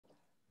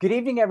Good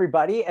evening,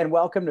 everybody, and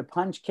welcome to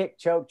Punch, Kick,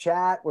 Choke,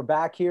 Chat. We're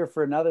back here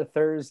for another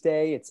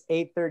Thursday. It's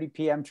 8:30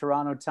 p.m.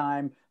 Toronto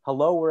time.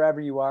 Hello, wherever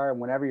you are and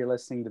whenever you're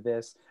listening to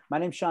this. My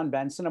name's Sean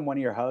Benson. I'm one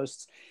of your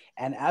hosts.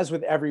 And as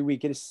with every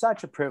week, it is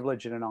such a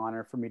privilege and an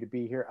honor for me to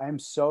be here. I am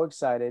so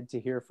excited to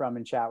hear from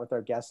and chat with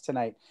our guest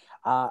tonight.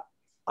 I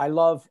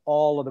love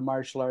all of the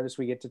martial artists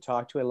we get to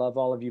talk to. I love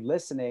all of you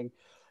listening.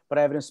 But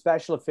I have an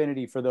special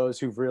affinity for those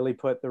who've really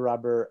put the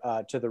rubber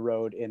to the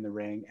road in the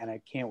ring. And I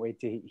can't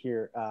wait to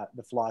hear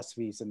the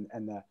philosophies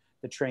and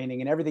the training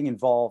and everything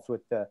involved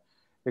with the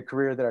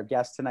career that our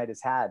guest tonight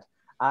has had.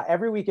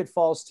 Every week it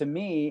falls to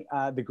me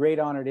the great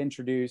honor to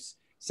introduce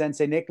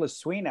Sensei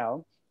Nicholas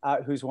Suino,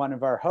 who's one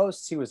of our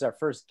hosts. He was our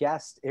first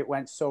guest. It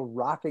went so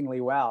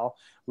rockingly well.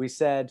 We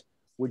said,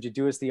 would you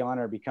do us the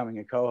honor of becoming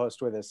a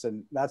co-host with us?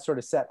 And that sort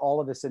of set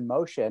all of this in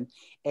motion.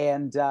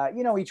 And,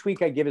 each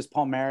week I give his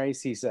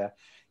palmares.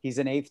 He's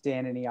an 8th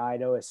Dan in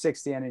Iaido, a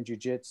 6th Dan in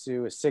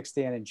Jiu-Jitsu, a 6th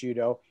Dan in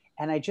Judo.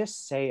 And I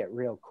just say it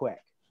real quick.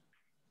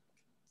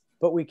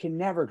 But we can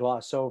never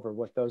gloss over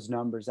what those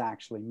numbers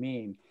actually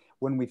mean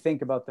when we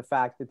think about the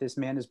fact that this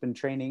man has been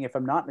training, if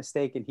I'm not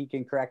mistaken, he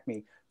can correct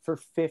me, for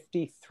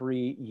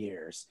 53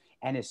 years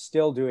and is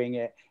still doing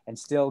it and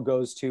still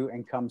goes to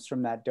and comes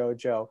from that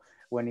dojo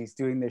when he's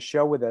doing this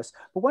show with us.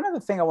 But one other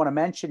thing I want to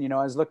mention,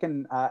 I was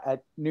looking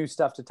at new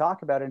stuff to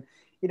talk about, and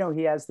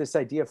he has this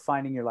idea of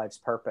finding your life's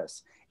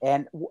purpose.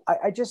 And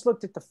I just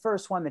looked at the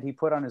first one that he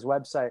put on his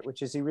website,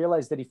 which is he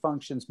realized that he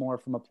functions more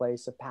from a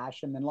place of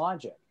passion than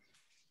logic.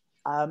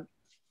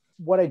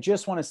 What I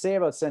just want to say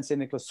about Sensei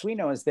Nicholas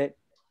Suino is that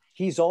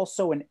he's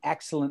also an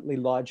excellently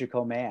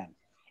logical man.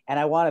 And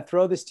I want to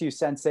throw this to you,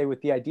 Sensei,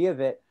 with the idea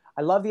that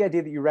I love the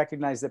idea that you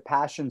recognize that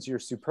passion's your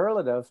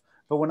superlative.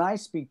 But when I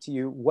speak to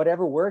you,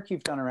 whatever work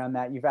you've done around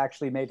that, you've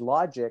actually made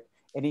logic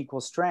an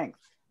equal strength.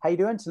 How you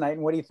doing tonight?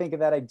 And what do you think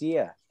of that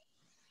idea?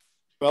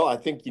 Well, I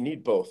think you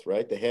need both,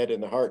 right? The head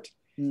and the heart.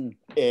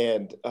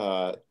 And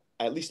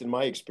at least in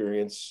my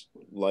experience,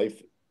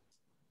 life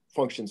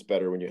functions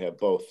better when you have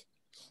both.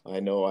 I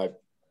know I've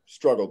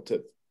struggled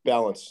to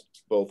balance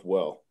both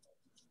well.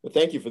 But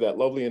thank you for that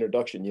lovely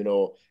introduction.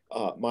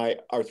 My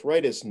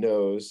arthritis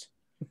knows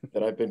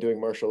that I've been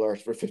doing martial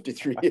arts for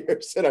 53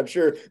 years, and I'm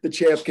sure the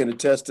champ can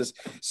attest to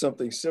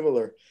something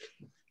similar.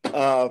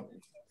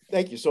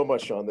 Thank you so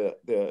much, Sean.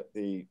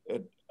 The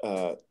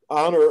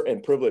honor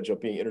and privilege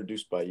of being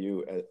introduced by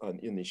you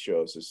in these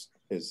shows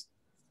is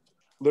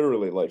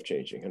literally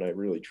life-changing, and I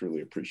really,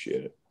 truly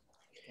appreciate it.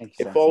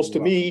 It falls to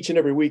me each and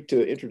every week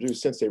to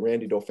introduce Sensei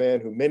Randy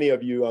Dauphin, who many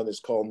of you on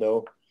this call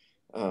know,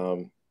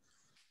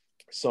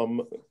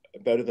 some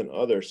better than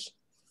others.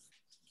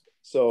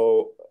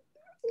 So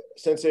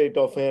Sensei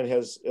Dauphin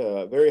has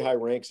very high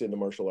ranks in the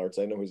martial arts.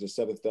 I know he's a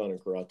 7th Dan in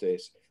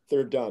karate,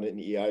 3rd Dan in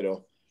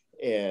Iaido,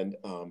 and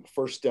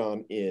 1st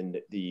Dan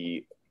in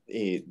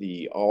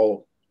the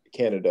All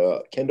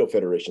Canada Kendo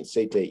Federation,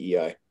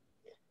 Sensei.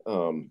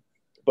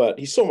 But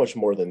he's so much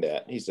more than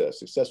that. He's a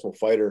successful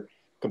fighter,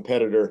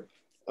 competitor,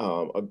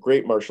 a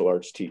great martial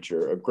arts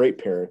teacher, a great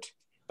parent.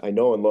 I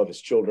know and love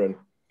his children.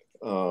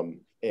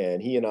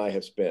 And he and I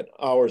have spent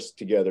hours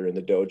together in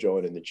the dojo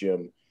and in the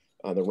gym,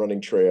 on the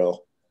running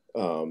trail,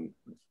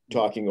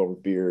 talking over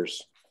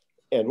beers.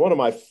 And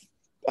I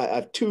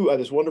have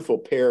this wonderful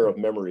pair of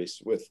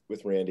memories with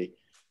Randy.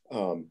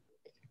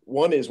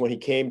 One is when he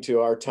came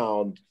to our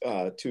town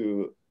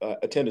to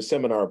attend a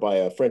seminar by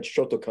a French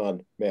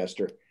Shotokan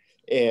master.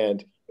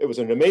 And it was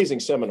an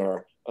amazing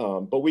seminar,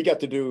 but we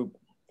got to do,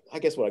 I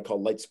guess, what I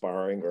call light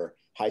sparring or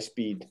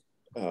high-speed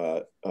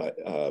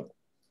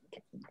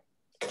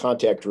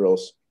contact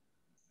drills.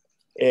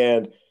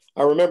 And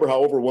I remember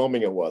how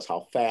overwhelming it was,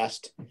 how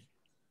fast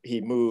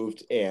he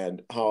moved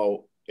and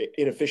how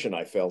inefficient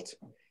I felt.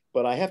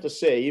 But I have to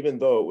say, even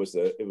though it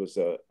was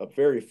a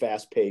very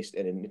fast-paced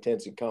and an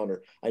intense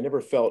encounter, I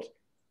never felt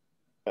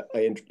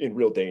in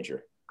real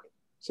danger.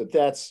 So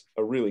that's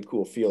a really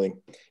cool feeling.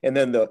 And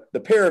then the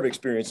pair of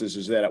experiences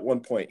is that at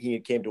one point he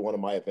came to one of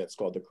my events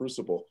called the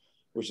Crucible,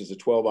 which is a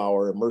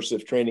 12-hour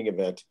immersive training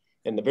event.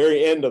 And the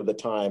very end of the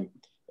time,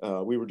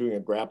 we were doing a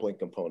grappling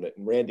component,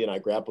 and Randy and I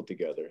grappled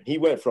together. He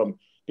went from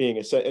being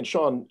and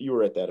Sean, you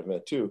were at that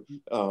event too.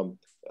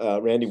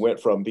 Randy went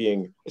from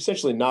being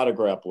essentially not a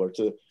grappler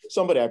to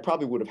somebody I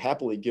probably would have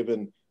happily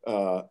given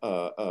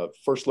a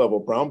first level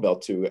brown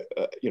belt to,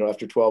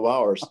 after 12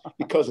 hours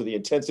because of the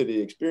intensity of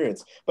the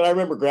experience. But I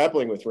remember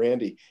grappling with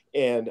Randy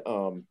and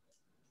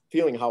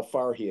feeling how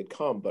far he had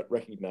come, but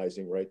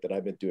recognizing, right, that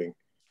I've been doing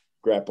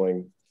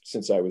grappling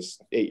since I was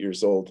 8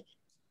 years old.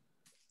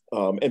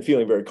 And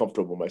feeling very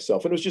comfortable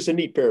myself. And it was just a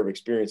neat pair of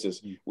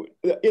experiences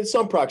in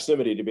some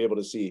proximity to be able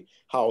to see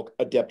how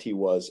adept he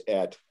was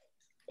at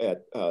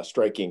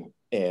striking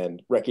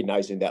and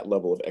recognizing that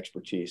level of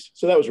expertise.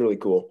 So that was really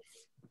cool.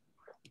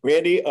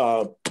 Randy,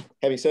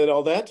 having said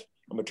all that,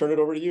 I'm gonna turn it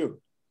over to you.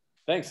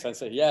 Thanks,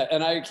 Sensei. Yeah,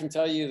 and I can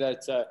tell you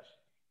that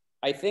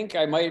I think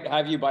I might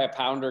have you by a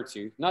pound or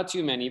two, not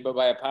too many, but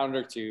by a pound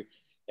or two.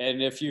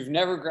 And if you've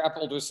never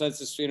grappled with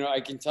Sensei Suino,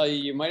 I can tell you,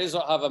 you might as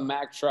well have a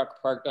Mack truck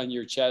parked on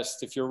your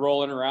chest if you're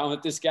rolling around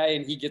with this guy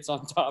and he gets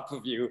on top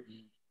of you.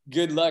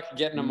 good luck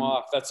getting them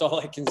off. That's all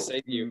I can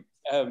say to you.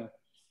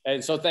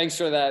 And so thanks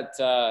for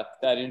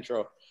that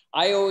intro.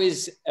 I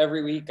always,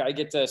 every week, I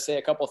get to say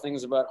a couple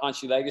things about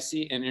Hanshi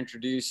Legacy and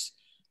introduce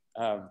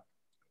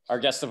our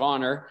guest of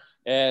honor.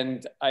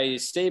 And I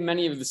say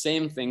many of the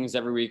same things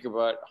every week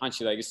about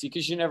Hanshi Legacy,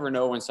 because you never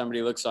know when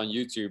somebody looks on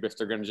YouTube if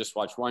they're going to just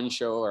watch one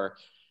show or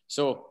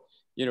so.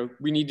 You know,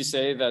 we need to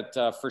say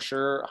that for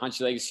sure,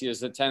 Hanshi Legacy is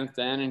the 10th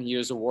Dan, and he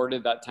was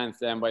awarded that 10th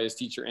Dan by his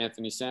teacher,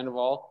 Anthony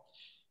Sandoval.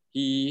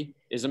 He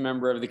is a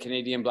member of the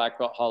Canadian Black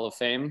Belt Hall of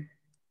Fame.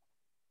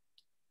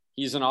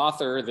 He's an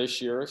author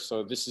this year,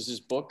 so this is his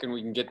book, and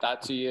we can get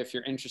that to you if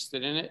you're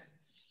interested in it.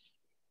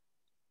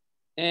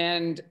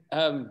 And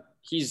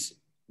he's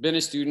been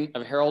a student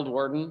of Harold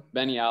Warden,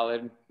 Benny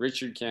Allard,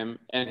 Richard Kim,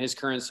 and his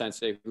current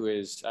sensei, who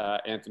is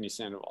Anthony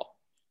Sandoval.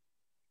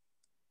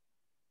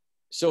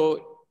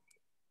 So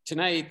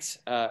tonight,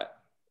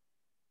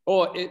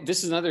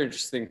 this is another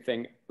interesting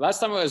thing. Last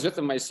time I was with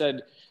him, I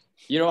said,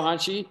 you know,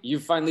 Hanshi, you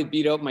finally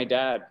beat out my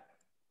dad.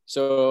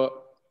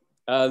 So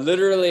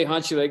literally,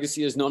 Hanshi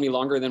Legacy has known me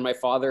longer than my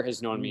father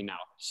has known me now.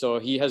 So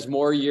he has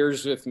more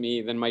years with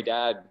me than my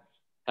dad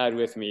had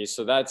with me.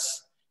 So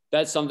that's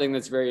something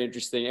that's very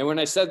interesting. And when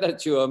I said that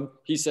to him,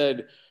 he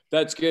said,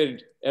 that's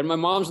good. And my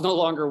mom's no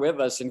longer with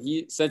us. And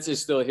he, since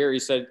he's still here, he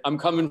said, I'm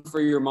coming for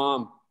your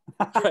mom.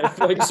 Right?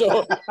 Like,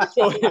 so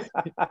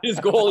his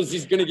goal is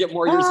he's going to get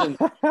more years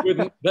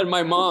than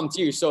my mom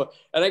too. So,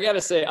 and I got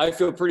to say, I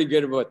feel pretty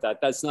good about that.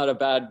 That's not a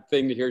bad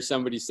thing to hear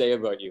somebody say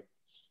about you.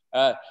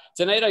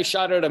 Tonight, I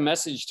shot out a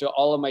message to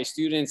all of my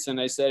students, and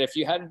I said, if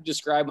you had to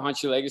describe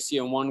Hanshi Legacy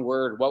in one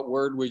word, what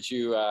word would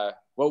you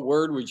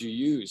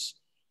use?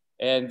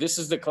 And this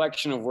is the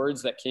collection of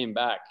words that came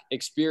back: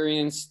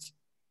 experienced,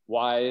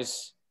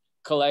 wise,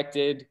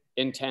 collected,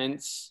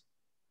 intense,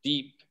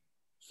 deep,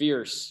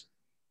 fierce,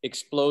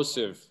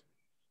 explosive,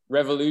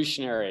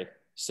 revolutionary,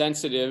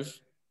 sensitive,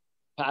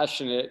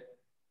 passionate,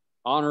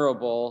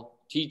 honorable,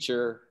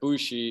 teacher,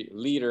 bushi,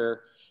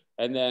 leader.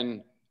 And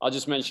then I'll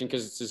just mention,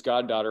 because it's his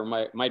goddaughter,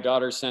 my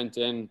daughter sent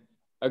in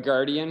a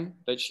guardian,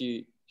 that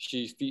she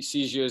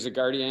sees you as a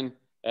guardian.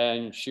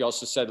 And she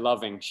also said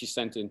loving. She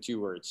sent in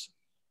 2 words.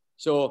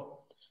 So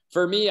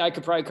for me, I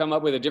could probably come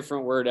up with a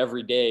different word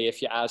every day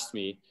if you asked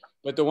me.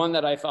 But the one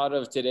that I thought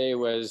of today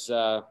was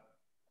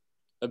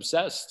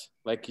obsessed.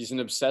 Like, he's an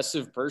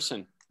obsessive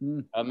person.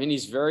 And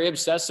he's very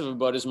obsessive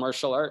about his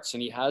martial arts,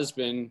 and he has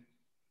been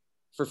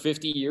for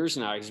 50 years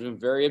now. He's been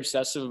very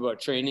obsessive about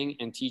training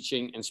and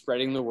teaching and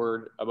spreading the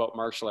word about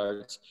martial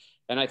arts.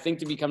 And I think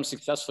to become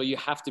successful, you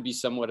have to be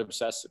somewhat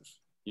obsessive.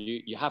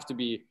 You have to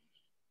be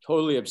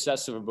totally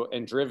obsessive about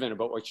and driven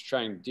about what you're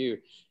trying to do.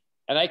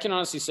 And I can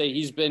honestly say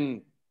he's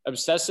been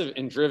obsessive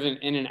and driven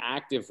in an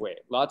active way.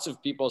 Lots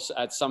of people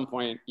at some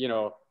point, you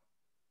know,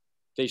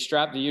 they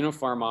strap the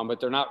uniform on, but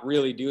they're not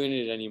really doing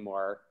it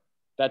anymore.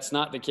 That's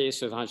not the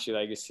case with Hanshi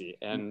Legacy.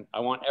 And I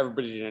want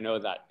everybody to know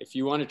that. If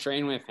you want to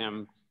train with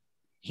him,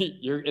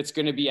 it's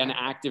going to be an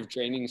active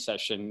training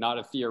session, not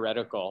a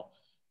theoretical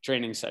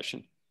training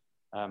session.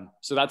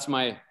 So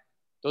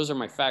those are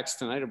my facts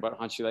tonight about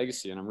Hanshi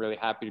Legacy, and I'm really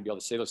happy to be able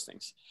to say those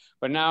things.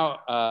 But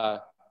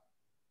now,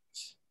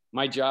 it's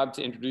my job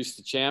to introduce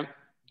the champ,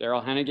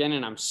 Darrell Henegan,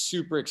 and I'm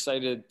super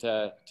excited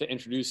to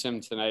introduce him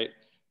tonight.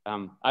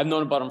 I've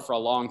known about him for a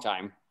long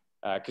time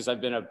because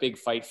I've been a big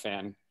fight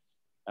fan.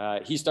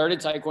 He started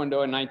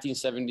Taekwondo in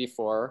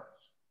 1974,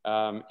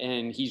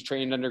 and he's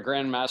trained under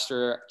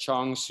Grandmaster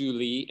Chong Su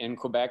Lee in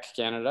Quebec,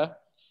 Canada.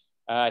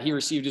 He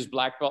received his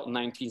black belt in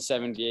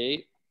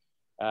 1978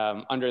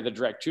 under the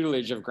direct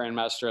tutelage of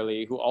Grandmaster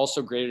Lee, who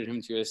also graded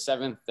him to his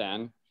 7th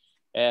Dan.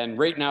 And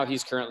right now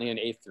he's currently an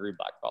 8th degree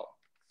black belt.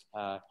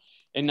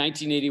 In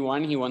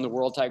 1981, he won the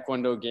World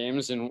Taekwondo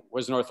Games and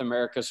was North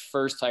America's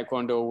first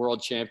Taekwondo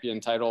world champion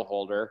title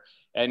holder.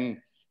 And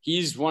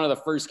he's one of the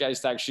first guys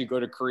to actually go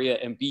to Korea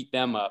and beat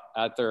them up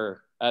at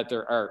their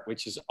art,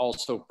 which is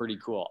also pretty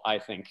cool, I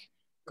think.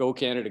 Go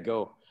Canada,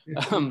 go.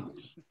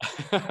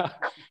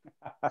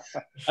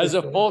 As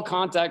a full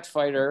contact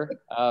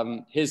fighter,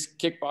 his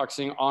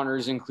kickboxing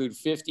honors include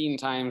 15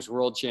 times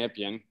world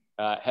champion,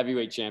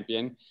 heavyweight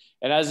champion.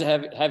 And as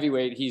a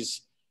heavyweight,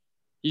 he's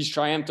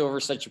triumphed over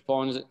such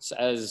opponents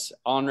as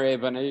Andre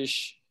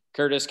Banish,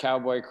 Curtis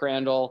Cowboy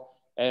Crandall,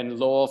 and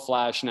Lowell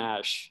Flash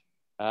Nash.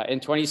 In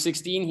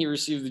 2016, he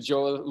received the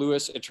Joe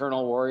Louis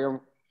Eternal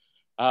Warrior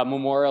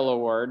Memorial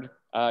Award,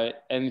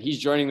 and he's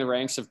joining the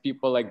ranks of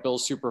people like Bill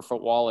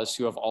Superfoot Wallace,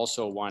 who have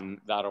also won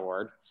that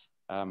award.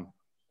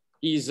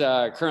 He's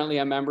currently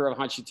a member of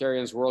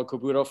Hanshitarian's World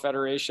Kobudo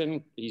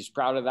Federation. He's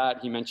proud of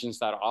that. He mentions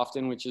that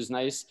often, which is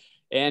nice.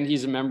 And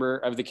he's a member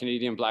of the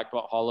Canadian Black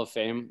Belt Hall of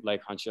Fame,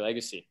 like Hanshi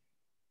Legacy.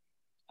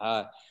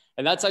 And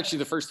that's actually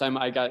the first time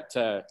I got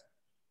to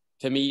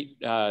meet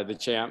the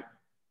champ.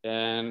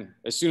 And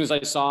as soon as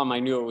I saw him, I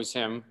knew it was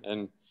him.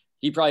 And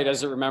he probably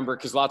doesn't remember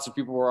because lots of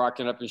people were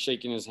walking up and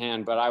shaking his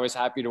hand, but I was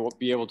happy to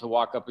be able to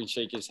walk up and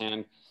shake his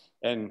hand.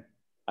 And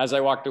as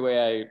I walked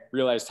away, I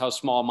realized how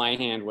small my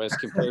hand was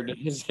compared to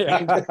his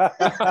hand. The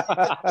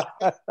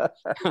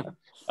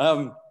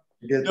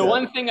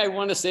one thing I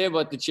want to say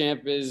about the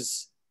champ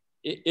is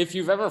if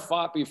you've ever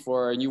fought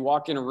before and you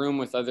walk in a room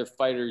with other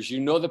fighters,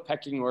 you know the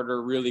pecking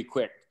order really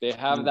quick. They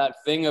have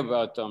that thing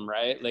about them,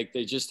 right? Like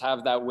they just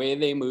have that way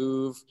they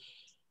move.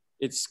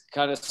 It's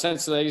kind of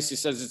Sensei Legacy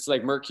says it's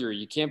like mercury.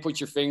 You can't put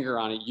your finger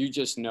on it. You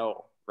just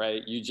know,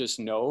 right? You just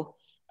know.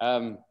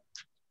 And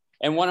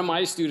one of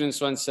my students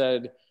once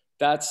said,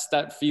 that's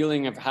that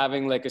feeling of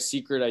having like a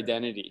secret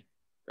identity,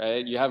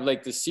 right? You have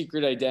like the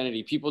secret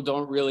identity. People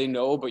don't really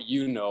know, but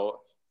you know,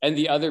 and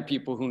the other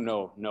people who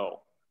know,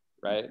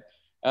 right?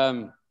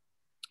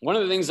 One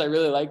of the things I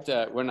really liked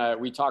when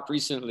we talked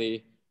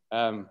recently,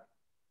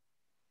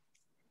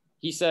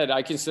 he said,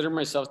 I consider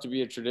myself to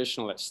be a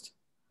traditionalist,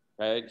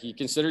 right? He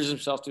considers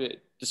himself to,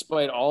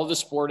 despite all the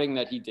sporting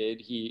that he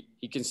did, he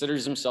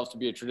considers himself to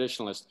be a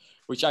traditionalist,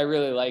 which I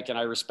really like and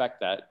I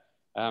respect that.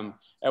 And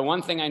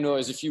one thing I know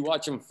is if you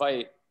watch him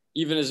fight,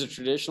 even as a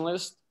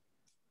traditionalist,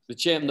 the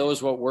champ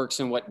knows what works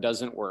and what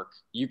doesn't work.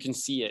 You can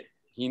see it.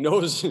 He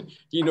knows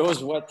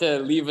what to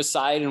leave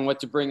aside and what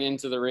to bring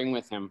into the ring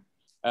with him.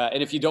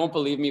 And if you don't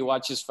believe me,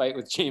 watch his fight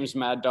with James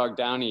Mad Dog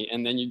Downey,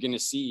 and then you're going to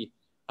see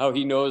how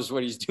he knows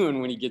what he's doing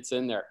when he gets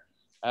in there.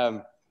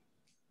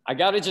 I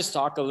got to just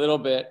talk a little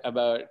bit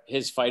about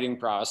his fighting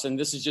prowess. And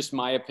this is just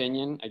my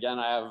opinion. Again,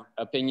 I have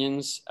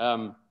opinions.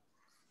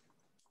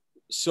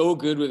 So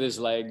good with his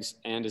legs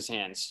and his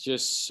hands,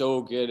 just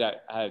so good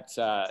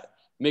at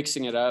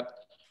mixing it up.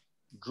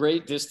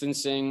 Great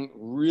distancing,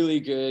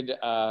 really good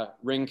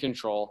ring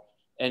control,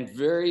 and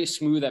very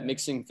smooth at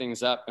mixing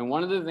things up. And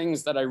one of the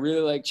things that I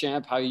really like,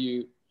 Champ, how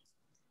you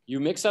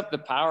mix up the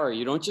power.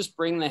 You don't just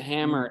bring the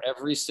hammer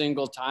every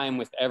single time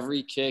with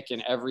every kick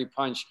and every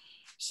punch.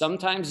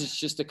 Sometimes it's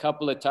just a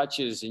couple of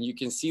touches and you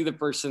can see the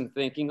person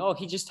thinking, oh,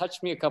 he just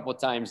touched me a couple of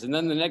times. And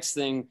then the next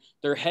thing,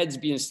 their head's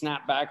being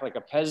snapped back like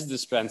a Pez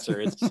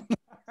dispenser. It's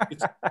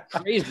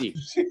crazy.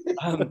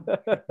 And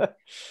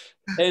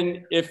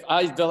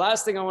the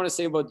last thing I want to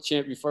say about the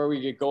champ before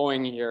we get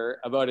going here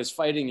about his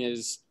fighting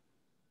is,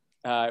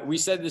 we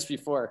said this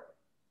before,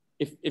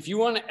 if you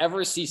want to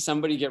ever see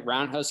somebody get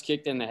roundhouse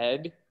kicked in the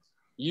head,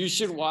 you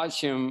should watch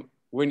him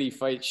when he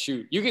fights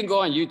shoot. You can go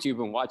on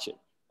YouTube and watch it.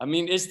 I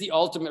mean, it's the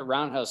ultimate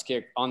roundhouse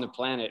kick on the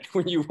planet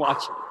when you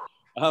watch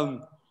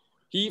it.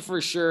 He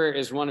for sure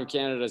is one of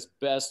Canada's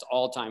best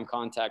all-time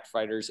contact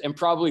fighters and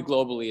probably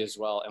globally as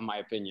well, in my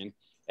opinion.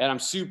 And I'm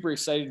super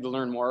excited to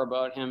learn more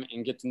about him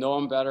and get to know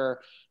him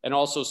better. And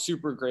also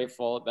super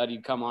grateful that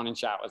he'd come on and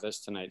chat with us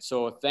tonight.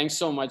 So thanks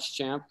so much,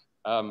 Champ.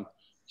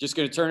 Just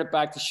going to turn it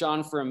back to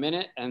Sean for a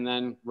minute and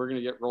then we're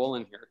going to get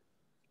rolling here.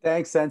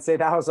 Thanks, Sensei.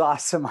 That was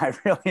awesome. I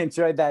really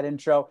enjoyed that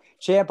intro.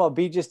 Champ, I'll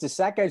be just a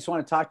sec. I just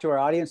want to talk to our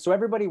audience. So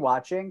everybody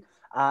watching,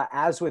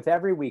 as with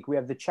every week, we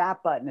have the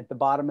chat button at the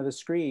bottom of the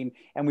screen,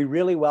 and we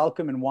really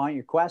welcome and want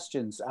your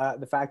questions.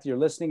 The fact that you're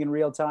listening in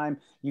real time,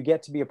 you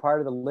get to be a part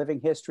of the living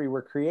history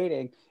we're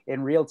creating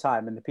in real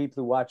time, and the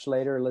people who watch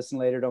later or listen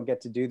later don't get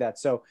to do that.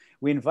 So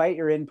we invite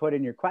your input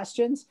and your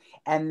questions.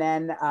 And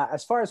then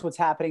as far as what's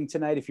happening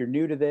tonight, if you're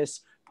new to this,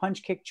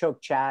 Punch, Kick,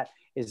 Choke Chat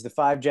is the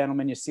 5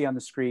 gentlemen you see on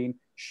the screen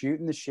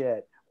shooting the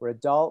shit. We're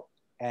adult,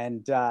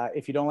 and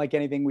if you don't like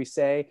anything we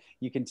say,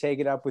 you can take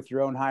it up with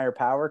your own higher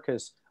power,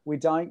 because we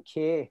don't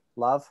care,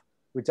 love.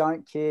 We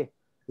don't care.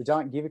 We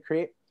don't give a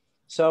crap.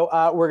 So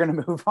we're going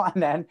to move on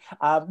then.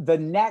 The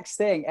next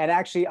thing, and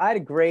actually I had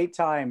a great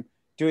time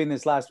doing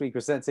this last week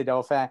with Sensei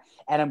Dauphin,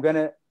 and I'm going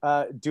to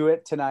do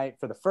it tonight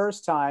for the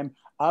first time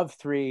of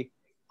 3.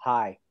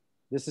 Hi,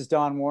 this is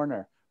Don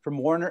Warner from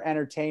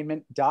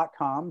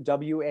WarnerEntertainment.com,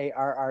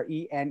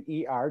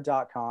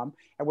 WARRENER.com.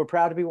 And we're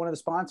proud to be one of the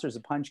sponsors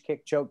of Punch,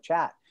 Kick, Choke,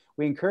 Chat.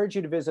 We encourage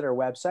you to visit our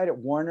website at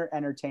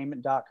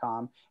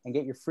WarnerEntertainment.com and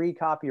get your free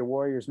copy of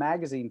Warriors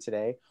Magazine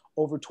today.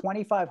 Over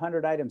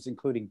 2,500 items,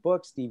 including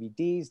books,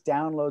 DVDs,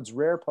 downloads,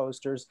 rare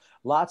posters,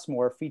 lots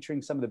more,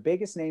 featuring some of the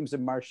biggest names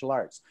in martial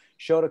arts.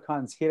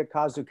 Shotokan's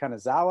Hirokazu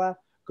Kanazawa,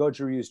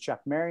 Goju Ryu's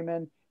Chuck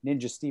Merriman,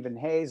 Ninja Stephen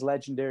Hayes,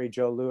 legendary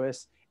Joe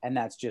Louis, and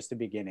that's just the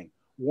beginning.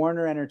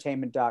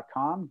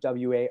 WarnerEntertainment.com,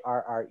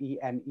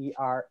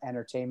 WARRENER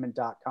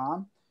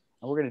Entertainment.com.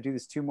 And we're going to do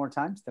this 2 more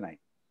times tonight.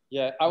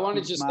 Yeah, I want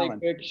to just say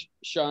quick,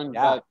 Sean,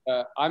 that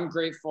I'm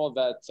grateful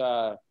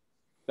that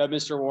that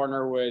Mr.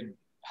 Warner would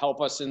help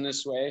us in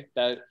this way,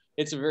 that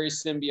it's a very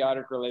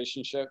symbiotic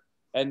relationship.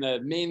 And the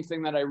main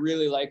thing that I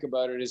really like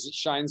about it is it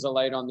shines a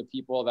light on the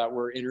people that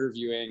we're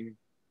interviewing,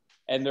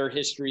 and their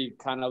history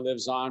kind of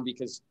lives on,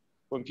 because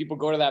when people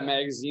go to that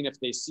magazine, if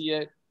they see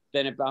it,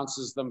 then it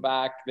bounces them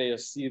back. They'll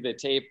see the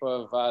tape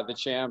of the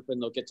champ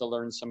and they'll get to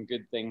learn some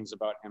good things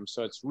about him.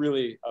 So it's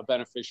really a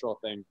beneficial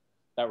thing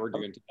that we're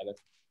doing together.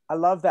 I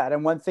love that.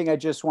 And one thing I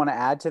just want to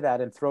add to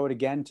that and throw it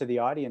again to the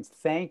audience,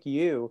 thank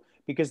you,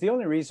 because the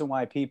only reason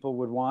why people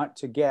would want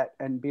to get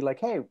and be like,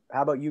 hey,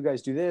 how about you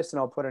guys do this? And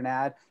I'll put an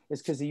ad,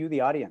 is because of you,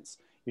 the audience.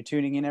 You're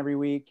tuning in every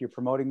week. You're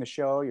promoting the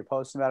show. You're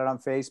posting about it on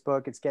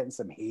Facebook. It's getting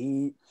some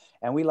heat.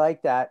 And we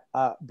like that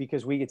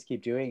because we get to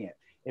keep doing it.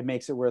 It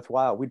makes it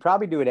worthwhile. We'd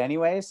probably do it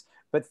anyways,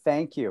 but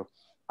thank you.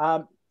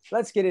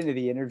 Let's get into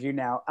the interview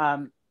now.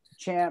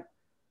 Champ,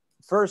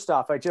 first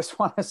off, I just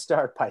want to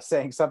start by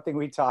saying something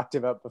we talked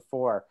about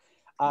before.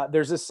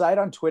 there's a site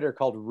on Twitter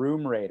called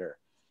Room Rater,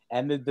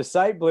 and the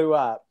site blew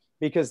up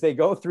because they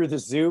go through the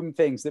Zoom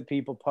things that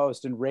people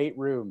post and rate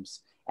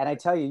rooms. And I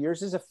tell you,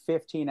 yours is a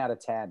 15 out of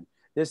 10.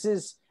 This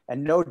is,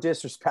 and no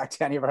disrespect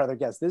to any of our other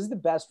guests, this is the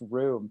best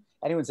room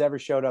anyone's ever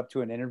showed up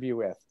to an interview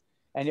with.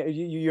 And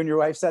you and your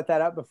wife set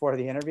that up before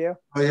the interview?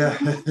 Oh yeah,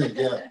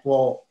 yeah.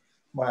 Well,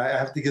 I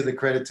have to give the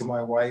credit to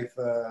my wife.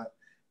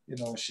 You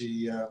know,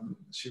 she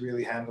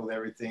really handled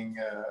everything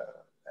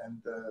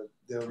and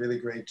did a really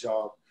great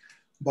job.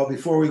 But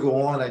before we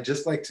go on, I'd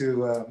just like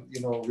to,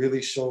 you know,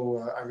 really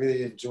show, I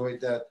really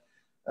enjoyed that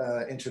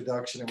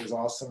introduction. It was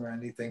awesome,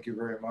 Randy. Thank you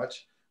very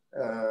much.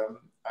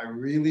 I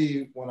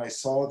really, when I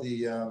saw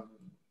the,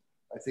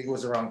 I think it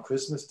was around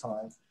Christmas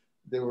time,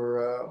 they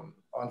were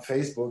on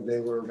Facebook, they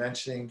were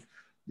mentioning,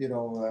 you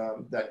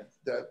know, that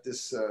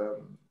this,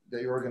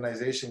 that your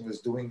organization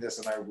was doing this.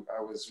 And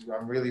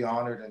I'm really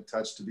honored and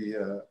touched to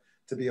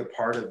be a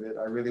part of it.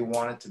 I really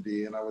wanted to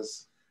be, and I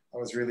was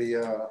really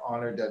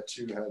honored that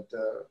you had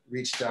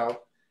reached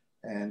out,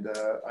 and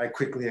I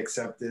quickly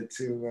accepted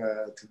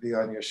to be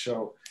on your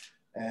show.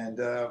 And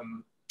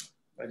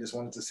I just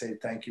wanted to say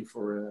thank you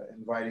for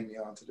inviting me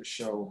onto the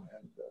show.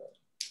 And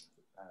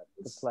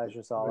the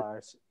pleasure's all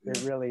ours.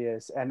 It really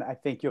is. And I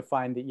think you'll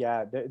find that,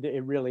 yeah,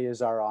 it really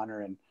is our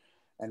honor,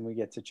 and we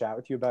get to chat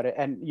with you about it.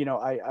 And, you know,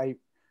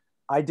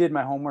 I did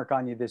my homework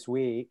on you this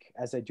week,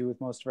 as I do with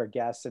most of our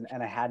guests, and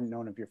I hadn't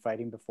known of your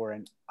fighting before.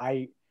 And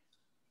I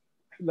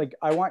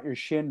want your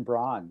shin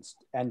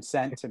bronzed and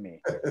sent to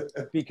me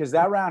because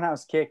that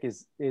roundhouse kick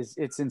is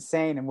it's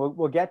insane. And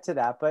we'll get to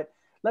that, but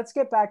let's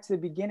get back to the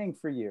beginning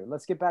for you.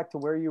 Let's get back to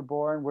where you were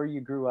born, where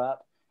you grew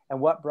up, and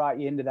what brought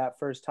you into that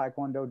first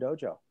Taekwondo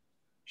dojo.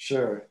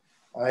 Sure.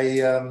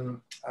 I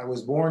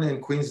was born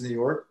in Queens, New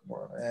York,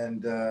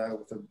 and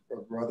with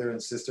a brother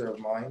and sister of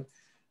mine.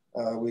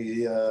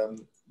 We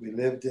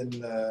lived in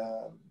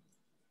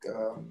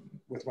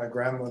with my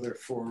grandmother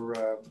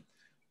for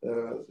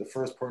the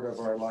first part of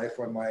our life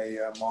when my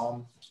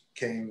mom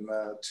came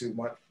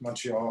to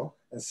Montreal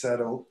and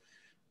settled.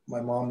 My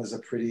mom is a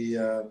pretty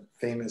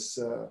famous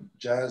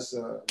jazz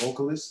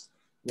vocalist,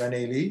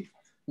 Renee Lee.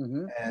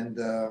 Mm-hmm. And,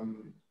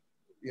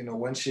 you know,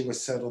 when she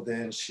was settled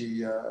in,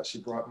 she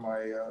brought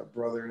my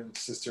brother and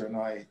sister and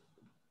I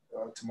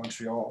to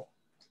Montreal.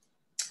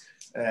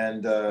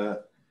 And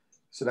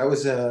so that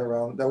was in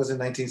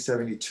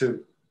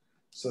 1972.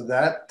 So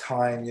that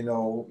time, you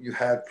know, you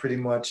had pretty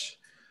much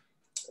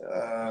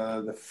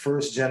the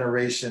first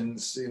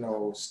generations, you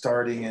know,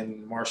 starting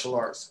in martial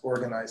arts,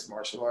 organized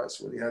martial arts,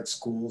 where you had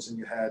schools and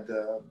you had,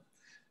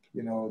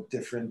 you know,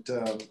 different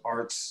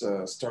arts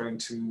starting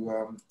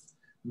to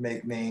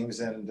make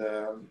names and,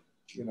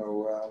 you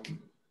know,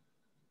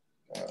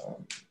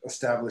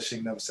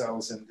 establishing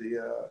themselves in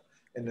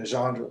the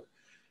genre.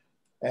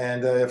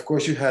 And of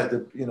course, you had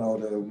the, you know,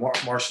 the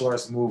martial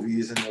arts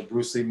movies and the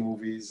Bruce Lee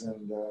movies,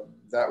 and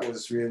that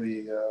was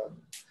really,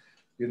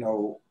 you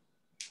know,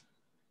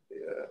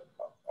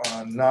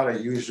 not a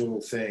usual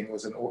thing. It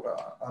was an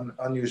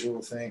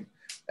unusual thing,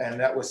 and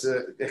that was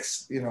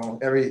you know,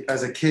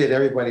 as a kid,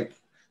 everybody,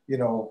 you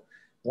know,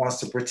 wants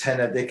to pretend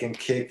that they can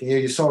kick.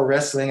 You saw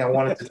wrestling. I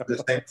wanted to do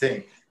the same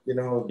thing. You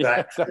know,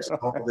 back and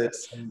all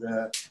this, and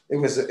it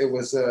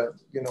was a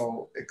you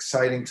know,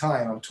 exciting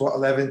time. I'm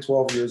 11,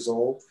 12 years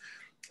old.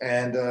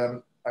 And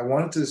I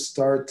wanted to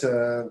start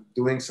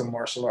doing some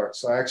martial arts.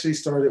 So I actually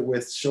started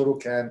with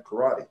Shotokan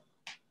karate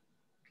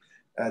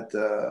at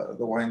the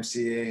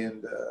YMCA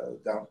and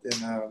down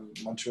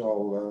in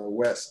Montreal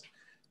West.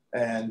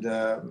 And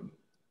I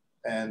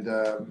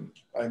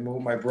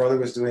moved. My brother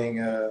was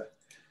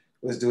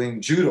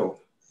doing judo,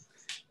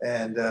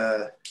 and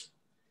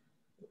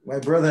my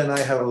brother and I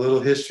have a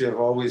little history of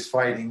always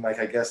fighting, like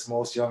I guess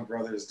most young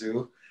brothers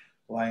do,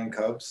 lion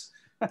cubs.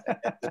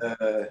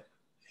 And,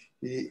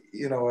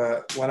 you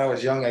know, when I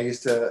was young, I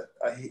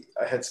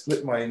had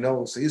split my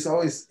nose. So he used to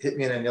always hit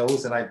me in the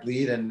nose and I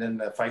bleed, and then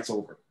the fight's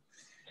over.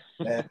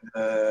 And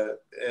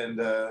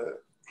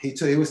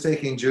he was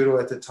taking judo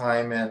at the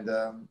time, and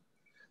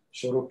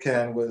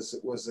Shotokan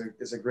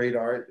is a great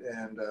art.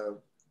 And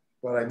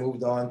but I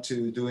moved on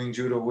to doing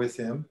judo with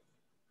him,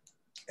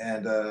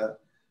 and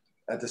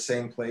at the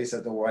same place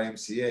at the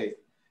YMCA.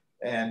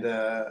 And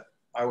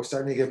I was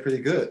starting to get pretty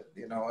good,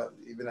 you know,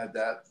 even at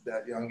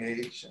that young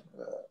age. And,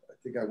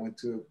 I think I went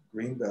to a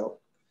green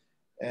belt,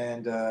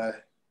 and I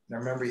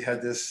remember he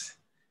had this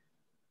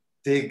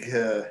big,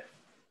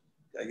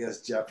 I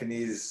guess,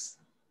 Japanese,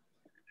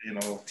 you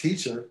know,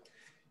 teacher,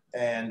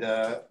 and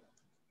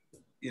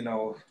you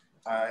know,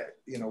 I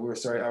was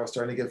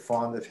starting to get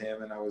fond of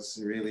him, and I was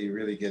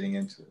really getting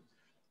into it.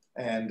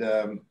 And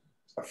a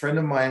friend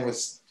of mine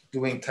was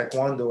doing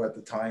Taekwondo at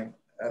the time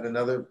at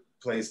another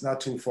place,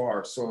 not too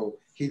far. So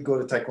he'd go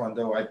to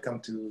Taekwondo, I'd come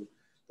to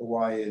the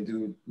Y and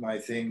do my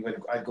thing, but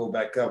I'd go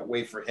back up,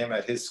 wait for him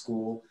at his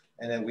school,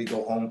 and then we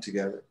go home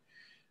together.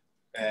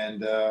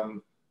 And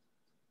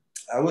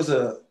I was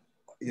a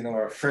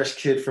fresh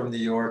kid from New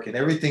York, and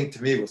everything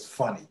to me was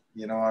funny.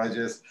 You know, I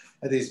just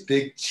had these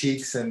big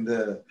cheeks and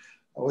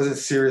I wasn't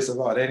serious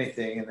about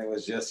anything. And it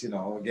was just, you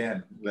know,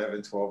 again,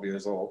 11, 12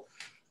 years old.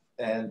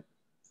 And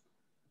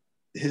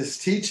his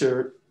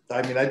teacher,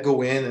 I mean, I'd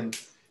go in and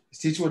his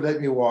teacher would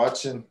let me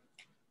watch. And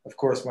of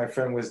course, my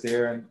friend was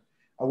there and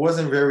I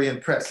wasn't very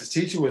impressed. His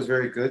teacher was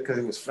very good because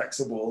he was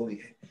flexible.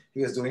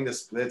 He was doing the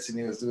splits and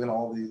he was doing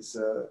all these,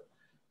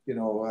 you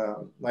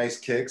know, nice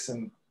kicks.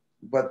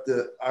 But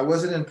I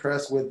wasn't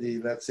impressed with the,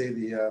 let's say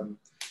the,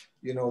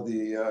 you know,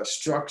 the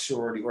structure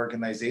or the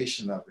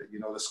organization of it, you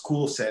know, the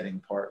school setting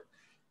part.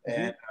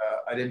 And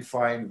I didn't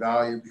find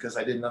value because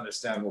I didn't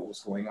understand what was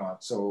going on.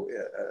 So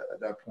at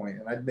that point,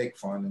 and I'd make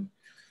fun.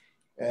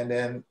 And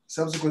then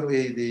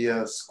subsequently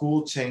the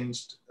school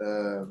changed,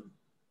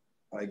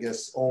 I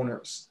guess,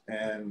 owners.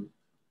 And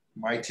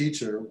my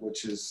teacher,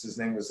 which is, his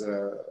name was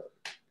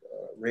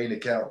Ray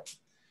Nickel.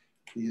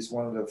 He's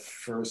one of the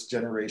first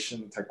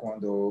generation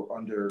Taekwondo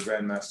under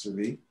Grandmaster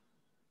Lee.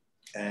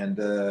 And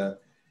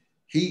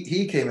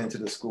he came into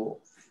the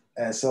school.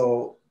 And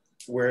so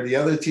where the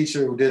other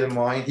teacher who didn't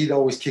mind, he'd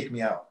always kick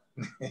me out.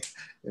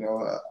 You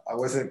know, I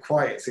wasn't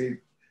quiet, so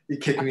he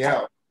kicked me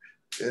out.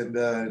 And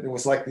it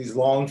was like these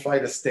long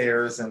flight of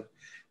stairs, and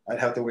I'd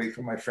have to wait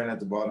for my friend at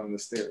the bottom of the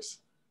stairs.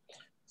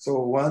 So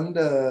one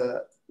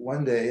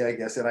day, I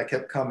guess, and I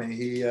kept coming.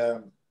 He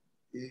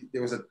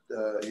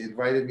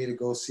invited me to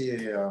go see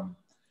a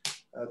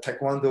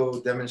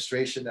Taekwondo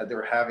demonstration that they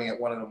were having at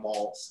one of the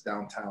malls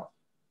downtown.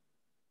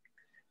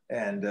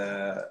 And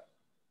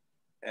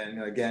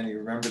again, you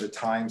remember the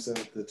times of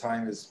the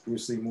time is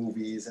Bruce Lee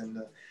movies.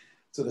 And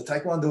so the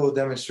Taekwondo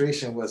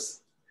demonstration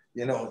was,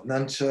 you know,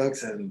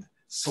 nunchucks and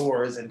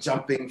swords and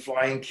jumping,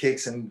 flying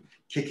kicks and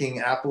kicking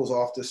apples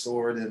off the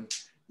sword. And,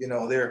 you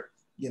know, they're,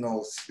 you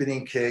know,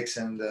 spinning kicks.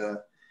 And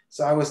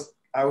so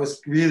I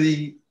was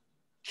really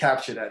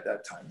captured at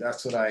that time.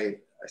 That's what I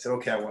said,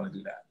 okay, I want to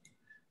do that,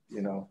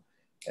 you know.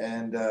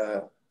 And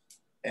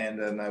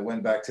then I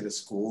went back to the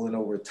school, and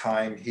over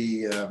time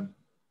he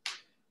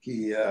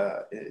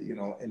you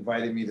know,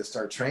 invited me to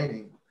start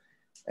training,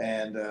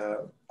 and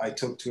I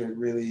took to it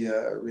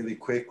really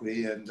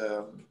quickly. And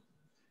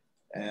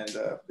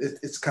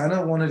it's kind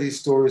of one of these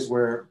stories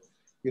where,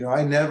 you know,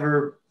 I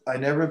never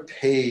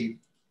paid,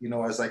 you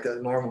know, as like a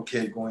normal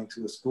kid going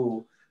to a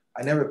school,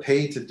 I never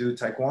paid to do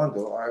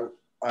Taekwondo.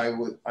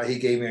 He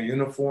gave me a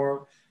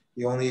uniform.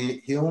 He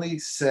only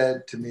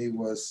said to me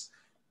was,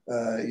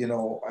 you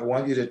know, I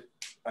want you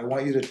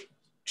to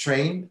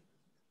train,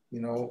 you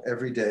know,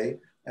 every day.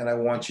 And I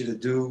want you to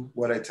do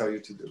what I tell you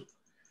to do,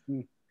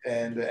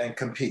 and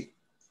compete.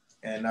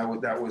 And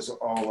that was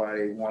all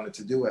I wanted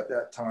to do at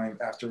that time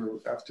after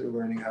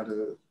learning how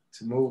to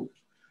move.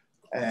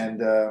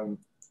 And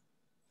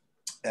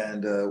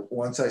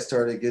once I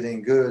started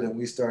getting good and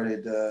we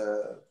started,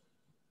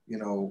 you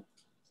know,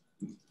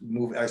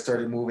 I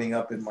started moving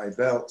up in my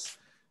belts,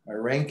 my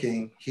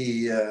ranking.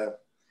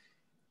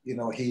 You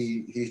know,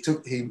 he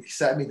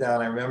sat me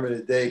down. I remember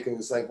the day, 'cause it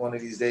was like one of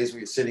these days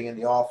where you're sitting in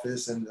the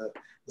office and the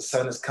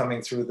sun is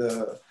coming through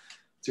the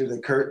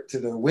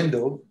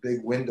window,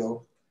 big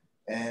window.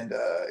 And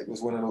it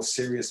was one of those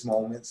serious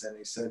moments. And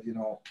he said, you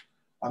know,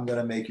 I'm going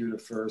to make you the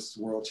first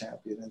world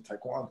champion in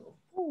Taekwondo.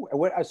 Ooh,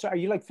 so are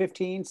you like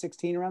 15,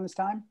 16 around this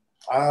time?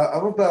 I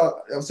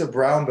was a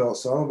brown belt,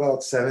 so I'm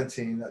about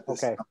 17 at this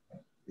time.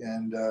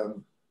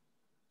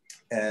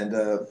 And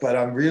but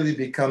I'm really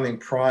becoming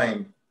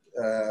prime.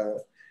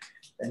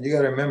 And you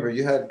got to remember,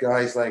 you had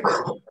guys like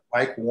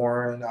Mike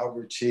Warren,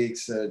 Albert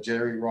Cheeks,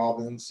 Jerry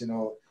Robbins. You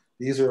know,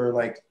 these are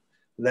like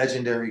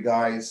legendary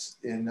guys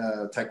in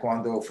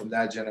Taekwondo from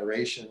that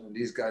generation. And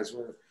these guys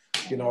were,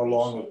 you know,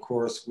 along, of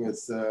course,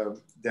 with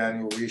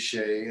Daniel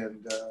Richer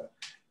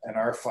and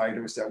our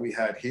fighters that we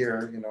had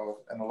here. You know,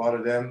 and a lot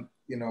of them,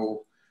 you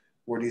know,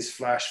 were these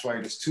flash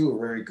fighters too,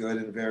 very good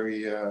and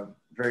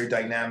very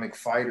dynamic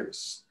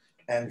fighters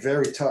and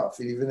very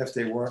tough, even if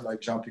they weren't like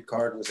Jean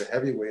Picard was a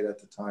heavyweight at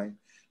the time.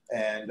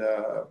 And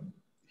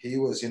he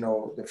was, you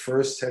know, the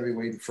first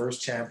heavyweight,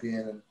 first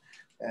champion.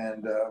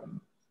 And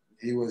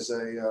he was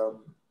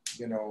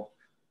you know,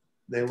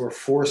 they were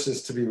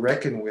forces to be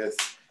reckoned with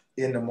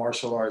in the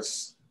martial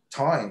arts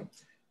time.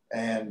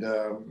 And,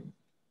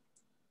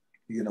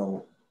 you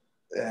know,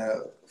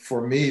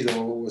 for me,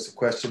 though, it was a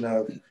question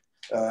of,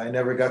 I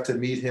never got to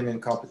meet him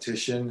in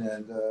competition,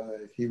 and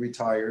he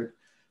retired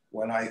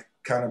when I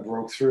kind of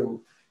broke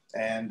through.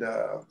 And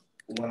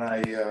when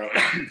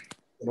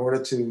in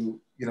order to,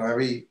 you know,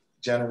 every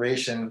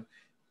generation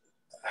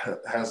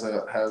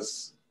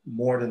has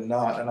more than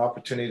not an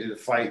opportunity to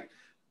fight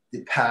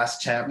the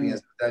past champions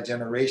of that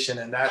generation,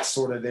 and that's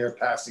sort of their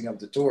passing of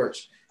the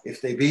torch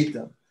if they beat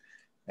them.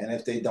 And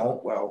if they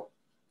don't, well,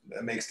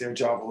 it makes their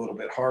job a little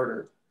bit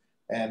harder.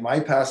 And my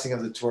passing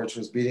of the torch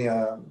was beating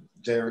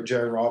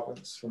Jerry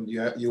Robbins from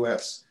the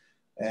U.S.,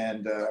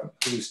 and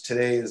who's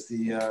today is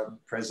the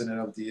president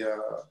of the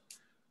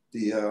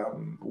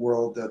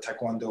World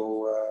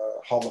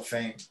Taekwondo Hall of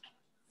Fame.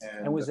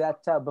 And was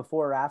that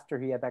before or after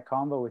he had that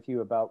combo with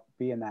you about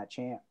being that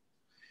champ?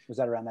 Was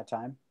that around that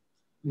time?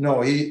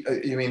 No,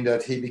 you mean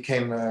that he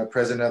became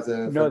president of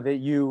the... No, that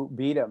you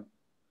beat him.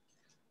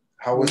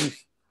 How was...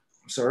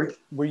 Sorry?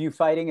 Were you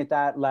fighting at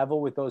that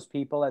level with those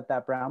people at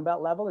that brown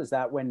belt level? Is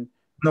that when?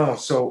 No,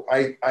 so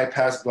I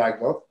passed black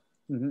belt,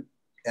 Mm-hmm.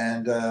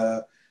 and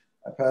I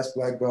passed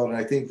black belt, and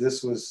I think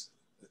it was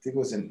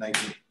in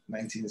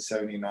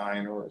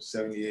 1979 or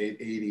 78,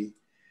 80.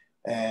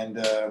 And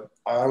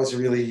I was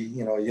really,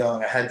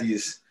 young. I had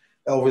these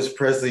Elvis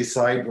Presley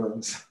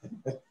sideburns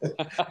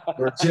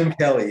or Jim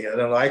Kelly. I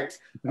don't like,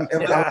 I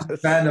was a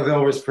fan of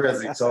Elvis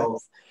Presley. So,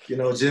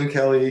 Jim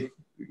Kelly,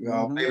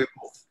 Mm-hmm. maybe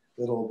both,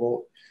 little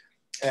both.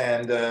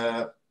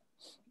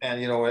 And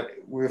you know what,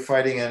 we were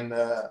fighting, and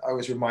I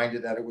was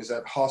reminded that it was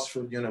at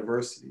Hosford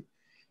University.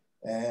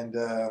 And,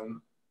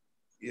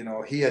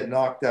 he had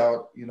knocked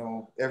out,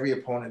 every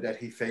opponent that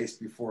he faced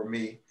before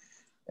me.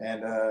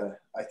 And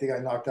I think I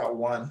knocked out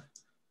one.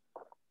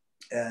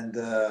 And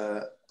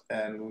I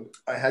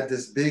had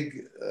this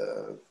big,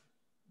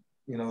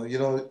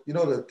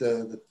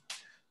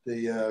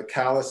 the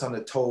callus on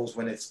the toes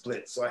when it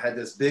split. So I had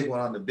this big one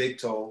on the big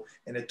toe,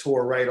 and it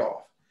tore right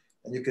off.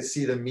 And you could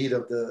see the meat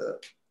of the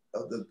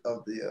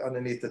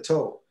underneath the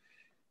toe.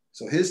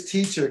 So his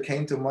teacher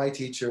came to my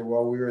teacher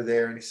while we were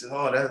there, and he said,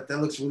 "Oh,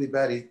 that looks really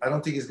bad. I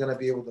don't think he's going to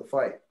be able to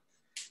fight."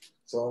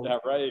 So yeah,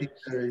 right.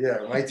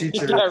 My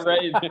teacher. Yeah,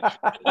 right.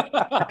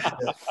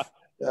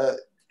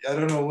 I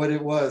don't know what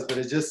it was, but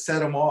it just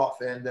set him off.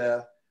 And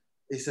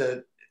he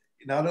said,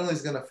 not only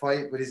is he going to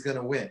fight, but he's going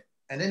to win.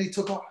 And then he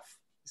took off.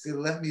 He said,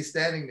 left me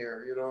standing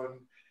there,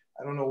 and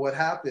I don't know what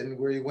happened,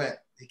 where he went.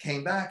 He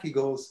came back. He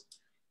goes,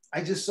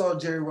 "I just saw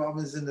Jerry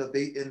Robbins in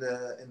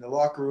the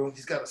locker room.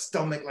 He's got a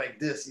stomach like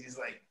this.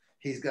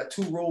 He's got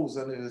 2 rolls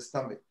under his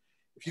stomach.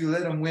 If you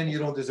let him win, you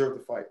don't deserve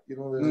to fight. You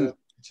don't deserve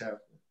the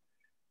champion."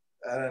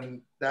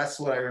 And that's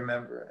what I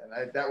remember.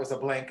 And that was a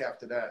blank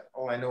after that.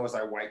 All I know is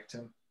I wiped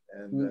him,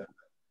 and the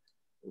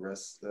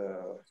rest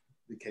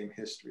became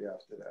history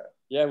after that.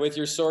 Yeah, with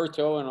your sore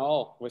toe and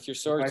all. With your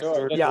sore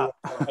toe.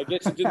 I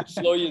guess it didn't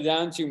slow you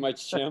down too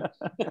much, Jim.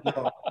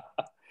 No.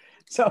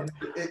 So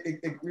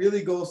it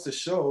really goes to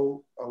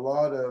show a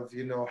lot of,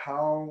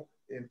 how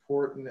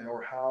important,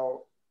 or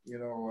how,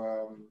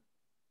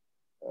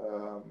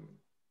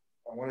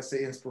 I want to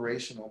say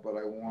inspirational, but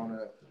I want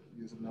to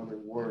use another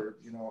word,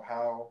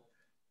 how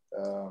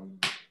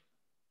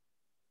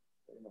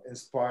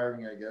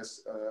inspiring, I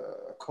guess,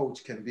 a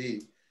coach can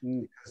be,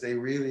 because they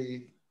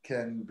really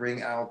can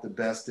bring out the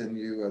best in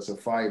you as a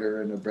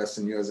fighter and the best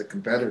in you as a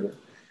competitor.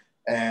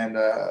 And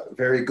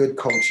very good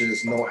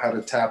coaches know how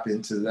to tap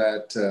into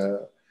that,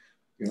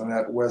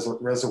 that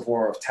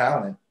reservoir of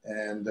talent.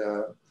 And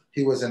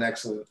he was an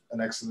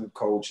excellent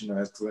coach and an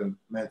excellent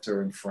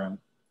mentor and friend.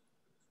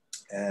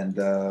 And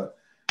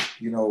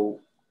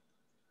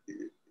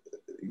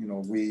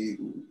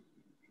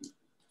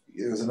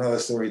it was another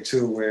story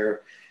too,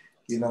 where,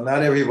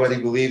 not everybody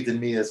believed in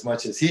me as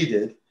much as he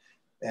did.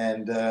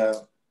 And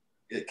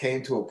it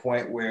came to a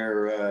point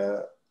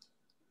where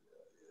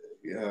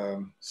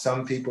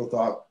some people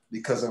thought,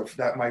 because of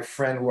that, my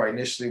friend who I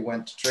initially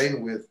went to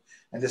train with,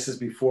 and this is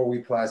before we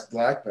passed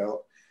black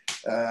belt,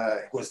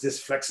 was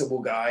this flexible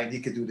guy, and he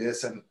could do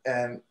this.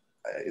 And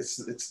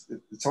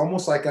it's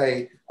almost like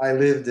I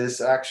lived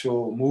this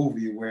actual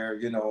movie where,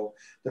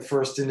 the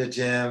first in the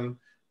gym,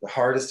 the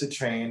hardest to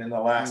train, and the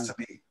last to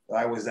beat.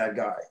 I was that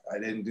guy. I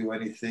didn't do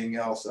anything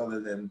else other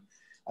than,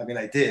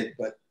 I did,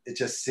 but it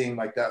just seemed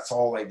like that's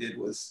all I did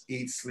was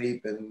eat,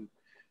 sleep, and,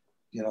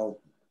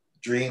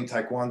 dream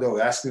Taekwondo.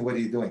 Ask me, what are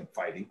you doing?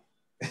 Fighting.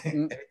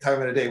 Any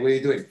time of the day, what are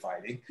you doing?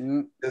 Fighting.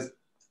 Just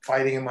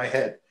fighting in my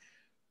head.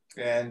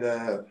 And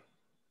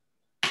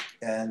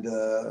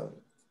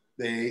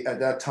they, at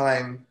that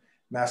time,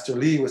 Master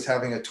Lee was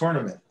having a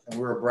tournament, and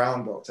we were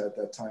brown belts at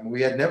that time.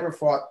 We had never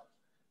fought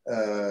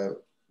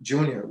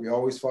junior. We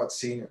always fought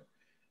senior.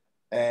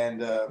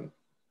 And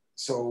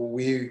so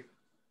we,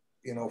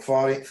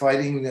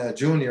 fighting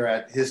junior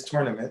at his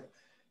tournament.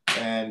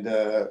 And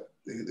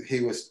he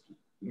was,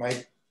 my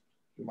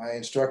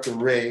instructor,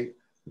 Ray,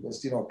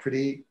 was,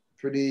 pretty,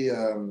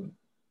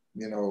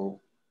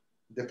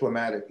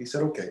 diplomatic. He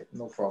said, "Okay,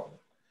 no problem."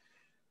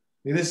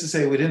 Needless to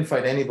say, we didn't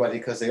fight anybody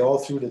because they all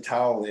threw the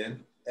towel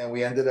in, and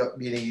we ended up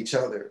meeting each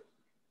other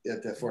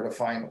for the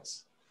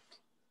finals.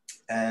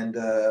 And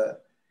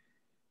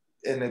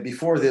then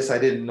before this, I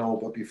didn't know,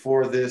 but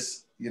before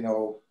this,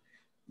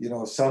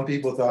 some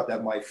people thought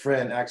that my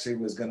friend actually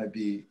was going to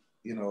be,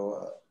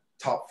 a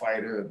top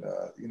fighter and,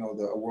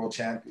 a world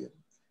champion.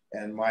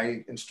 And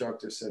my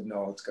instructor said,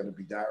 "No, it's going to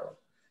be Darrell."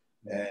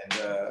 And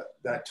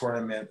that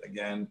tournament,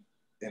 again,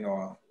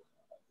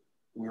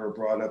 we were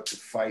brought up to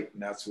fight,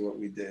 and that's what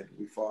we did.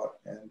 We fought,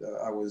 and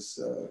I was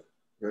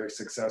very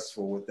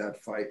successful with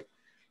that fight.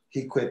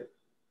 He quit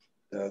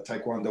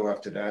Taekwondo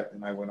after that,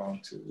 and I went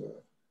on to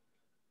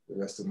the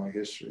rest of my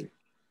history.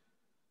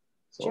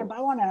 So, Jim,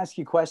 I want to ask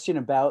you a question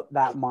about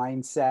that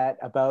mindset,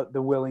 about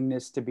the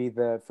willingness to be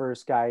the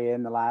first guy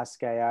in, the last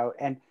guy out.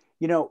 And,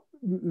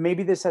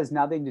 maybe this has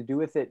nothing to do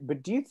with it,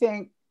 but do you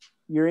think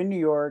you're in New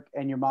York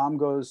and your mom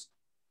goes,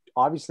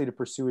 obviously, to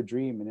pursue a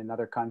dream in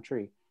another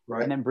country,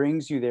 right, and then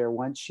brings you there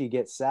once she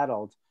gets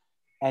settled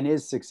and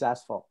is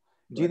successful?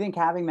 Do you think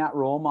having that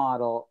role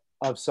model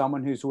of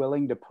someone who's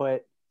willing to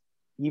put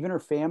even her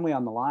family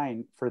on the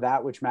line for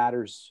that which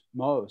matters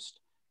most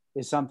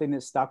is something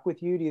that stuck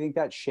with you? Do you think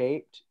that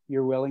shaped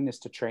your willingness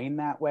to train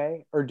that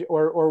way?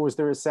 Or was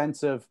there a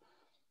sense of,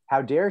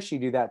 how dare she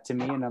do that to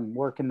me, and I'm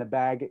working the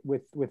bag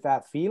with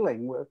that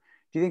feeling? Do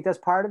you think that's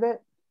part of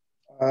it?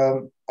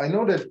 I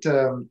know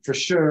that for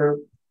sure,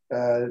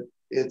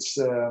 it's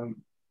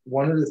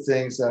one of the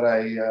things that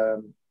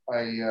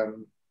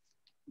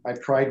I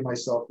pride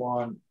myself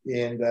on,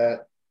 in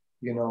that,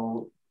 you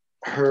know,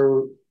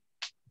 her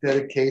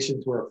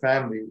dedication to her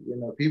family. You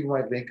know, people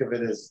might think of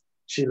it as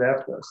she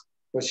left us,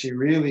 but she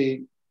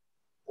really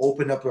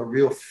opened up a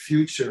real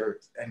future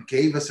and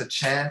gave us a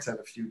chance at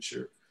a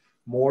future,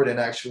 more than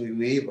actually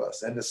leave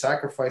us. And the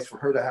sacrifice for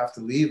her to have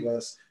to leave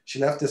us, she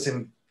left us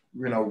in,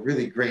 you know,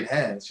 really great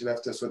hands. She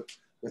left us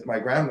with my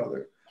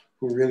grandmother,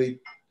 who really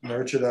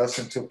nurtured us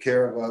and took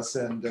care of us.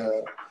 And,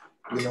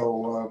 you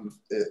know,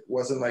 it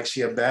wasn't like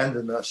she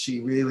abandoned us. She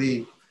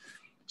really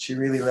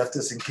left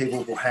us in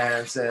capable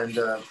hands. And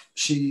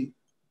she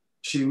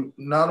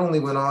not only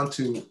went on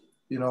to,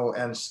 you know,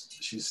 and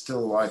she's still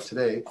alive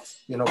today,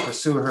 you know,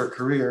 pursue her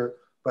career,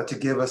 but to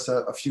give us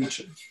a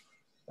future.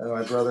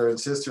 My brother and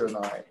sister and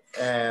I.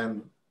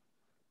 And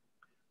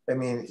I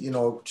mean, you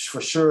know,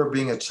 for sure,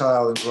 being a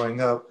child and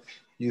growing up,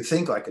 you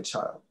think like a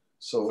child.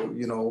 So,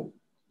 you know,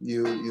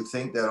 you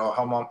think that, oh,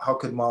 how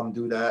could mom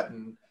do that?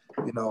 And,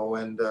 you know,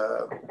 and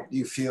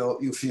you feel,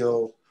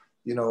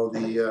 you know,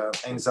 the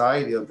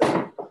anxiety of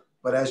that.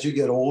 But as you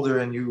get older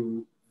and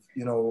you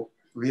know,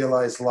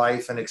 realize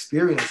life and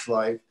experience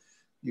life,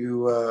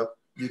 you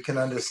can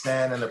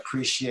understand and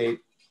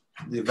appreciate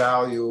the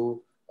value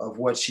of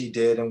what she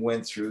did and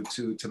went through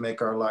to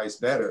make our lives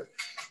better.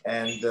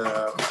 And,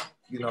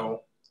 you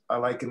know, I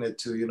liken it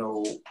to, you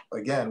know,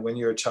 again, when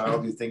you're a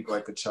child, you think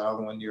like a child,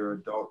 and when you're an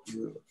adult,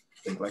 you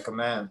think like a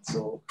man.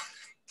 So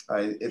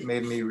it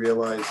made me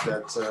realize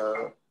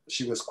that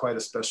she was quite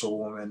a special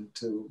woman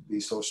to be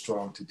so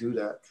strong to do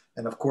that.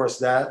 And of course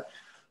that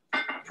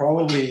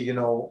probably, you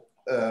know,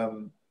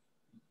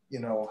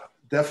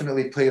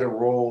 definitely played a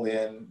role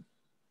in,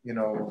 you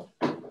know,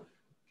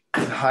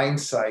 in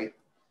hindsight,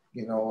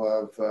 you know,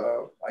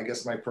 of I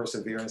guess my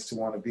perseverance to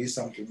want to be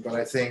something. But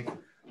I think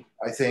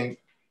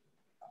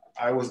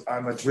I was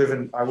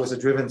a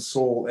driven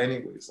soul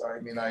anyways. I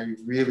mean, I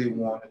really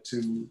wanted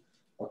to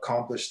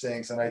accomplish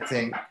things. And I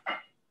think,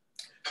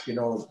 you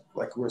know,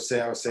 like I was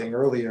saying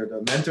earlier, the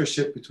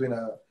mentorship between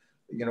a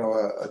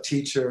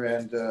teacher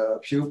and a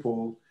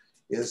pupil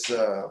is,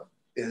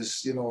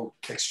 you know,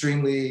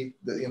 extremely,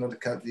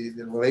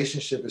 the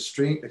relationship is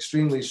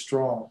extremely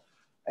strong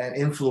and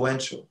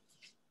influential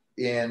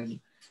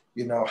in,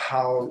 you know,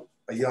 how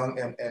a young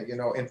and you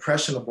know,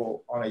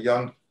 impressionable on a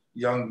young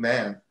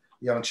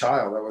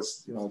child. I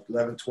was, you know,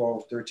 11,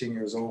 12, 13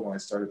 years old when I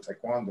started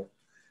Taekwondo.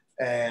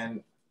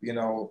 And, you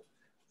know,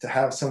 to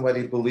have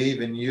somebody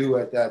believe in you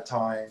at that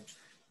time,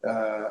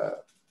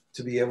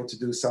 to be able to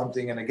do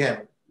something. And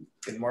again,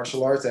 in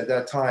martial arts at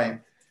that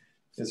time,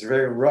 it's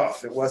very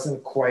rough. It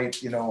wasn't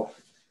quite, you know,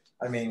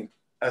 I mean,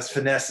 as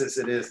finesse as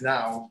it is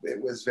now.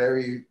 It was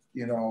very,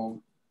 you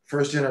know,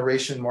 first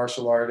generation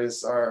martial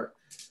artists are,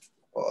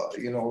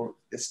 you know,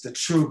 it's the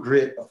true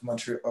grit of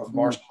martial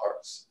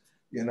arts.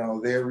 You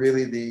know, they're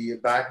really the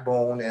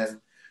backbone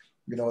and,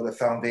 you know, the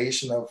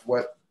foundation of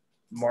what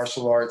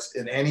martial arts,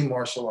 in any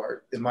martial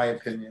art, in my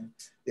opinion,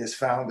 is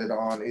founded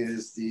on,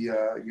 is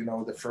the, you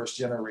know, the first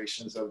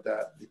generations of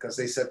that, because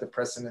they set the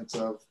precedence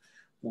of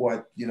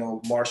what, you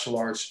know, martial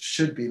arts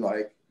should be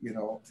like, you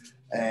know.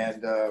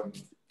 And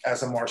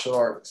as a martial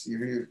artist,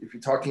 if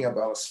you're talking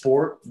about a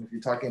sport, if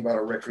you're talking about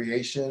a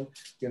recreation,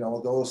 you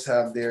know, those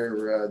have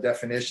their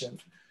definition.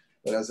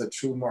 But as a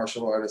true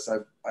martial artist,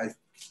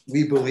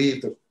 we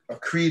believe a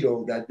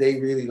credo that they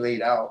really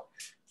laid out.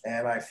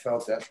 And I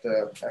felt that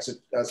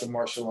as a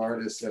martial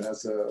artist and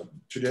as a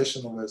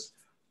traditionalist,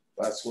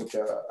 that's what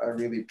I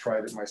really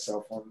prided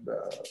myself on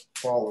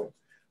following.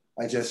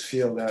 I just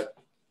feel that,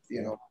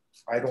 you know,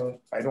 I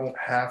don't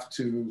have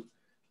to,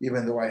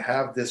 even though I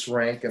have this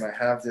rank and I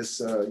have this,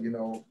 you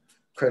know,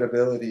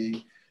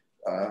 credibility,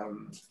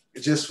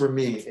 just for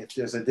me, if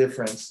there's a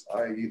difference,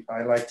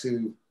 I like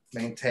to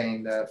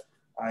maintain that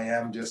I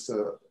am just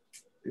a,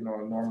 you know,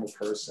 a normal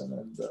person.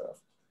 And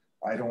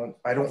I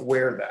don't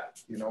wear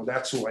that, you know.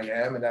 That's who I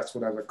am, and that's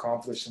what I've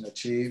accomplished and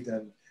achieved,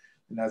 and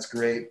that's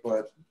great.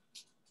 But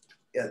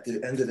at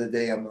the end of the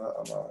day, I'm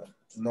a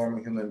normal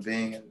human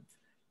being,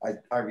 and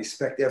I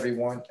respect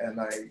everyone, and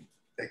I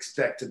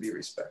expect to be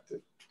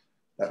respected.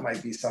 That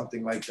might be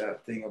something like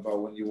that thing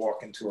about when you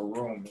walk into a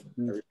room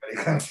and everybody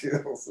kind of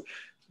feels,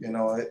 you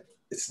know,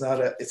 it's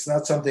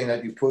not something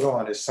that you put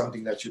on, it's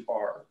something that you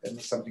are, and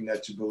it's something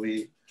that you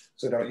believe,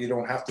 so that you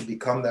don't have to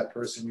become that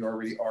person, you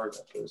already are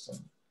that person.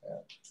 Yeah.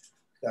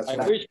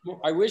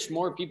 I wish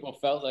more people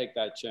felt like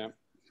that, champ.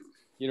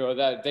 You know,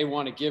 that they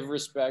want to give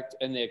respect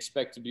and they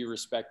expect to be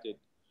respected.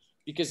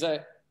 Because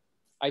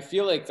I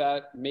feel like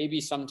that maybe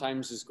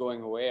sometimes is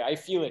going away. I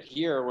feel it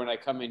here when I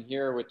come in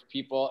here with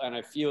people, and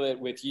I feel it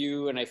with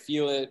you, and I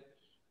feel it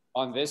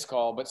on this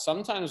call, but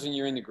sometimes when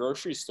you're in the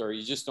grocery store,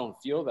 you just don't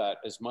feel that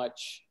as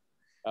much.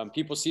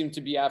 People seem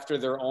to be after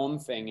their own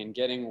thing and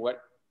getting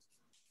what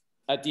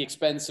at the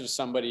expense of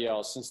somebody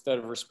else instead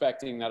of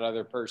respecting that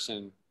other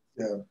person.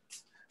 Yeah.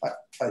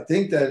 I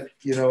think that,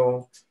 you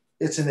know,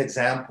 it's an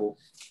example.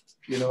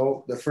 You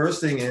know, the first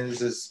thing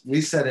is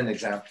we set an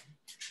example.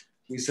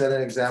 We set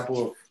an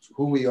example of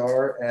who we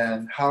are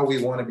and how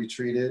we want to be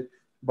treated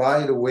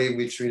by the way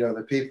we treat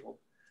other people.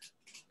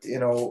 You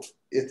know,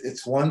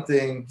 it's one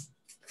thing,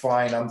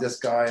 fine, I'm this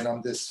guy and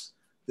I'm this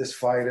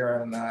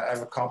fighter and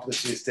I've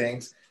accomplished these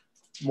things.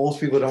 Most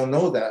people don't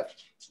know that.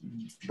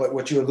 But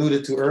what you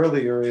alluded to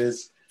earlier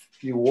is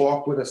you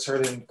walk with a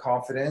certain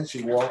confidence,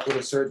 you walk with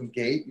a certain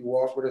gait, you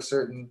walk with a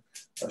certain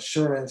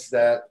assurance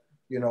that,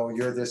 you know,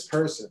 you're this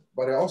person.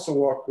 But I also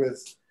walk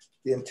with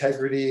the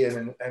integrity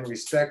and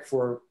respect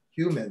for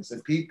humans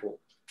and people,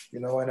 you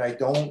know, and I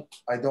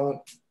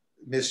don't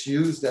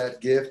misuse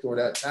that gift or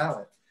that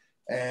talent.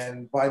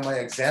 And by my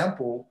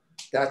example,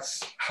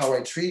 that's how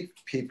I treat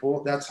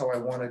people. That's how I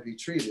want to be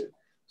treated.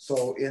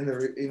 So in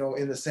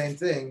the same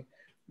thing,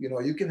 you know,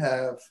 you can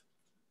have,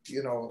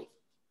 you know,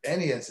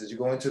 any instance, you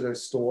go into the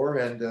store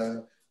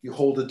and you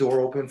hold the door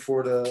open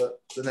for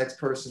the next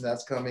person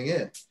that's coming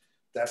in.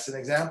 That's an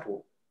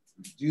example.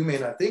 You may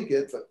not think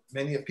it, but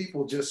many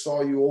people just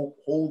saw you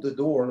hold the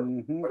door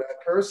for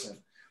that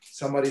person.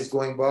 Somebody's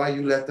going by,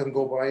 you let them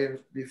go by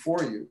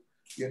before you.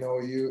 You know,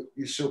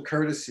 you show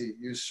courtesy.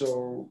 You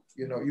show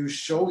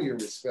your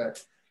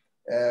respect.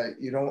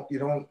 You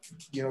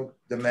don't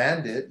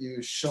demand it.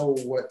 You show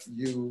what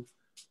you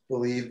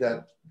believe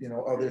that, you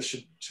know, others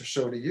should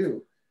show to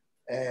you.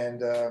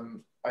 And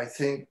I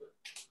think,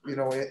 you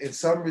know, in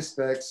some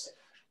respects,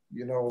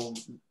 you know,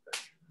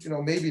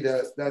 maybe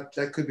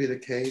that could be the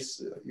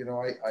case. You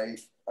know,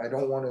 I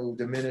don't want to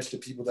diminish the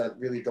people that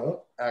really don't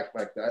act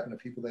like that, and the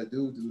people that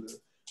do the,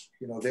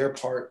 you know, their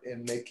part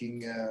in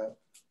making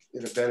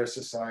it a better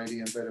society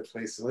and better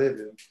place to live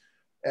in.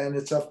 And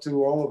it's up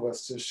to all of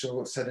us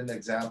to set an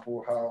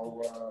example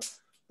how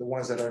the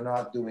ones that are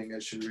not doing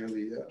it should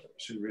really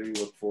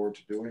look forward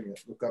to doing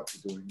it, look up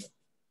to doing it.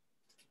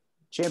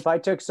 Champ, I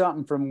took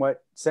something from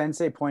what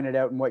Sensei pointed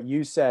out and what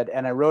you said,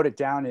 and I wrote it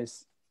down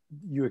is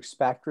you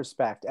expect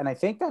respect. And I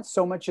think that's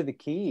so much of the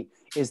key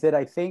is that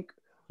I think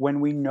when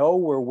we know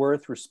we're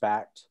worth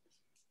respect,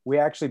 we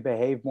actually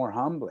behave more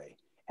humbly.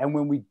 And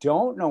when we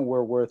don't know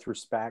we're worth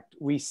respect,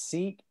 we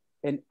seek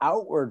an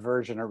outward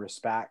version of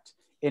respect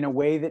in a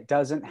way that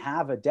doesn't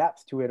have a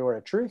depth to it or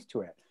a truth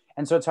to it.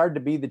 And so it's hard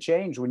to be the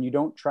change when you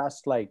don't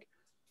trust, like,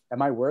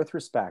 am I worth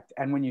respect?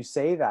 And when you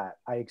say that,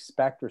 I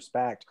expect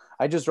respect,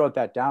 I just wrote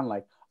that down.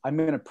 Like, I'm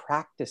going to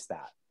practice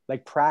that,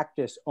 like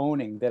practice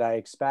owning that I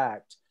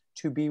expect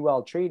to be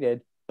well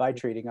treated by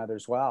treating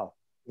others well.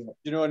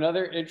 You know,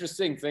 another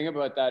interesting thing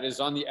about that is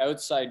on the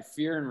outside,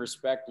 fear and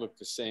respect look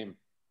the same.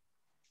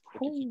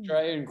 Like if you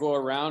try and go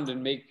around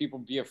and make people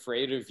be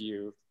afraid of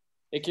you,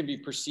 it can be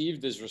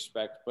perceived as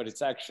respect, but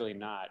it's actually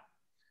not.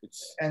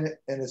 And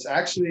it's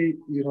actually,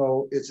 you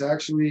know,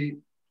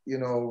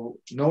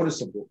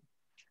 noticeable.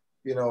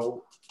 You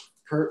know,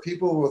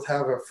 people will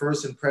have a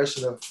first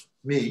impression of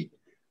me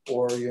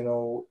or, you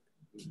know,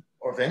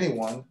 of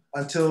anyone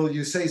until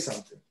you say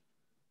something,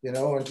 you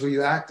know, until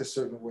you act a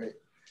certain way.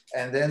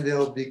 And then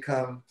they'll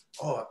become,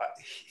 oh,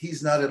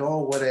 he's not at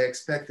all what I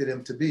expected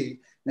him to be.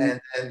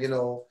 And you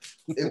know,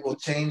 it will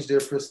change their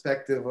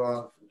perspective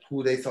of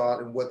who they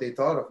thought and what they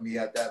thought of me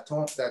at that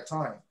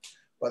time.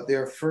 But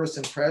their first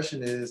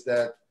impression is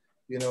that,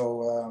 you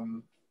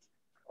know,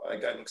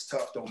 that guy looks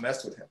tough, don't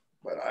mess with him.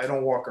 But I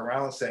don't walk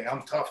around saying,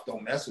 I'm tough,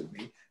 don't mess with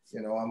me.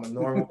 You know, I'm a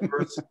normal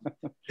person,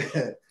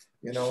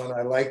 you know, and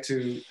I like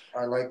to,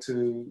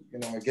 you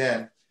know,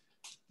 again,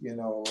 you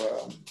know,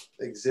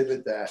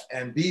 exhibit that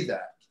and be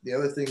that. The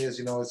other thing is,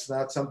 you know, it's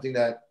not something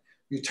that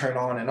you turn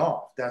on and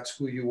off. That's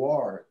who you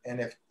are. And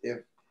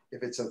if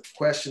it's a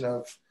question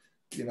of,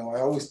 you know, I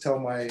always tell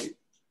my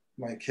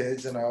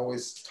kids and I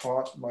always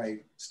taught my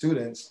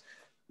students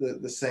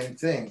the same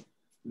thing.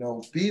 You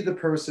know, be the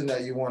person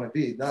that you want to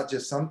be, not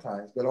just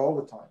sometimes, but all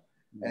the time.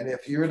 And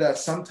if you're that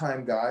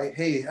sometime guy,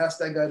 hey, ask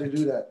that guy to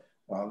do that.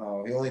 Well,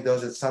 no, he only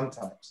does it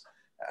sometimes.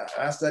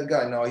 Ask that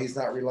guy. No, he's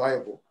not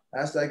reliable.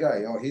 Ask that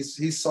guy. Oh,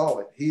 he's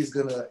solid. He's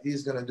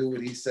gonna do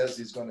what he says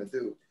he's gonna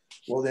do.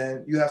 Well,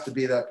 then you have to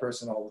be that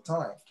person all the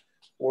time,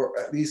 or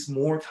at least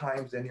more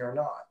times than you're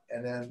not.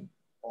 And then,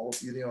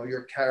 you know,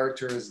 your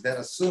character is then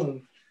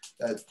assumed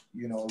that,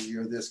 you know,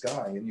 you're this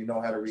guy and you know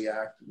how to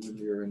react when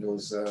you're in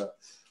those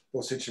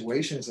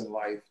situations in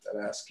life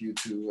that ask you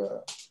to,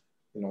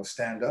 you know,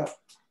 stand up.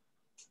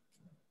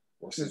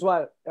 This is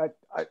what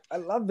I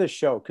love this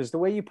show, because the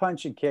way you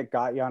punch and kick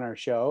got you on our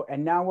show.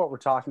 And now what we're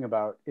talking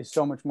about is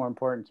so much more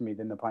important to me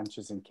than the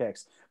punches and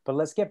kicks. But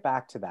let's get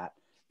back to that,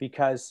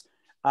 because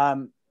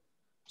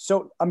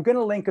so I'm going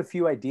to link a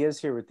few ideas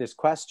here with this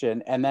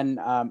question. And then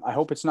I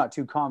hope it's not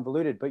too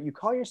convoluted, but you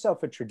call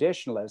yourself a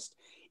traditionalist,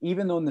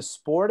 even though in the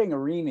sporting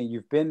arena,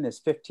 you've been this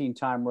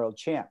 15-time world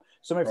champ.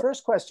 So my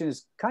first question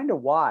is kind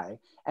of why?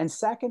 And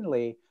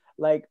secondly,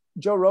 like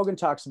Joe Rogan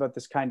talks about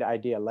this kind of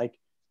idea, like,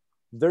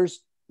 there's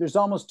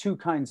almost two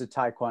kinds of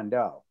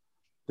Taekwondo.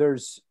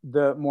 There's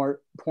the more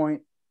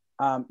point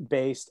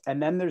based,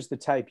 and then there's the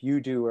type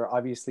you do, where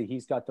obviously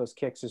he's got those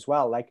kicks as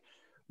well. Like,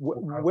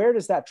 where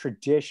does that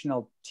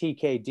traditional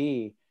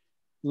TKD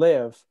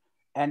live,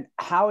 and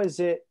how has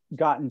it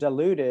gotten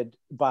diluted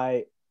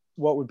by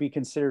what would be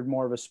considered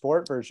more of a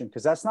sport version?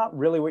 Because that's not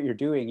really what you're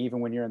doing, even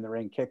when you're in the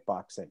ring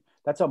kickboxing.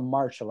 That's a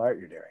martial art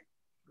you're doing.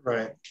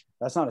 Right.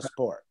 That's not a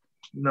sport.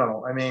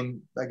 No, I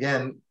mean,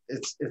 again,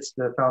 it's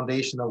the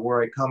foundation of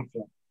where I come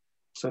from.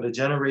 So the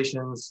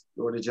generations,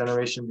 or the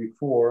generation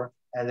before,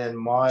 and then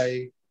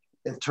my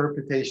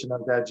interpretation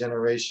of that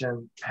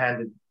generation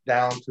handed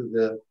down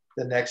to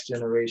the next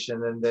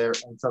generation,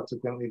 and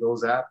subsequently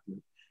those after.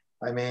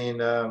 I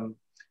mean,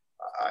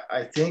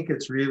 I think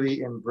it's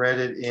really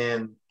embedded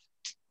in,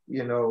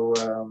 you know,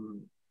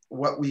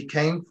 what we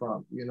came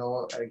from. You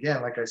know,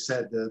 again, like I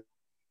said, the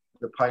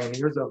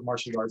pioneers of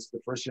martial arts,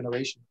 the first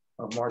generation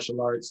of martial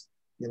arts,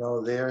 you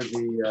know, they're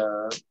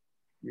the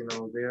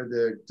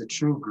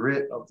true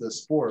grit of the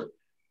sport,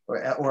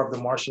 or of the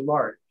martial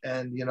art.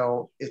 And, you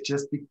know, it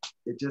just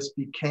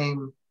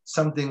became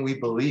something we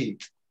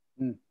believed.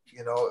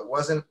 You know, it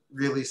wasn't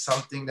really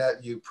something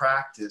that you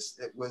practiced.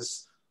 It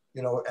was,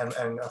 you know,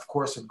 and of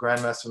course with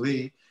Grandmaster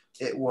Lee,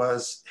 it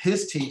was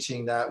his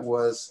teaching that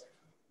was,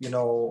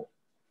 you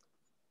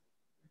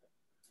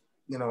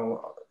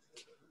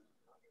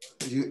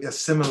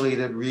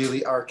assimilated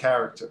really our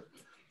character,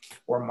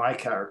 or my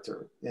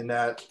character, in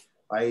that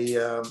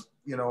I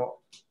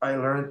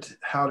learned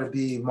how to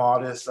be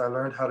modest. I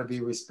learned how to be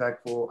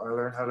respectful. I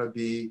learned how to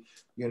be,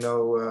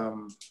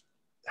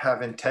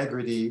 have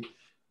integrity.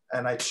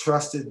 And I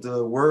trusted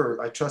the word.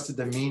 I trusted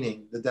the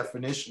meaning, the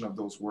definition of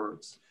those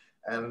words.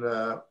 And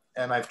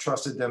I've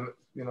trusted them,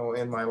 you know,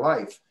 in my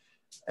life.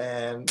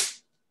 And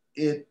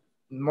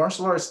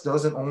martial arts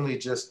doesn't only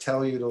just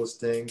tell you those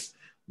things.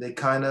 They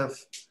kind of,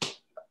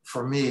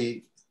 for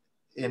me,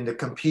 in the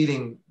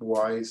competing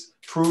wise,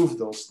 prove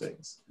those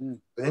things.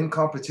 In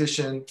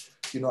competition,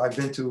 you know, I've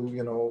been to,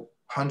 you know,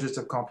 hundreds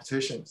of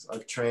competitions.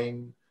 I've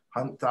trained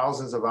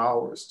thousands of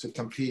hours to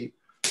compete.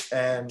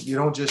 And you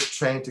don't just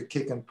train to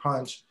kick and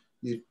punch.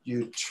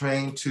 You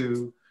train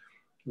to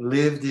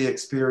live the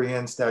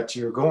experience that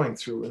you're going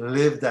through, and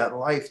live that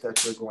life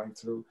that you're going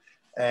through.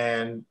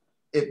 And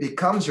it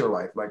becomes your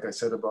life, like I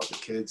said about the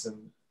kids,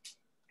 and,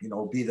 you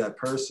know, be that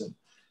person.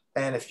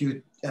 And if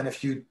you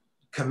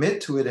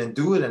commit to it and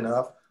do it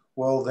enough,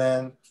 well,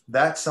 then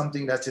that's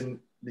something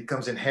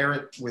becomes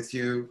inherent with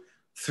you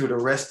through the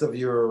rest of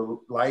your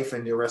life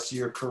and the rest of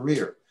your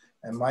career.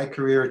 And my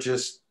career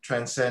just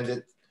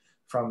transcended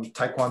from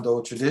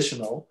Taekwondo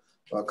traditional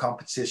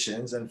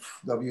competitions and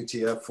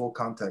WTF, full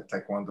contact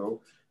Taekwondo,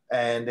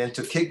 and then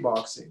to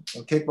kickboxing.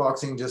 And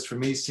kickboxing just for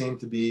me seemed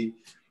to be,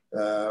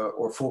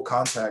 or full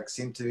contact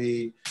seemed to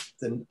be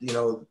the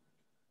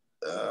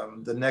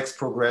next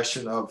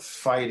progression of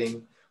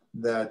fighting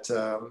that,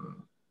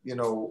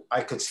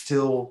 I could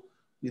still,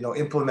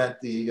 implement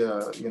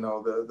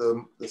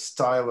the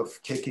style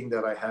of kicking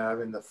that I have,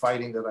 and the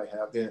fighting that I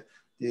have, the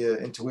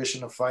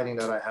intuition of fighting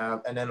that I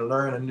have, and then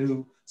learn a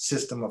new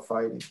system of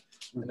fighting.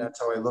 And that's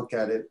how I look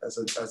at it, as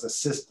a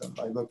system.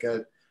 I look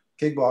at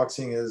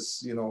kickboxing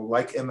as,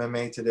 like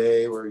MMA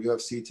today or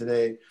UFC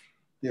today,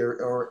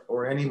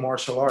 or any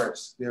martial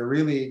arts. They're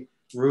really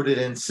rooted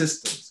in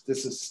systems.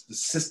 This is the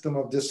system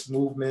of this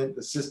movement,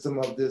 the system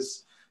of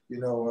this,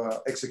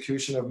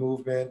 execution of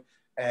movement,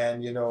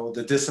 and,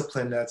 the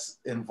discipline that's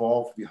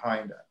involved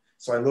behind that.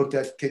 So I looked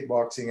at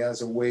kickboxing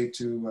as a way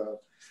to,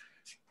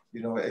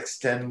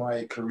 extend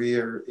my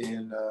career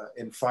in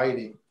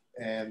fighting,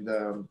 and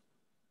I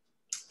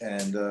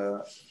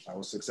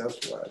was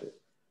successful at it.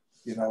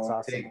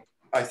 Awesome.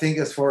 I think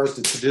as far as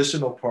the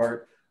traditional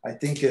part, I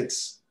think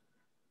it's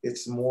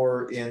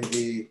more in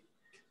the,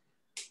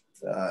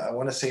 I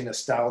want to say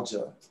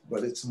nostalgia,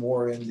 but it's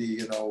more in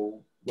the,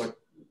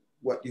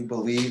 what you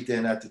believed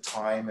in at the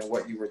time, and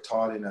what you were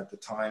taught in at the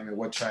time, and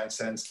what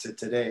transcends to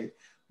today,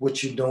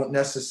 which you don't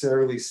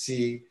necessarily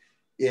see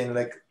in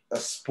like a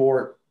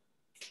sport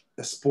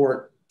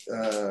dojoing,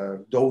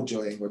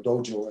 or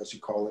dojo as you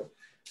call it,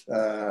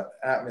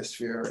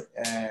 atmosphere.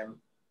 And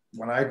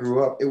when I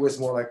grew up, it was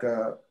more like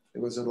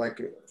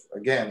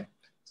again,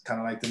 it's kind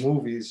of like the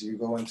movies. You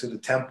go into the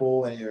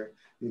temple, and you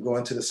go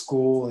into the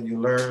school, and you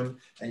learn,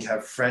 and you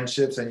have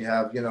friendships, and you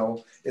have,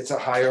 it's a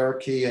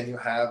hierarchy, and you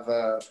have,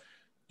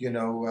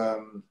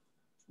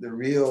 the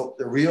real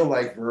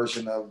life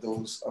version of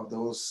those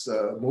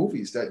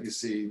movies that you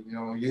see,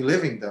 you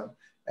living them,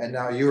 and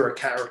now you're a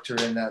character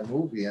in that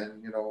movie.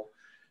 And,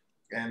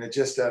 and it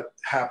just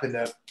happened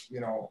that,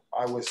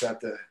 I was at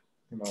the,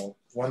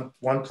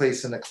 one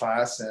place in the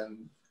class,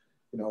 and,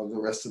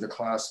 the rest of the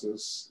class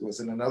was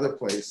in another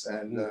place.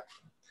 And,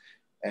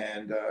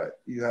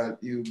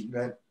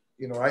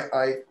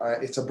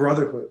 it's a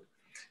brotherhood.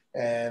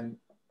 And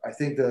I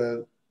think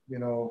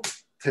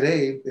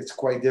today it's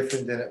quite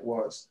different than it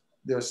was.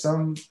 There's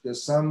some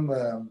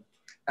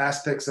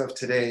aspects of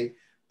today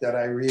that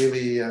I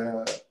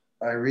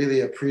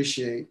really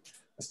appreciate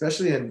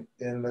especially in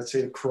let's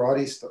say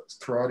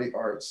karate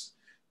arts,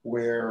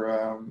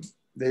 where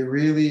they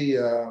really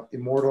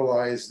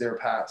immortalize their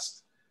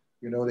past.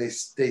 You know,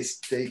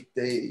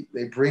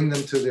 they bring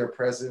them to their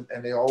present,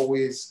 and they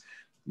always,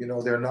 you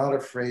know, they're not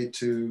afraid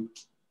to,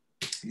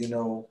 you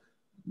know,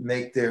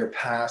 make their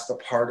past a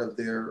part of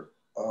their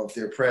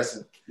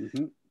present.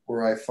 Mm-hmm.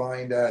 Where I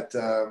find that,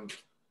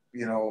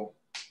 you know,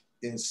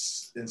 in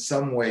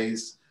some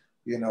ways,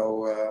 you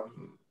know,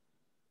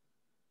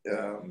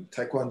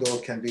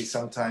 Taekwondo can be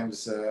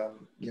sometimes,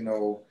 you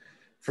know,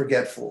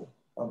 forgetful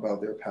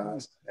about their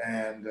past.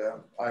 And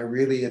I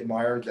really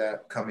admired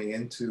that coming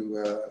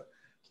into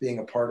being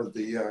a part of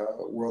the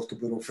World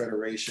Kickboxing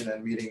Federation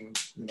and meeting,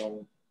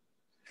 you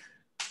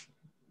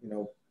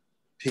know,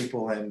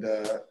 people and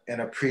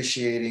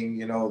appreciating,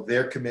 you know,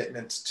 their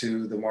commitments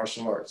to the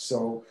martial arts.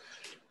 So,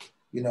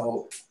 you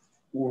know,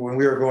 when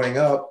we were growing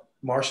up,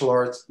 martial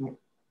artists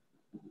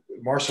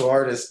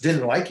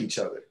didn't like each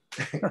other.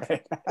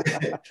 Right.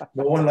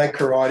 No one liked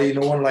karate,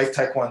 no one liked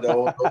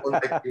taekwondo, no one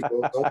liked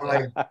judo, no one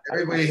liked,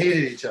 everybody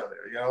hated each other.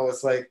 You know,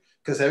 it's like,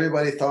 because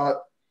everybody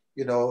thought,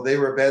 you know, they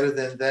were better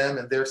than them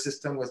and their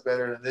system was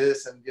better than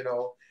this. And, you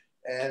know,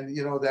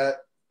 that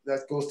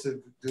goes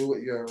to do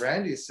what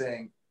Randy is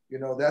saying. You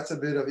know, that's a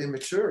bit of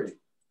immaturity.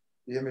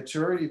 The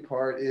immaturity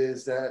part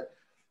is that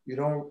you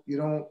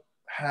don't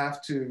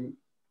have to,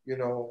 you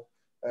know,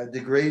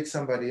 degrade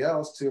somebody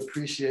else to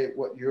appreciate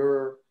what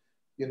you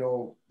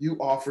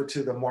offer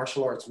to the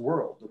martial arts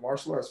world. The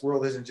martial arts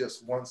world isn't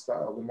just one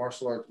style. The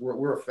martial arts,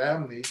 we're a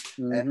family,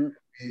 mm-hmm. and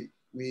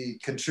we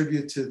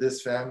contribute to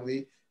this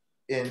family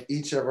in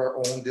each of our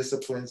own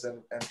disciplines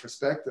and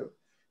perspective.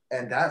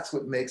 And that's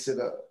what makes it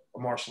a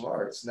martial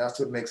arts. And that's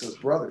what makes us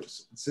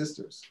brothers and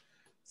sisters.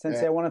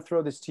 Sensei, I want to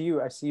throw this to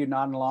you. I see you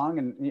nodding along,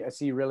 and I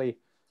see you really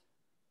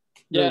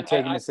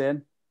taking this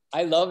in.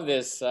 I love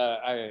this.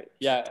 I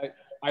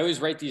always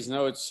write these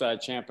notes,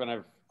 Champ, and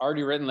I've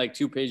already written like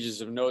 2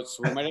 pages of notes.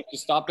 So we might have to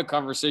stop the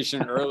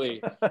conversation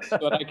early so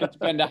that I could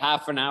spend a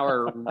half an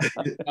hour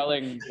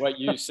telling what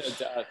you said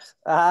to us.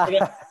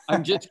 But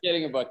I'm just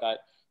kidding about that.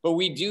 But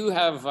we do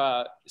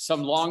have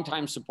some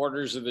longtime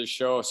supporters of this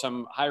show,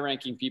 some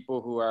high-ranking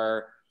people who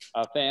are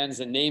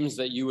fans and names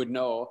that you would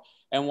know.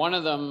 And one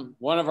of them,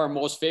 one of our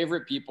most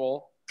favorite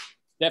people,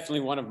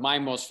 definitely one of my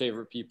most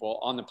favorite people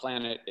on the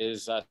planet,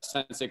 is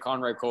Sensei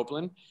Conrad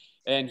Copeland.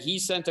 And he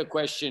sent a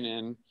question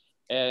in,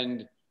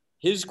 and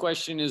his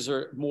question is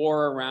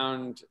more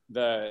around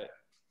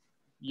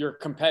your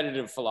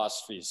competitive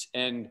philosophies.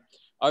 And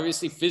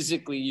obviously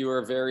physically you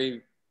are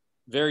very,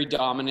 very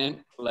dominant,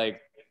 like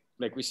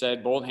we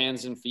said, both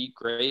hands and feet,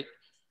 great.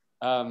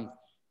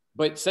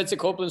 But Sensei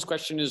Copeland's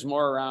question is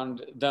more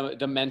around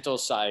the mental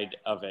side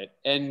of it.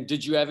 And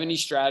did you have any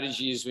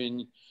strategies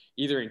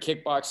either in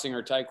kickboxing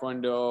or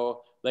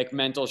Taekwondo, like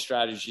mental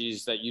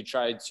strategies that you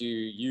tried to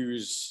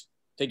use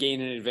to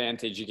gain an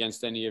advantage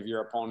against any of your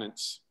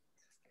opponents?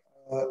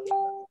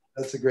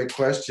 That's a great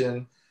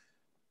question.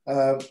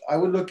 I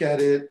would look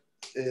at it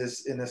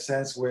as in a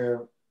sense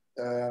where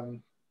the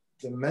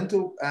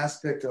mental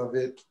aspect of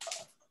it,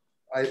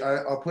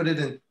 I'll put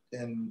it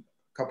in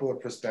a couple of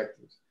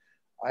perspectives.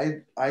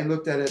 I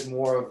looked at it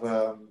more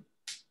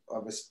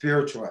of a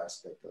spiritual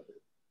aspect of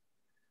it.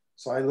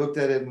 So I looked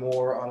at it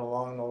more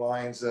along the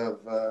lines of,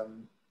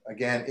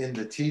 again, in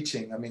the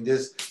teaching. I mean,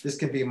 this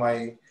can be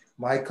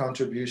my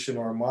contribution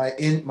or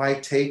my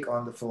take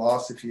on the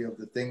philosophy of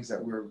the things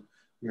that we're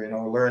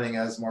learning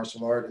as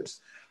martial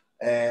artists.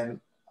 And,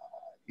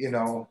 you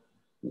know,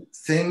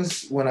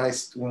 things when I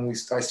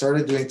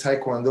started doing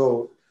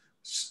Taekwondo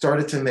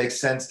started to make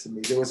sense to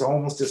me. There was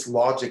almost this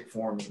logic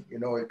forming, you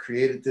know, it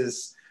created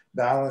this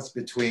balance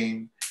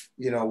between,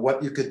 you know,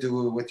 what you could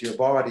do with your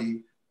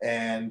body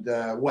and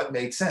what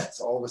made sense.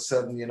 All of a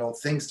sudden, you know,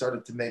 things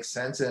started to make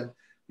sense, and,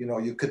 you know,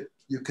 you could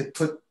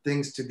put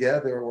things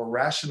together or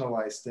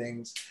rationalize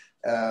things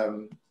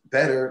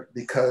better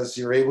because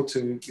you're able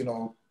to, you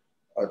know,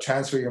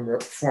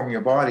 form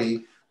your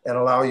body and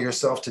allow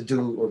yourself to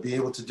do or be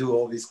able to do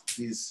all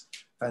these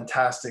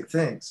fantastic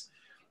things.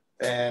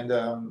 And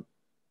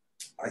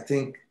I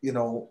think, you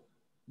know,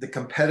 the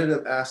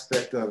competitive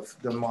aspect of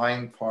the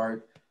mind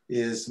part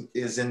is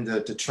in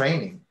the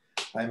training.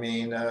 I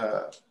mean,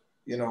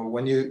 you know,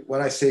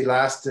 when I say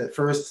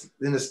first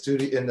in the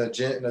studio, in the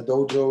gym, in the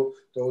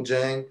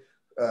dojang,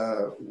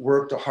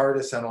 work the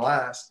hardest and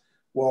last.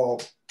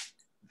 Well,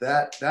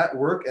 that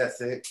work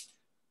ethic,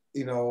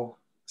 you know,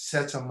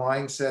 sets a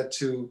mindset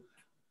to,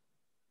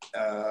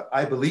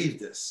 I believe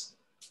this.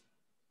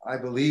 I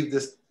believe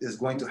this is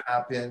going to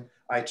happen.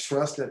 I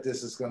trust that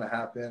this is going to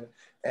happen.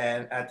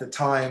 And at the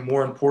time,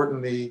 more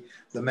importantly,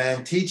 the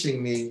man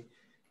teaching me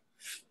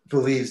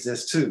believes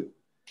this too.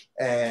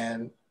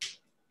 And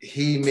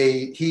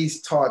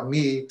he's taught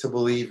me to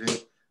believe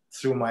it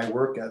through my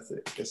work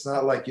ethic. It's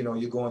not like, you know,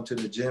 you go into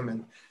the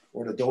gym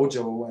or the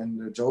dojo and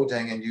the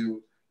jojang and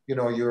you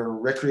know, you're a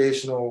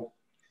recreational,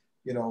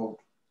 you know,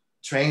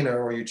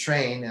 trainer, or you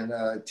train and,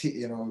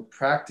 you know,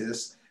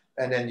 practice.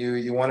 And then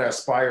you want to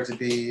aspire to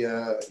be,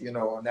 you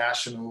know, a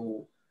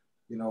national,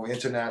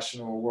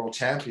 international world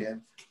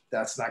champion.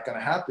 That's not going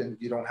to happen.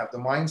 You don't have the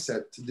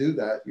mindset to do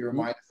that. Your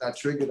mind is not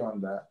triggered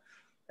on that.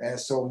 And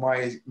so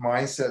my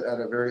mindset at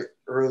a very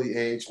early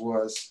age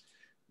was,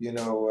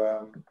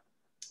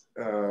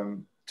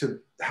 to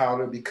how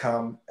to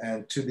become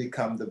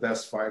the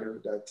best fighter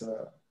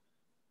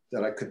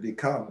that I could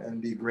become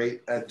and be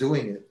great at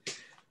doing it.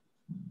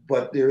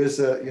 But there is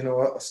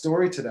a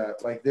story to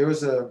that. Like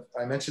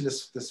I mentioned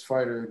this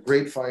fighter,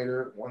 great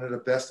fighter, one of the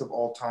best of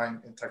all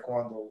time in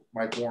Taekwondo,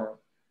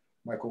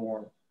 Michael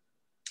Warren.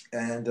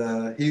 And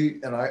he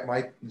and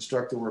my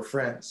instructor were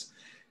friends.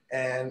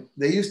 And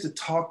they used to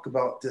talk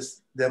about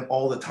them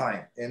all the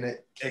time and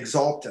it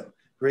exalt them.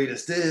 Great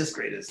as this,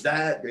 great as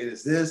that, great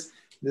as this.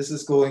 This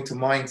is going to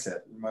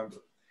mindset,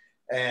 remember.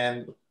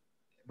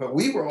 But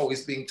we were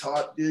always being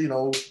taught,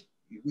 you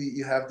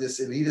have this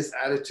elitist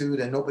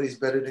attitude and nobody's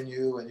better than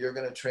you and you're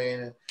going to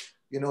train. And,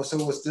 so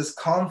it was this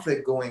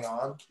conflict going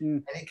on.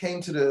 And he came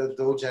to the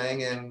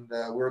dojang and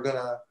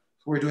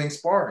we're doing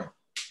sparring.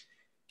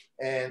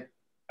 And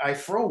I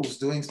froze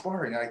doing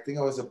sparring. I think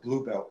I was a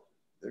blue belt,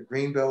 a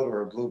green belt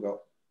or a blue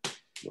belt.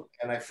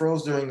 And I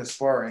froze during the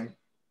sparring.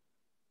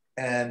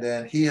 And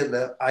then he had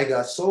left. I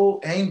got so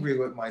angry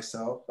with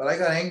myself, but I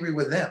got angry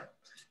with them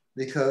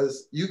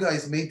because you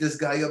guys made this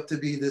guy up to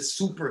be this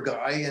super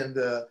guy. And,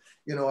 I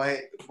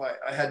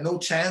had no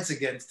chance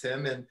against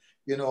him. And,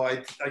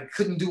 I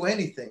couldn't do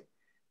anything.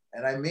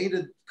 And I made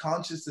a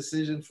conscious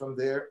decision from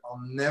there.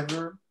 I'll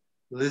never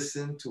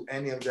listen to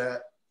any of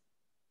that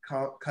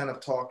kind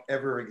of talk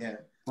ever again.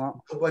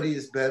 Wow. Nobody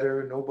is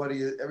better.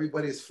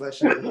 Everybody is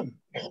flesh and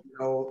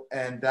blood,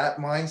 and that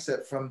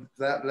mindset from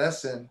that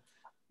lesson,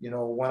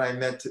 when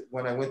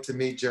I went to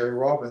meet Jerry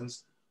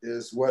Robbins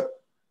is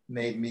what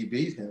made me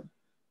beat him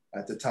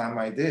at the time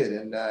I did.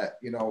 And that,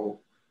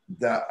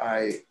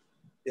 that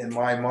in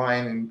my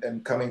mind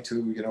and coming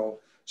to,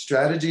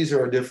 strategies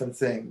are a different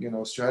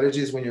thing.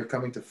 Strategies when you're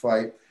coming to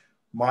fight,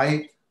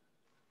 my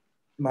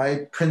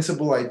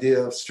principal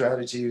idea of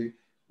strategy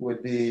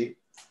would be,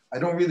 I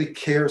don't really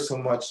care so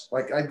much.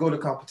 Like I'd go to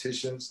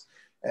competitions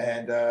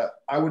and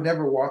I would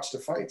never watch the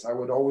fights. I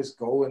would always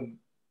go and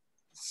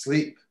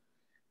sleep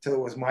till it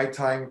was my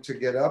time to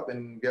get up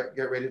and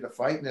get ready to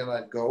fight. And then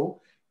I'd go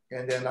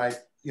and then I,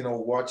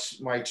 watch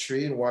my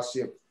tree and watch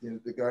the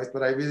guys,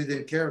 but I really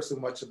didn't care so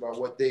much about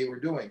what they were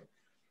doing.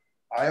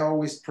 I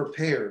always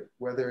prepared,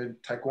 whether in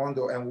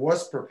Taekwondo, and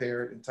was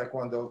prepared in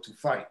Taekwondo to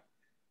fight.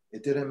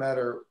 It didn't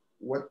matter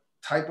what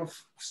type of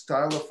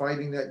style of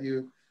fighting that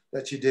you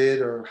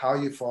did or how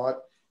you fought,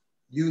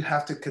 you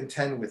have to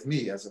contend with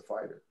me as a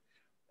fighter.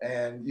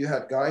 And you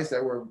had guys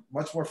that were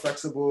much more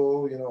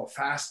flexible,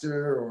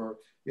 faster or,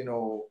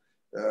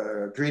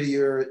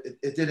 grittier.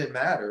 It didn't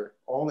matter.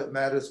 All that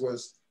matters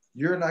was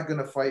you're not going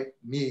to fight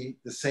me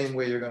the same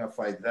way you're going to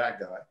fight that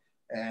guy.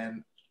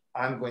 And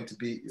I'm going to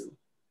beat you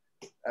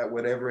at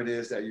whatever it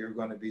is that you're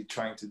going to be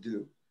trying to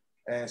do.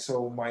 And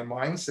so my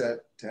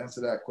mindset, to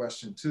answer that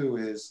question too,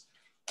 is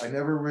I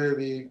never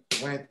really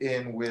went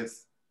in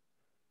with,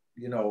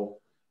 oh,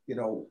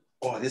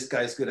 this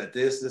guy's good at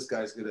this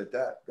guy's good at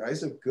that.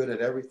 Guys are good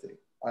at everything.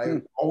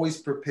 I always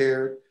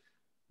prepared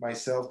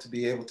myself to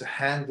be able to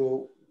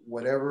handle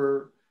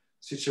whatever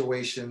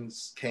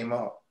situations came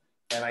up.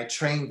 And I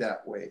trained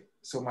that way.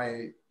 So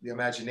the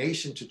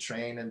imagination to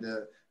train and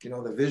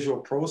the visual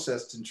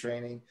process in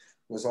training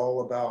was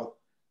all about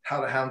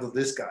how to handle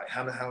this guy,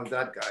 how to handle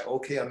that guy.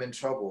 Okay, I'm in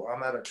trouble.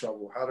 I'm out of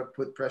trouble. How to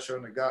put pressure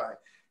on the guy,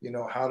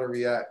 how to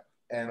react.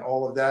 And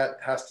all of that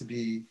has to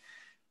be,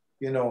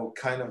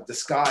 kind of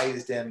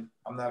disguised. And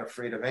I'm not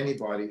afraid of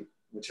anybody,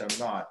 which I'm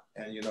not.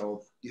 And,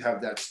 you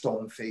have that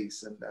stone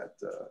face and that,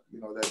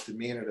 that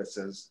demeanor that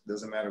says,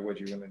 doesn't matter what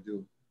you're going to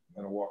do.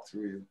 I'm going to walk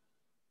through you.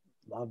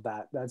 Love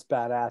that. That's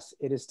badass.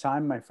 It is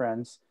time, my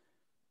friends.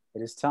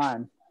 It is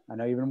time. I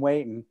know you've been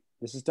waiting.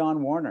 This is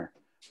Don Warner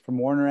from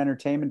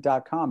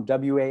WarnerEntertainment.com,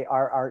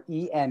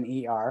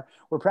 WARRENER.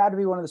 We're proud to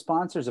be one of the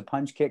sponsors of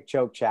Punch, Kick,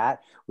 Choke,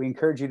 Chat. We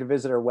encourage you to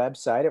visit our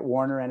website at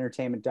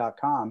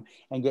WarnerEntertainment.com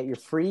and get your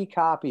free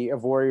copy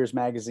of Warriors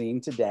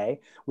Magazine today.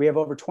 We have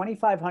over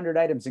 2,500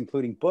 items,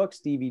 including books,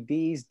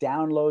 DVDs,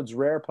 downloads,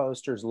 rare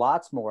posters,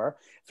 lots more,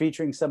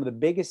 featuring some of the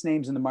biggest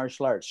names in the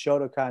martial arts: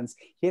 Shotokan's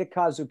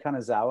Hirokazu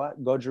Kanazawa,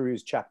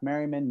 Goju-Ryu's Chuck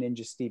Merriman,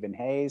 Ninja Stephen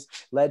Hayes,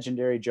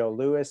 legendary Joe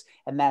Louis,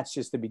 and that's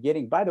just the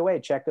beginning. By the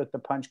way, check out the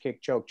Punch,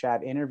 Kick, Choke,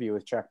 Chat interview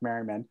with Chuck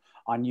Merriman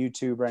on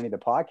YouTube or any of the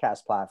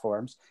podcast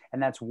platforms.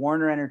 And that's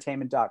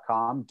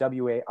WarnerEntertainment.com,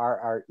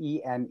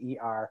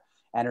 WARRENER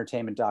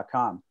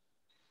entertainment.com.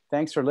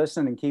 Thanks for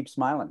listening and keep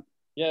smiling.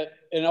 Yeah.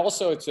 And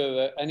also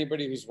to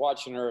anybody who's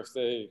watching, or if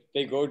they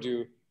go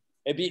to,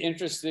 it'd be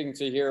interesting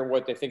to hear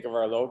what they think of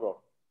our logo.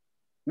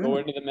 Go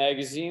into the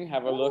magazine,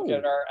 have a look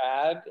at our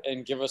ad,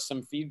 and give us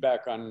some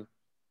feedback on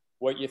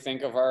what you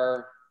think of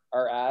our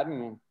ad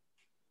and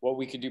what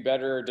we could do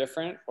better or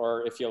different.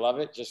 Or if you love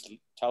it, just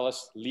tell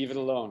us, leave it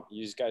alone.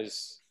 You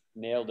guys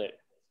nailed it.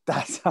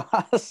 That's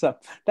awesome.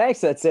 Thanks.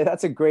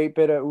 That's a great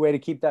way to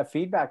keep that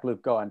feedback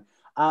loop going.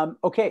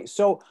 Okay,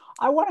 so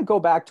I want to go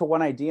back to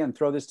one idea and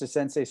throw this to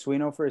Sensei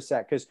Suino for a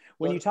sec, because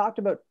when you talked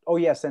about, oh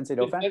yeah, Sensei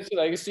Dauphin. Sensei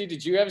Legacy,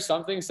 did you have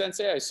something,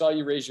 Sensei? I saw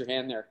you raise your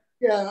hand there.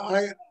 Yeah,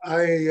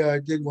 I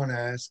did want to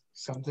ask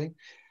something.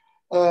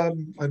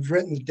 I've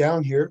written it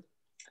down here.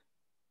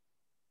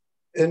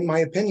 In my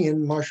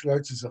opinion, martial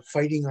arts is a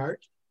fighting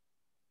art,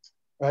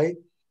 right?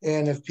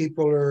 And if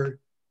people are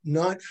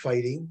not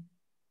fighting,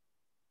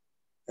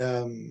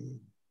 could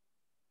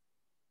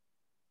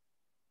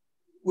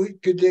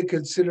they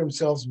consider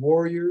themselves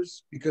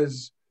warriors?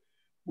 Because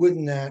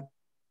wouldn't that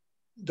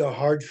the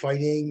hard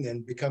fighting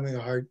and becoming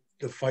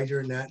the fighter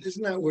and that,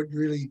 isn't that what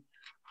really,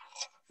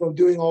 from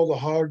doing all the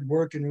hard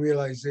work and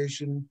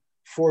realization,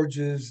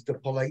 forges the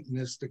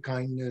politeness, the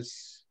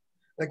kindness,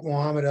 like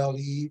Muhammad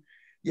Ali?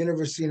 You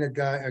never seen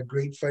a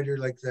great fighter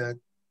like that.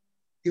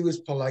 He was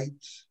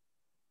polite,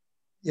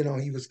 you know,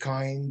 he was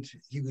kind,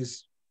 he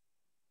was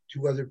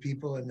to other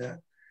people and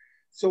that.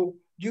 So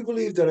do you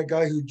believe that a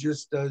guy who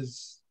just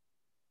does,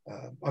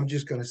 I'm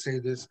just going to say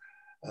this,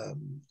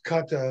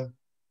 kata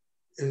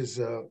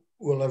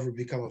will ever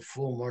become a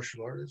full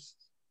martial artist?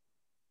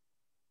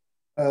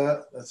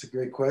 That's a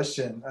great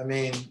question. I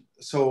mean,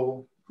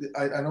 so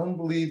I don't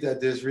believe that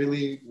there's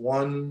really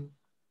one,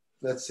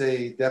 let's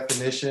say,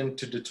 definition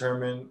to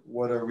determine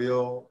what a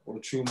real or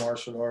true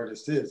martial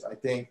artist is. I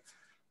think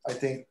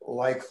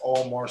like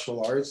all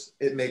martial arts,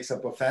 it makes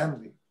up a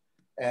family.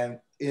 And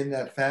in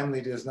that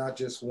family, there's not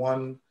just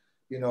one,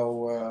 you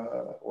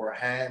know, or a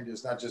hand,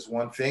 there's not just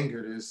one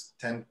finger, there's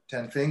 10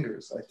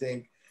 fingers. I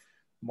think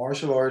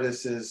martial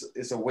artist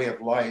is a way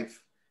of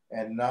life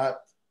and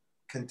not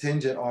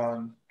contingent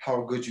on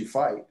how good you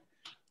fight.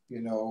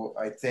 You know,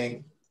 I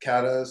think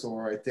katas,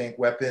 or I think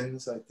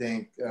weapons, I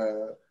think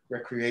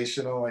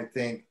recreational, I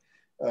think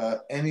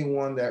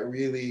anyone that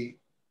really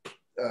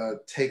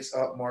takes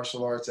up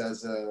martial arts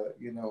as a,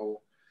 you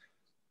know,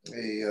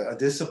 a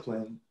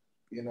discipline,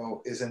 you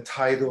know, is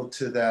entitled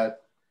to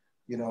that,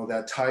 you know,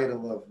 that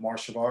title of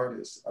martial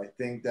artist. I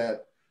think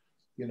that,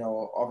 you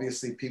know,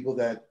 obviously people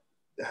that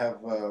have,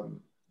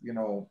 you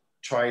know,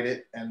 tried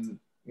it and,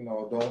 you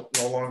know, don't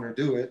no longer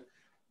do it,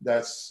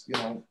 that's, you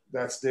know,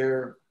 that's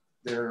their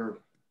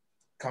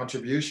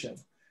contribution.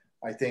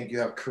 I think you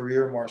have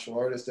career martial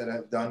artists that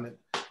have done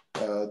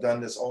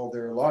this all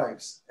their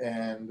lives,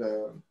 and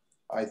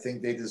I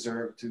think they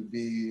deserve to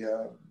be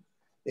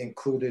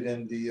included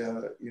in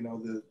the you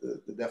know,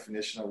 the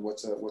definition of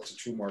what's a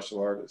true martial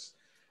artist.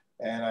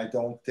 And I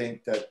don't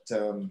think that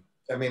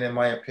I mean, in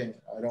my opinion,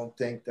 I don't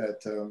think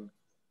that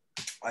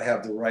I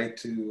have the right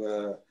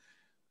to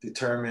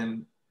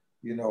determine,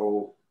 you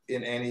know,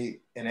 in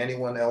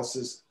anyone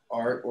else's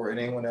art or in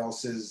anyone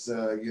else's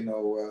you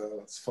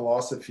know,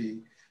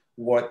 philosophy,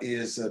 what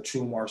is a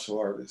true martial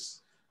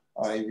artist.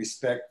 I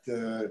respect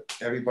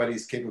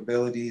everybody's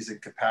capabilities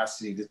and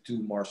capacity to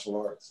do martial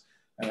arts,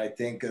 and I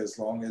think as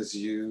long as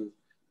you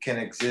can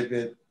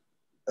exhibit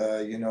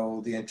you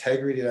know, the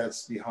integrity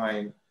that's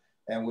behind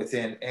and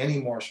within any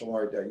martial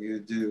art that you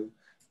do,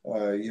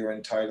 you're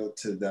entitled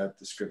to that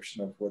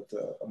description of what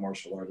a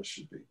martial artist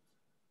should be.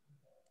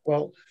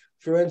 Well,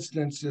 for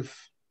instance,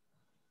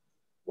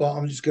 well,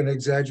 I'm just going to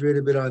exaggerate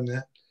a bit on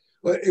that.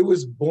 Well, it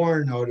was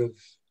born out of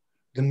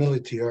the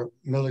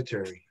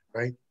military,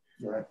 right?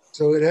 Right.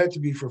 So it had to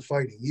be for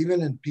fighting.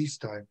 Even in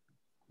peacetime,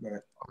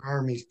 right, our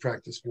armies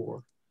practice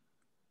war,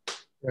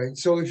 right?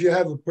 So if you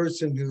have a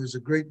person who is a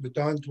great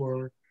baton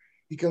twirler,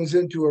 he comes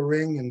into a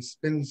ring and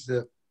spins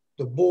the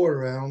bow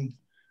around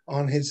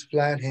on his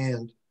flat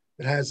hand.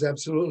 It has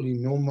absolutely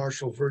no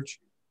martial virtue.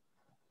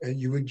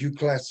 And would you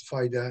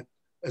classify that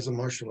as a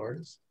martial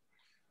artist?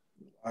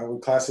 I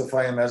would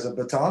classify him as a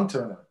baton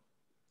turner.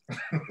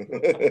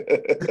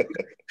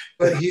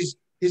 But he's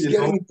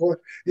getting.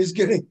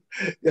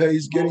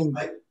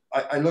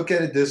 I look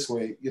at it this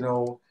way, you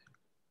know,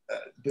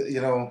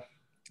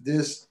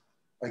 this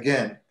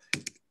again,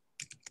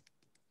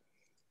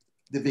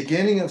 the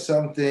beginning of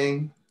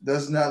something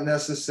does not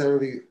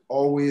necessarily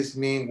always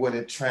mean what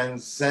it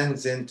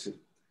transcends into.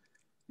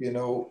 You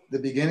know, the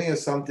beginning of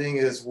something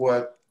is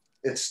what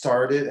it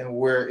started and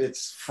where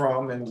it's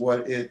from and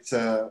what it,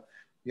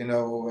 you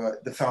know,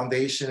 the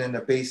foundation and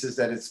the basis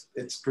that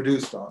it's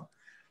produced on.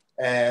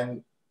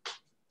 And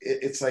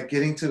it's like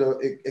getting to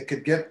it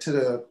could get to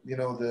the, you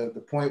know, the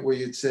point where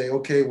you'd say,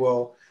 okay,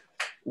 well,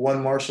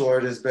 one martial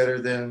art is better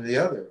than the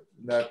other.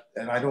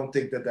 And I don't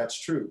think that that's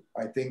true.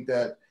 I think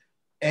that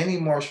any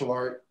martial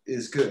art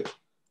is good.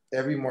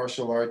 Every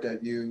martial art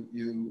that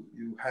you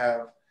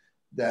have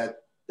that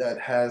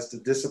has the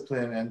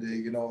discipline and the,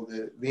 you know,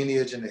 the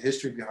lineage and the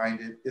history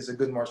behind it is a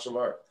good martial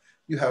art.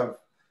 You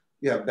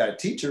have bad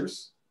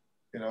teachers,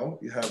 you know,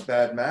 you have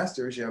bad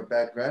masters, you have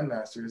bad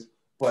grandmasters,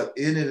 but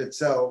in it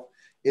itself,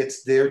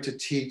 it's there to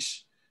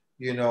teach,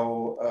 you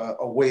know,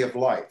 a way of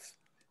life.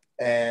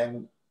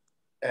 And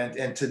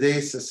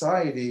today's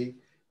society,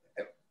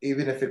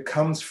 even if it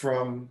comes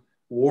from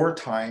war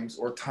times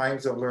or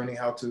times of learning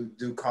how to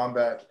do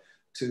combat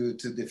to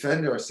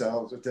defend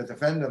ourselves or to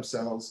defend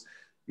themselves,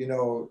 you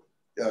know,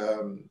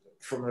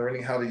 from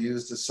learning how to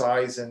use the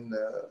size in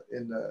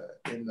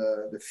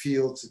the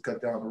field to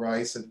cut down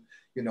rice, and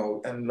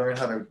and learn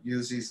how to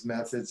use these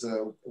methods,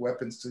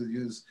 weapons to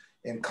use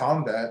in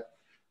combat.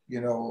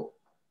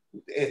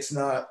 It's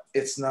not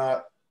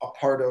a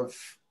part of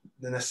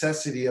the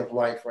necessity of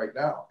life right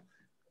now,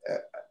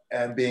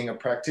 and being a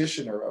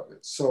practitioner of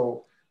it.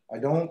 So I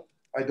don't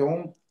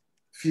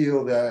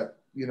feel that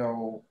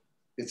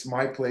it's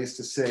my place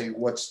to say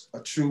what's a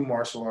true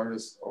martial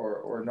artist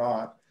or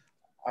not.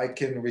 I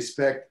can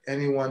respect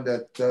anyone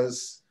that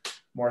does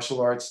martial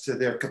arts to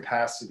their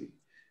capacity,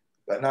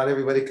 but not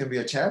everybody can be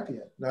a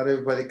champion. Not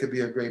everybody could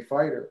be a great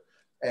fighter.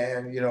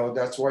 And,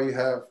 that's why you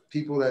have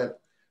people that,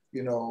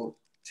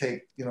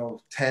 take,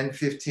 10,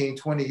 15,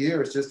 20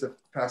 years just to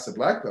pass a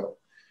black belt.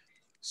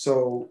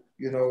 So,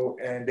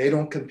 and they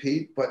don't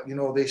compete, but,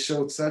 they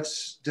showed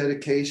such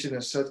dedication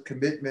and such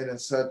commitment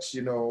and such,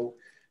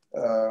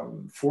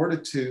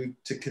 fortitude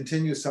to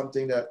continue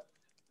something that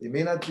they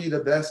may not be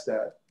the best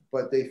at,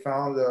 but they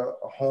found a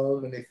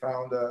home, and they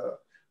found a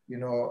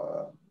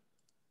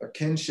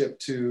kinship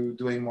to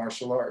doing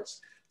martial arts.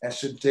 And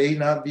should they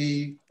not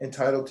be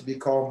entitled to be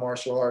called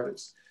martial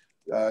artists?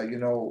 I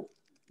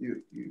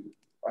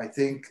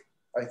think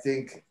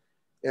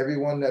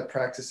everyone that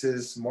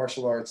practices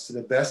martial arts to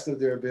the best of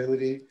their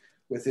ability,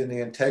 within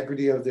the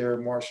integrity of their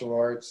martial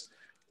arts,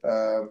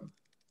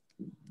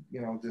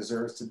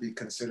 deserves to be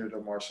considered a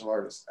martial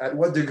artist. At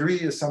what degree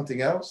is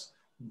something else,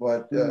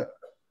 but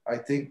I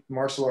think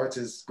martial arts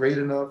is great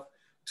enough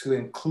to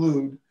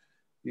include,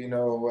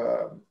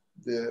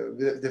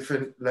 the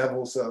different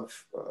levels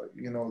of,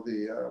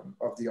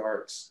 the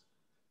arts,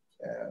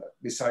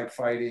 beside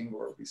fighting,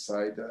 or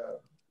beside,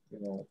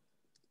 the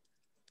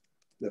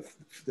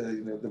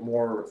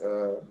more,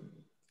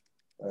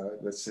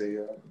 let's say,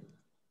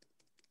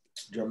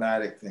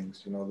 dramatic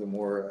things, the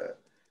more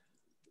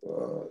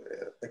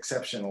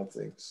exceptional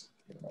things,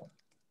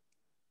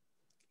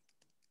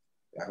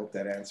 I hope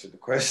that answered the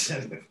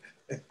question.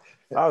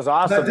 That was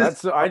awesome.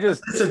 It's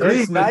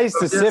nice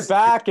to sit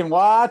back and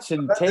watch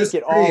and take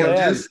it all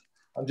in.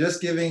 I'm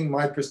just giving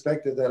my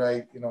perspective that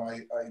I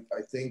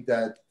think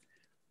that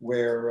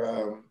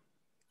where,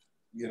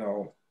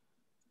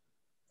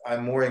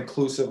 I'm more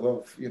inclusive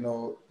of,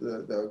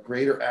 the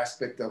greater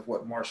aspect of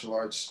what martial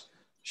arts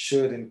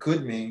should and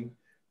could mean,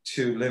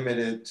 to limit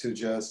it to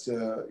just,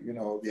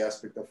 the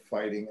aspect of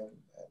fighting, and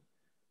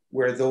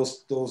where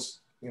those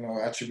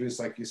attributes,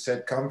 like you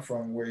said, come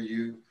from, where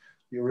you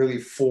really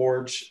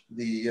forge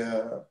the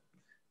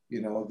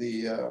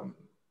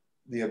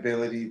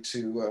ability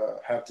to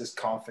have this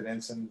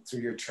confidence, and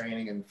through your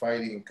training and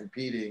fighting and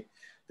competing,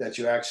 that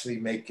you actually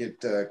make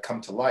it come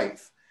to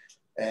life.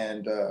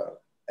 And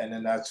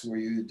then that's where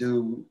you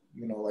do,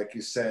 like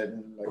you said,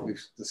 and like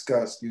we've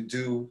discussed, you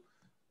do,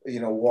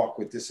 walk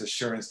with this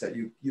assurance that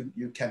you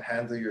can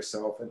handle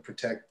yourself and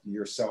protect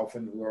yourself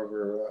and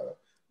whoever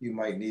you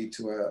might need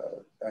to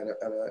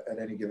at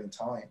any given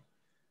time.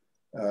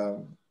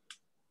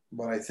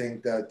 But I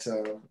think that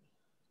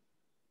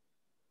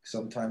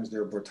sometimes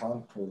they're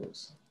baton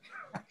pullers.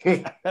 All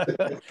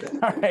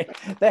right,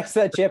 thanks for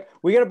that, Chip.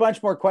 We got a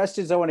bunch more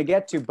questions I want to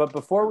get to, but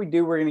before we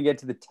do, we're going to get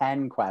to the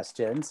 10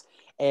 questions,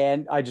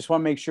 and I just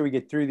want to make sure we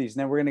get through these,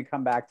 and then we're going to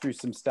come back through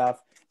some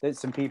stuff that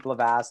some people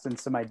have asked and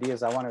some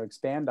ideas I want to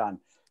expand on.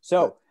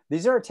 So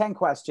these are 10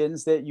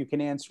 questions that you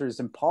can answer as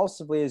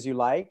impulsively as you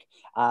like,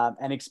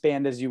 and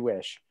expand as you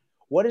wish.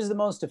 What is the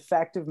most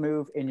effective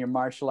move in your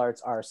martial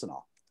arts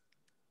arsenal?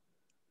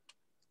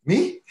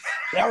 Me?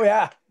 Oh,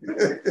 yeah.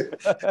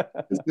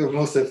 It's the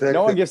most effective.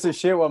 No one gives a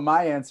shit what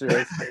my answer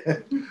is.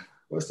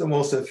 What's the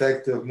most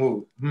effective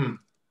move?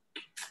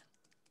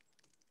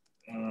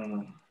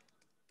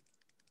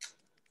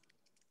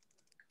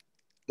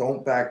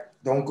 Don't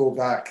go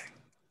back.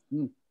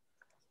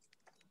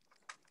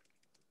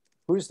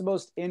 Who's the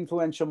most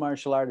influential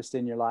martial artist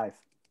in your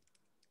life?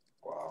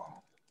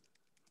 Wow.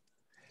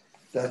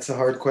 That's a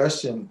hard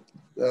question.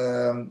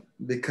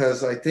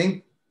 Because I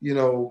think,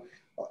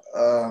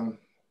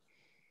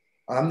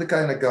 I'm the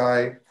kind of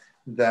guy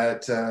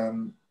that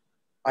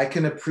I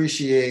can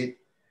appreciate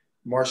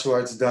martial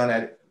arts done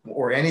at,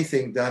 or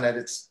anything done at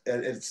the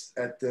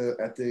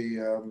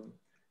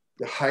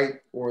height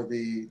or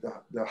the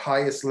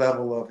highest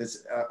level of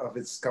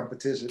its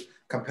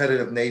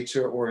competitive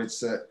nature, or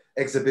its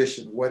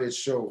exhibition, what it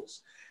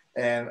shows.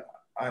 And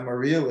I'm a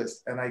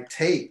realist, and I've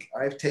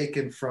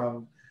taken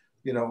from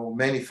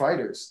many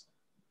fighters,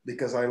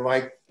 because I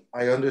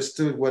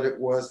understood what it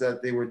was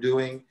that they were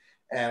doing.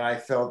 And I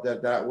felt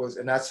that was,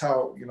 and that's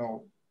how,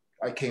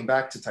 I came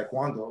back to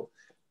Taekwondo.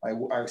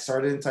 I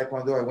started in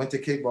Taekwondo, I went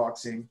to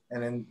kickboxing,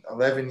 and in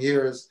 11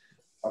 years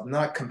of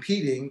not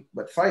competing,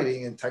 but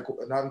fighting,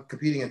 not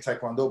competing in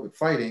Taekwondo, but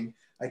fighting,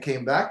 I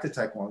came back to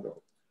Taekwondo.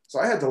 So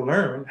I had to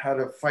learn how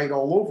to fight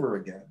all over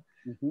again.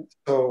 Mm-hmm.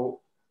 So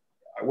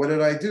what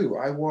did I do?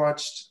 I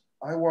watched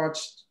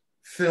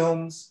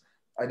films.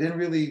 I didn't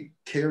really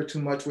care too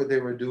much what they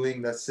were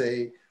doing, let's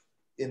say,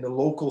 in the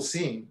local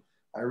scene.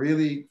 I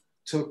really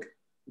took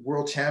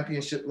World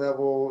Championship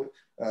level,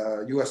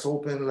 US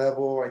Open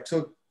level. I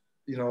took,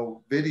 you know,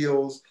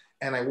 videos,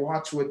 and I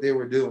watched what they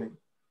were doing,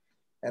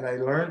 and I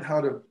learned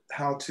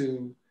how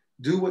to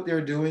do what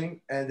they're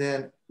doing, and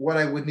then what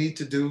I would need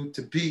to do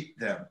to beat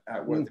them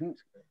at what they're doing.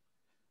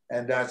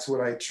 And that's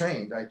what I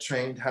trained. I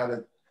trained how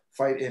to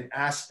fight in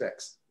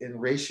aspects, in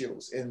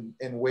ratios,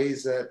 in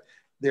ways that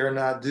they're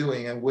not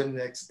doing and wouldn't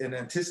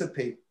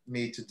anticipate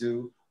me to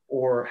do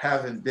or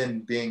haven't been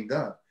being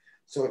done.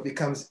 So it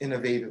becomes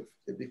innovative.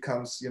 It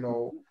becomes, you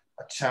know,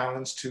 a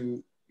challenge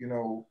to, you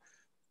know,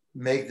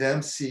 make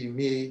them see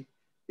me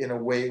in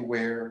a way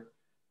where,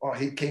 oh,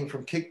 he came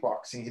from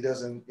kickboxing. He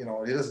doesn't, you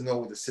know, he doesn't know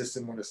what the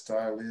system or the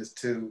style is,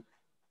 to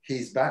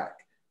he's back.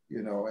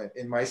 You know,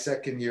 in my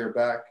second year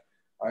back,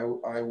 I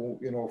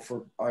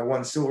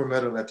won silver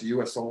medal at the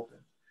US Open.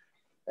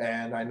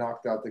 And I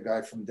knocked out the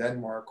guy from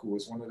Denmark, who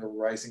was one of the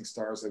rising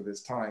stars of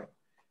his time.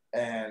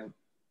 And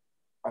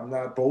I'm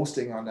not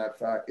boasting on that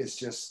fact. It's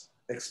just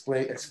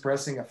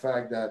expressing a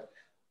fact that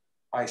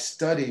I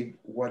studied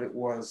what it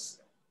was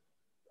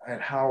and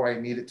how I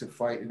needed to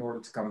fight in order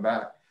to come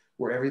back,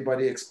 where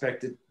everybody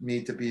expected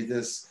me to be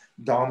this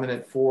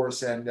dominant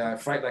force and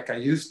fight like I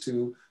used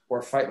to,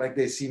 or fight like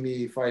they see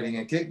me fighting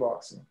in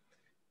kickboxing.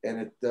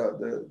 And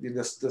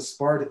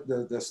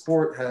the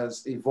sport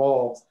has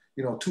evolved,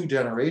 you know, 2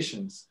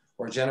 generations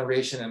or a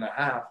generation and a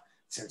half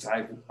since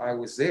I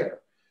was there.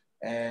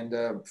 And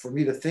for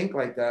me to think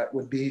like that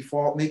would be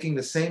making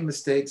the same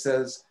mistakes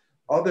as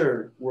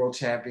other world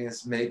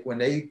champions make when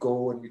they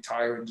go and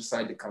retire and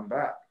decide to come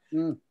back.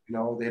 You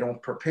know, they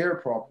don't prepare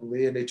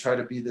properly, and they try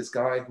to be this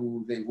guy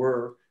who they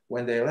were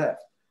when they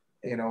left,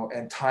 you know,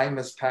 and time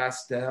has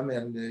passed them,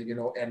 and, you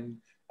know, and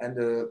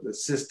the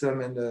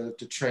system and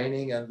the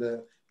training and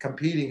the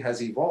competing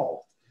has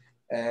evolved.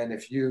 And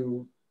if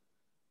you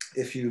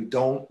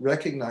don't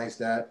recognize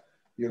that,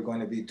 you're going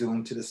to be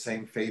doomed to the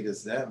same fate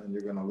as them, and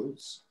you're going to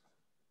lose.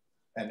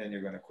 And then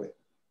you're going to quit.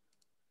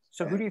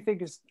 So who do you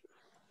think is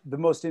the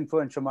most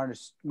influential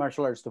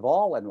martial artist of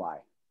all, and why?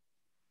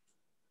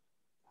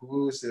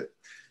 Who is it?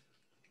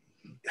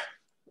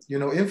 You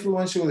know,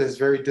 influential is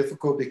very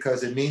difficult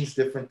because it means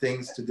different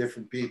things to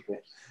different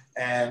people.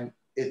 And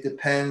it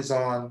depends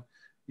on,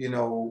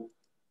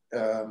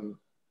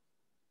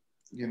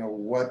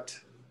 what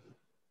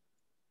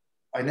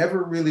I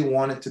never really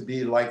wanted to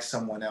be like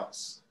someone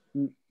else.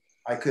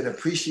 I could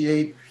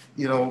appreciate,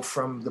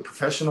 from the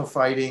professional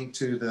fighting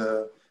to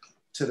the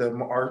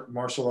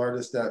martial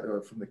artists that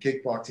are from the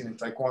kickboxing and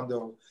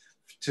Taekwondo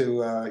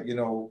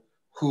to,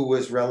 who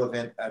was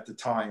relevant at the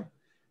time.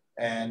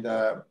 And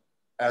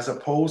as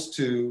opposed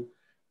to,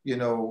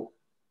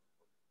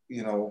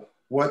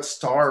 what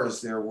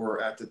stars there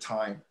were at the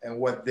time and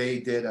what they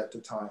did at the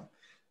time.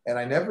 And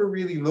I never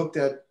really looked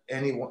at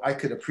anyone. I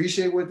could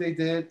appreciate what they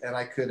did and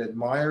I could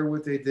admire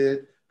what they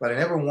did, but I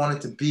never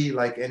wanted to be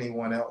like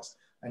anyone else.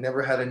 I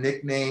never had a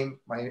nickname.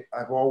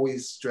 I've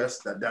always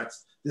stressed that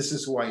this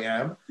is who I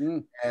am.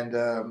 And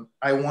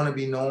I want to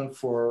be known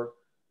for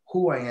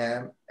who I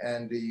am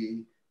and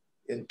the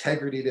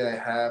integrity that I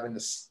have, and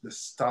the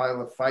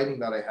style of fighting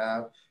that I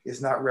have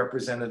is not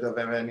representative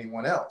of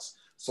anyone else.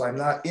 So I'm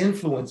not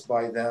influenced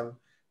by them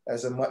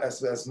as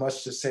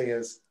much to say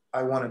as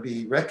I want to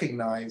be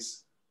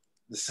recognized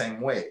the same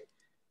way.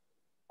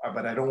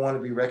 But I don't want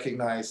to be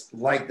recognized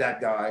like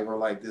that guy or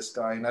like this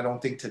guy. And I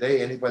don't think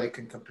today anybody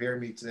can compare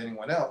me to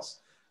anyone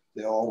else.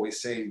 They'll always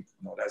say,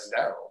 no, that's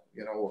Darrell,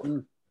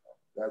 or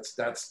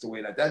that's the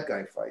way that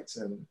guy fights.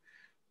 And,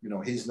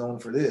 he's known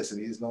for this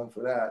and he's known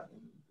for that.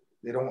 And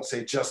they don't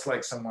say just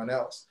like someone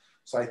else.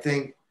 So I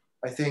think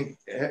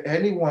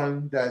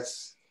anyone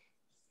that's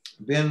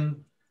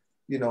been,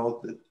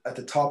 at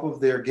the top of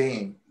their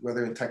game,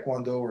 whether in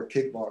Taekwondo or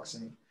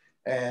kickboxing,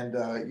 and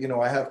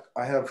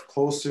I have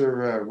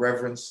closer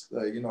reverence,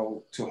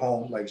 to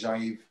home, like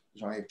Jean-Yves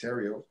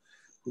Thériault,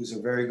 who's a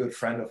very good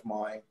friend of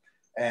mine,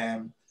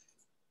 and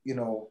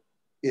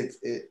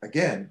it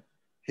again,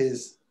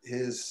 his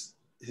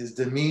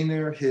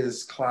demeanor,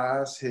 his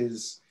class,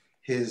 his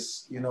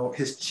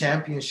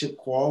championship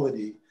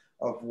quality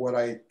of what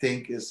I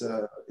think is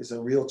a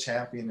real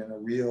champion and a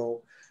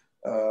real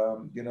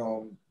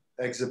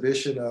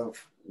exhibition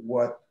of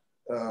what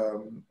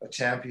a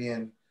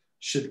champion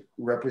should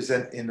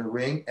represent in the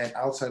ring and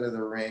outside of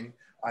the ring.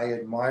 I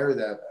admire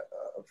that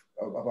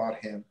about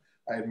him.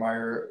 I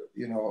admire,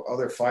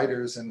 other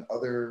fighters and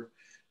other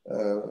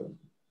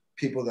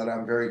people that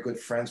I'm very good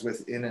friends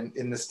with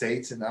in the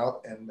States and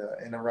out and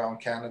around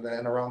Canada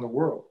and around the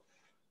world.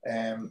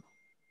 And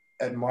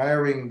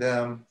admiring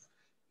them,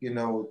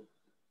 it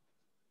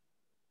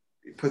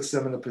puts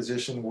them in a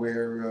position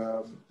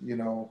where,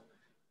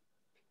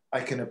 I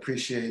can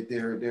appreciate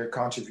their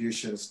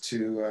contributions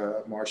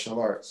to martial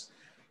arts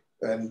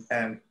and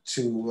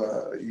to,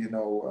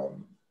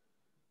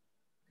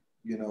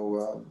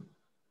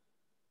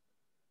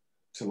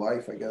 to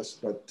life, I guess.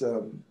 But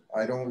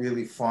I don't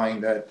really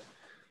find that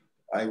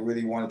I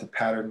really wanted to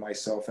pattern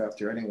myself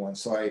after anyone.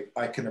 So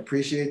I can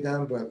appreciate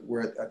them, but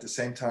at the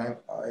same time,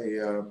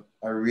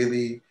 I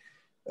really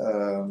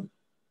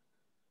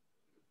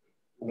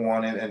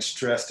wanted and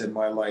stressed in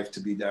my life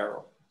to be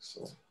Darrell.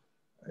 So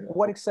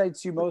What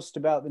excites you most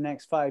about the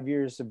next 5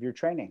 years of your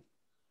training?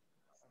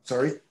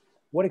 Sorry?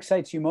 What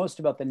excites you most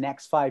about the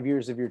next 5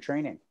 years of your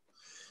training?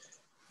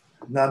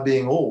 Not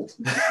being old.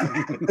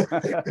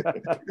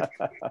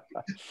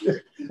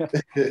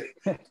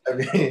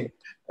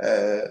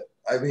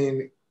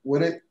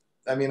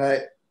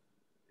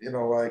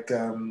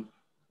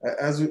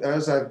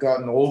 As I've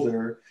gotten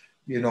older,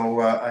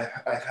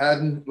 I've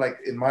had, like,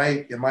 in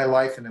my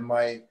life and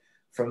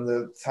from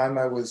the time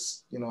I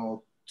was,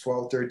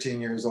 12,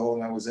 13 years old,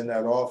 and I was in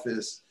that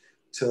office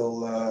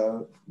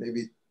till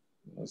maybe,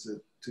 was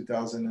it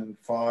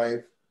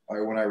 2005,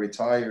 when I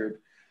retired.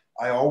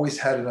 I always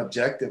had an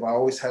objective.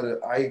 I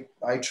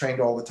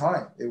trained all the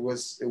time.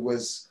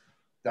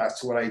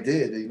 That's what I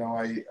did.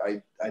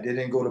 I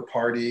didn't go to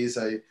parties.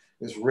 It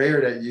was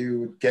rare that you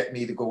would get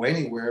me to go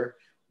anywhere,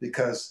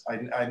 because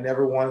I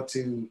never wanted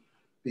to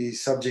be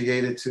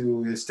subjugated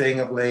to staying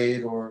up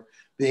late or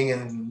being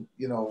in,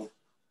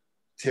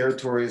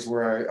 territories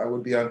where I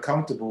would be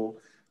uncomfortable,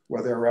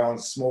 whether around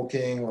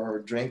smoking or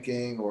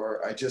drinking,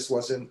 or I just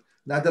wasn't,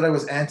 not that I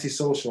was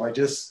antisocial. I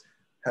just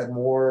had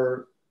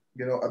more,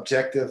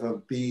 objective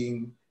of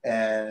being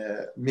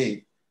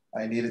me.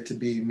 I needed to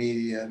be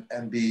me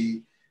and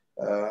be,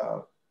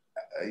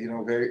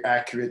 very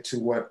accurate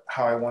to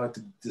how I wanted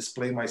to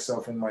display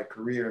myself in my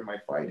career and my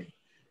fighting.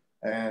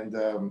 And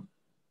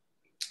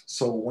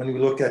so when we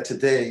look at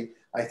today,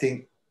 I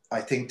think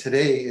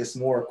today is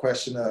more a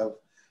question of,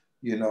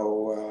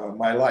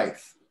 my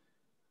life,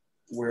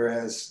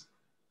 whereas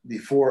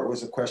before it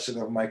was a question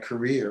of my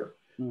career.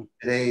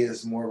 Today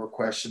is more of a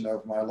question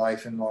of my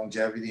life and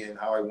longevity and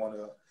how I want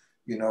to,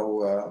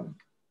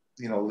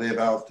 live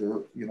out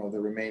the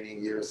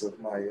remaining years of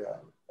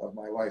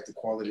my life, the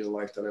quality of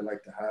life that I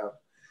like to have.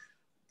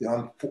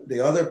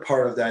 The other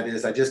part of that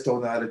is I just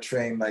don't know how to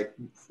train like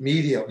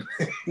medium.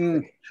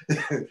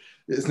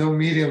 There's no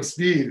medium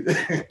speed.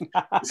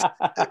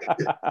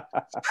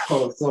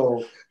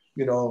 so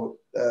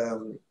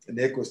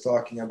Nick was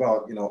talking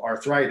about,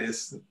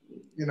 arthritis.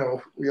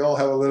 We all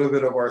have a little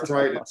bit of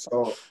arthritis.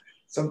 So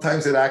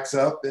sometimes it acts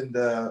up, and,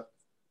 I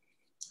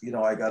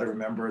got to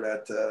remember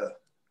that,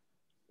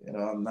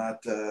 I'm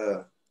not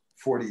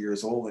 40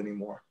 years old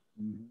anymore.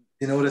 Mm-hmm.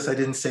 You notice I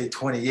didn't say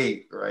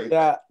 28, right?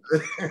 Yeah.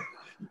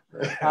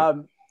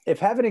 If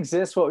heaven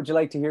exists, what would you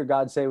like to hear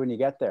God say when you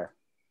get there?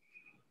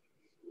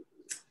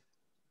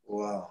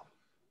 Wow.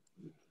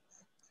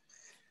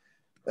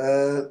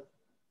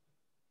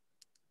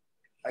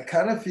 I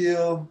kind of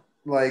feel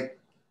like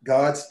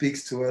God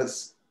speaks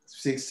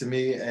to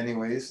me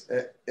anyways,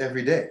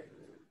 every day.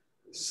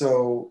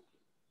 So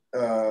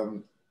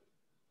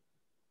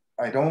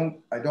I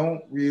don't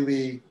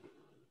really,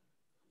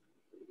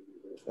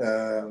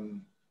 my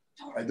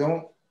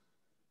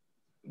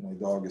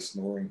dog is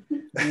snoring.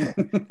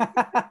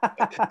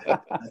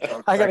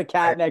 I got a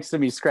cat next to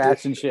me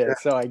scratching shit,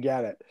 so I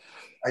get it.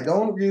 I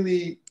don't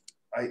really,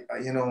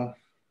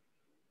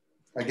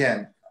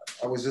 again,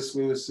 it was just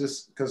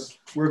because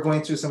we're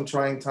going through some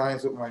trying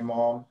times with my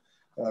mom,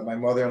 my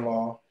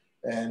mother-in-law,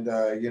 and,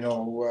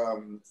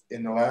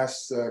 in the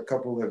last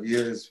couple of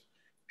years,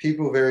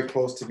 people very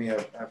close to me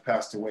have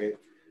passed away.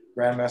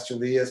 Grandmaster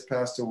Lee has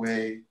passed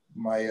away.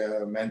 My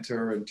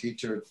mentor and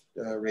teacher,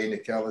 Ray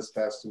Nickel, has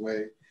passed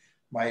away.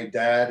 My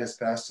dad has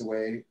passed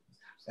away,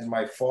 and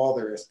my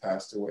father has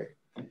passed away.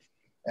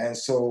 And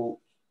so,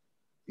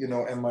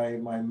 and my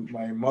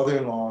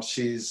mother-in-law,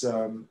 she's,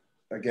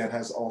 again,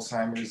 has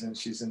Alzheimer's, and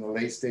she's in the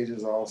late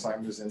stages of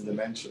Alzheimer's and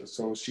dementia.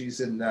 So she's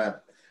in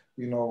that,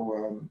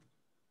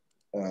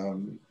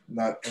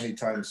 not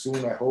anytime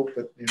soon, I hope,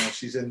 but,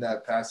 she's in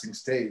that passing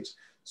stage.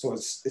 So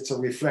it's a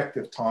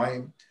reflective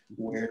time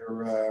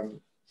where,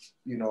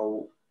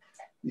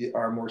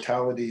 our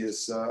mortality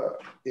is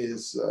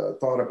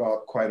thought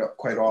about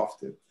quite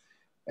often.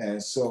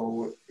 And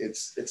so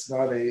it's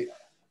not a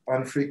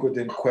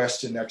unfrequent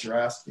question that you're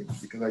asking,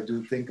 because I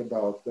do think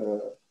about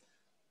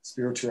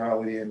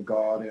spirituality and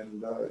God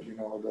and,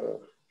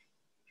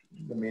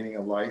 the meaning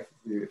of life,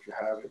 if you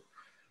have it.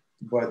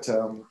 But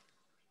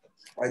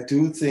I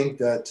do think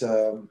that,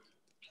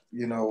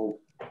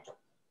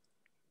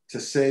 to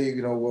say,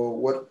 well,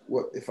 what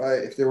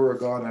if there were a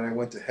God and I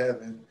went to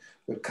heaven,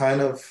 would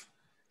kind of,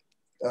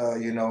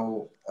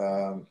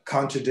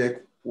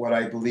 contradict what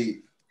I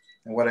believe.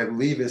 And what I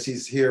believe is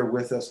he's here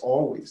with us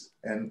always.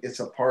 And it's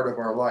a part of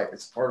our life.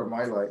 It's part of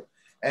my life.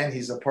 And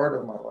he's a part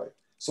of my life.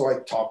 So I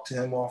talk to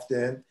him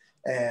often,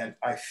 and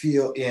I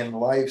feel in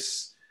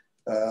life's,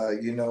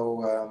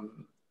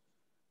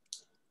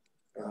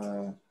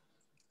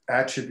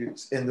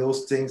 attributes, in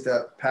those things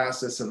that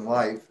pass us in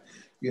life.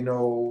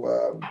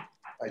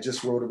 I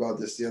just wrote about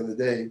this the other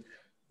day.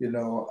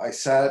 I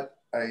sat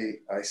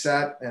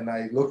and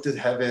I looked at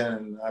heaven,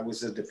 and I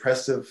was in a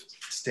depressive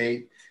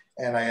state,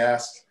 and I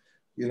asked,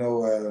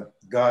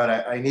 God,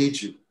 I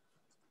need you.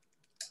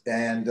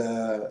 And,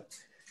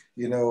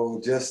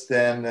 just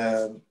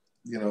then,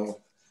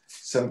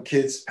 some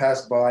kids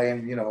passed by,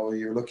 and,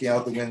 you're looking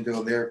out the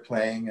window, they're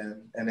playing,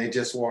 and they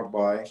just walked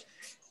by,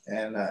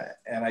 and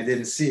I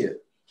didn't see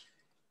it.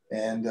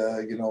 And,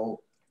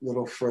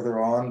 little further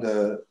on,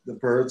 the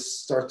birds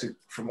start to,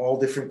 from all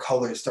different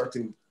colors, start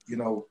to, you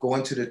know, go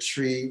into the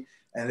tree,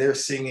 and they're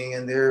singing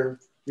and they're,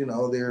 you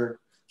know, they're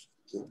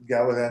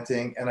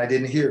gallivanting, and I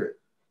didn't hear it.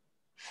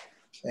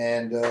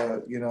 And,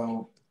 you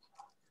know,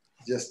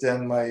 just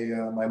then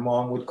my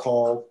mom would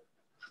call,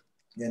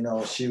 you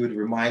know, she would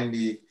remind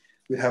me,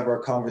 we'd have our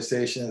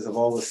conversations of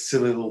all the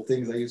silly little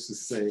things I used to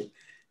say.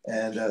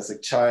 And as a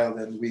child,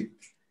 and we'd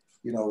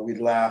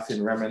laugh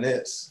and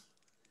reminisce.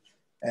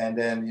 And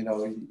then, you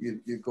know,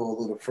 you go a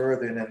little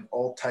further, and then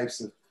all types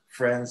of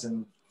friends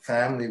and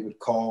family would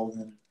call,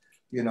 and,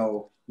 you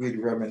know, we'd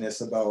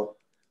reminisce about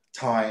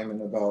time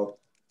and about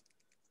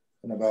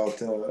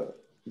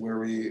where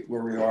we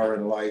are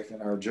in life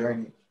and our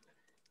journey.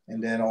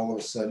 And then all of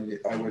a sudden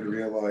I would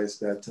realize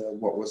that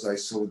what was I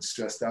so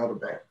stressed out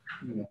about,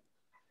 you know?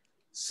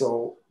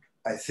 So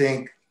I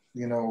think,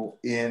 you know,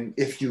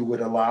 if you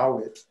would allow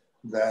it,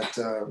 that,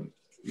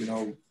 you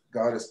know,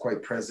 God is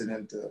quite present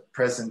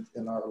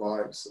in our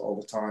lives all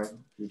the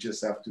time. We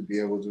just have to be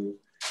able to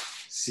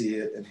see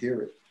it and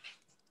hear it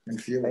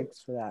and feel it.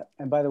 Thanks for that.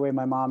 And by the way,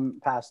 my mom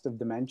passed of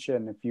dementia,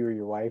 and if you or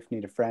your wife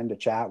need a friend to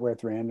chat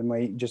with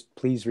randomly, just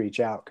please reach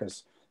out,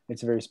 because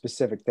it's a very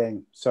specific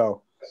thing.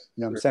 So,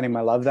 you know, I'm sending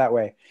my love that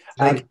way.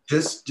 We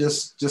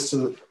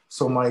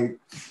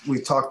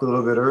talked a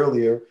little bit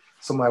earlier.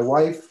 So my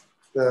wife,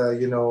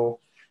 you know,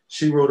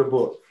 she wrote a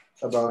book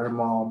about her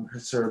mom.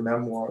 It's her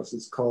memoirs.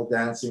 It's called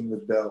Dancing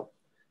with Belle.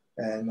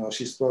 And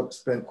she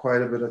spent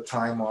quite a bit of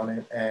time on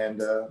it.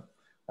 And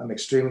I'm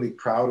extremely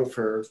proud of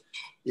her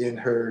in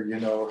her, you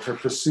know, her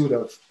pursuit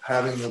of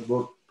having the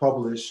book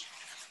published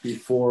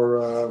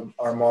before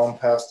our mom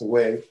passed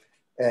away.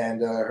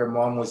 And her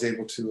mom was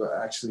able to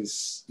actually,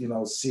 you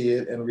know, see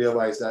it and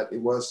realize that it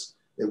was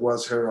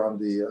her on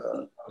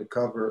the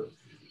cover.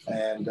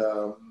 And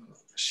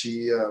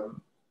she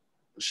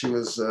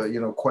was,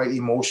 you know, quite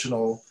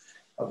emotional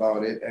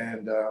about it.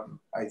 And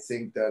I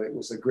think that it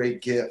was a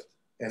great gift.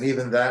 And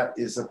even that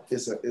is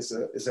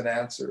an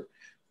answer,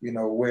 you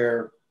know,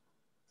 where,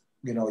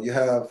 you know, you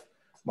have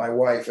my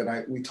wife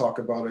and we talk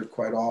about it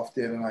quite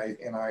often.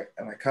 And I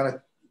kind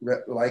of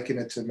liken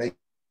it to make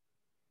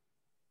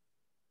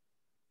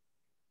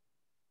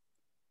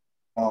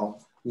mom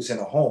who's in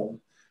a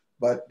home,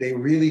 but they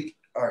really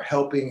are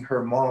helping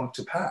her mom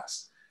to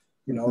pass.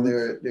 You know,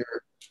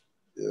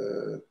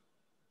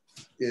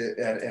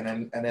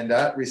 and in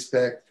that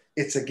respect,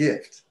 it's a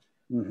gift.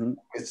 Mm-hmm.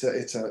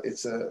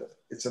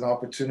 It's an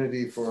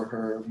opportunity for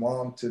her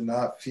mom to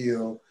not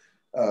feel,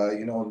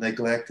 you know,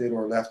 neglected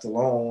or left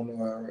alone,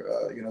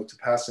 or you know, to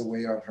pass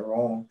away on her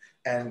own.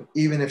 And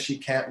even if she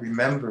can't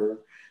remember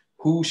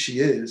who she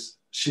is,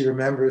 she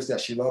remembers that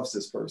she loves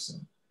this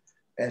person,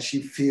 and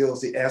she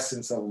feels the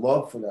essence of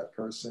love for that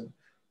person.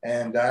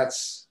 And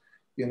that's,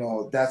 you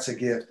know, that's a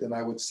gift. And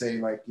I would say,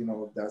 like, you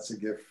know, that's a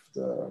gift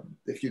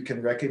if you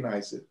can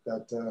recognize it,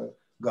 that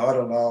God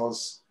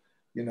allows,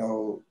 you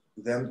know,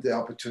 them the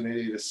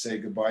opportunity to say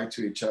goodbye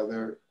to each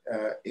other,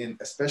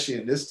 especially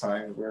in this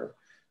time where,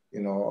 you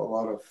know, a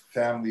lot of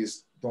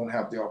families don't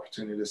have the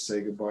opportunity to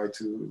say goodbye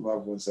to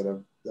loved ones that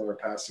are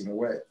passing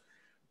away.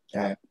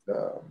 And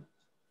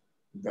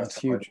that's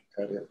huge.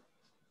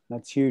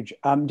 That's huge.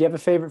 Do you have a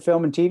favorite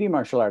film and TV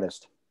martial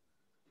artist?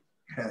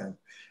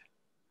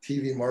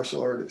 TV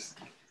martial artist.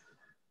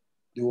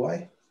 Do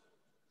I?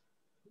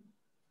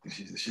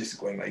 She's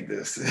going like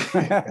this.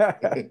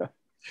 The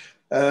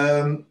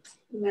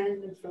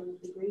man from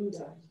the Green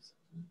Guys.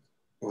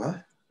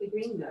 What? The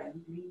Green Guy,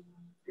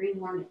 Green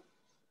Hornet.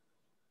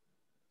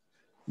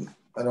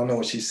 I don't know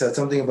what she said.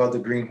 Something about the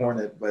Green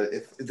Hornet, but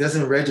it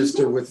doesn't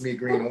register with me,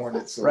 Green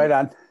Hornet. So, right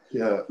on.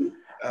 Yeah.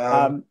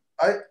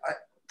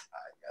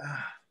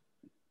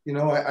 You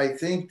know, I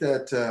think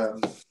that,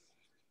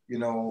 you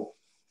know,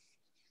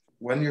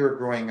 when you were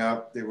growing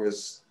up, there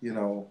was, you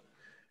know,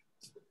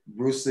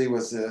 Bruce Lee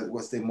was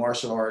the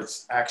martial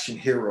arts action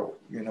hero.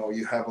 You know,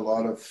 you have a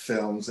lot of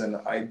films, and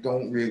I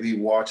don't really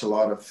watch a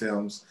lot of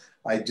films.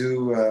 I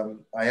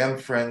am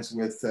friends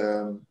with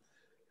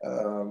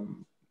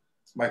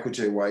Michael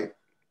J. White.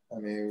 I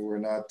mean, we're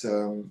not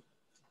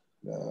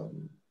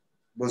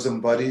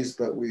bosom buddies,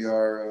 but we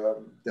are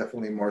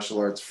definitely martial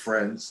arts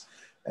friends.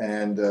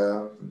 And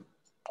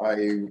I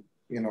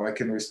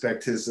can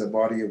respect his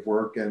body of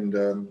work, and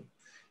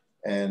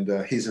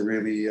he's a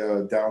really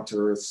down to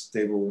earth,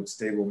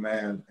 stable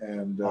man.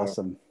 And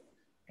awesome.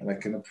 And I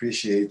can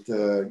appreciate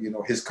you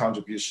know, his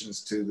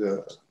contributions to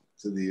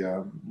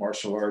the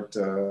martial art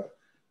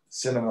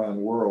cinema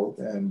and world.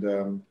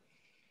 And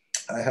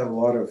I have a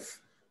lot of,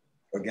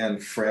 again,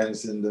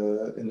 friends in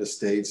the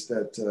States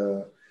that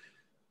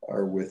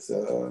are with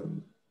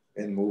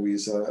in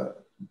movies.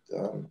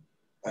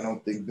 I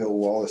don't think Bill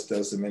Wallace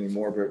does them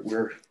anymore, but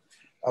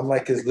I'm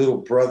like his little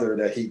brother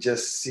that he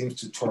just seems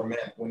to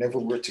torment whenever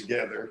we're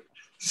together.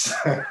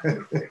 Yeah.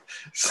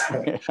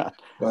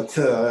 But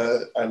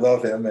I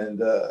love him, and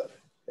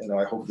you know,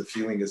 I hope the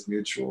feeling is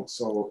mutual.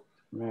 So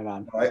right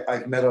on.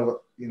 I've met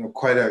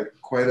quite a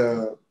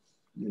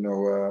you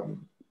know,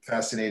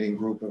 fascinating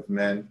group of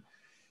men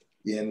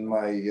in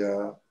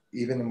my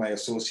even in my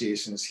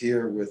associations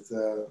here with,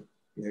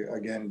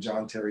 again,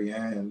 John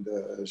Terrien and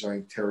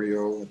Jean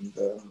Theriault and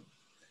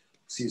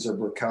Cesar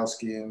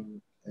Burkowski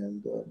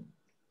and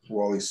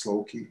Wally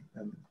Slokey,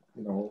 and,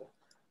 you know,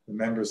 the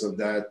members of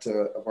that,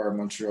 of our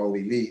Montreal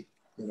elite,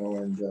 you know,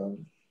 and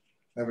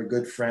I have a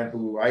good friend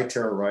who I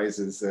terrorize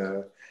is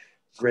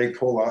Greg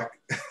Polak.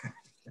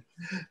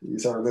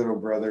 He's our little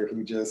brother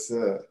who just,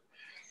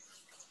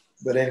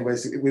 but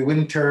anyways,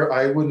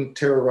 I wouldn't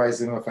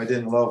terrorize him if I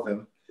didn't love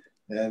him.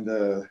 And,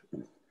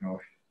 you know,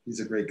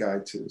 he's a great guy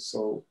too.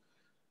 So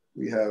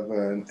we have,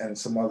 and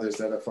some others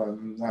that if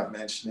I'm not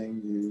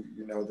mentioning,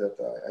 you know that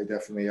I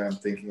definitely am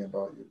thinking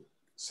about you.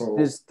 So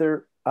is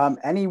there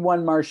any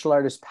one martial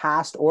artist,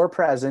 past or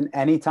present,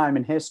 any time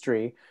in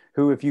history,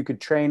 who, if you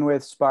could train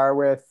with, spar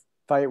with,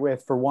 fight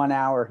with for 1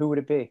 hour, who would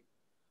it be?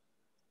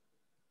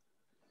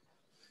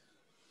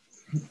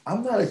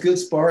 I'm not a good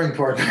sparring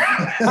partner.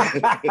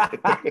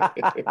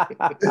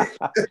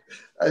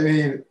 I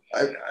mean,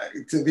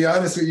 to be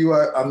honest with you,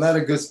 I'm not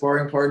a good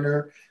sparring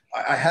partner.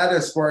 I had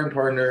a sparring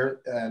partner,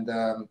 and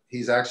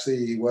he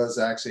was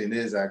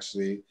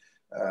actually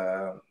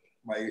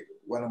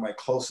one of my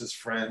closest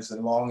friends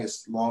and long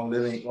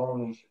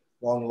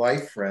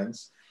life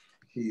friends.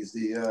 He's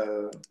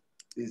the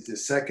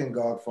second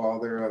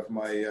godfather of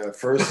my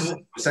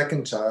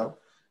second child.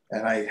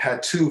 And I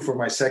had two for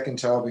my second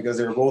child because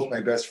they were both my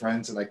best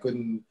friends, and I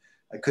couldn't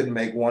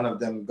make one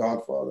of them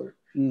godfather.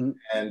 Mm-hmm.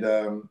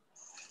 And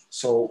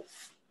so,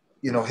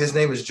 you know, his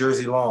name is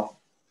Jersey Long,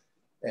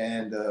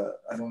 and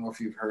I don't know if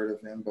you've heard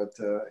of him, but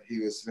he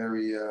was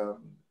very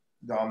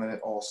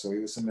dominant. Also, he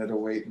was a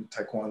middleweight in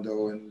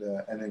Taekwondo and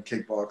in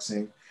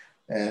kickboxing,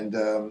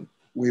 and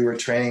we were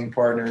training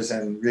partners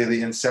and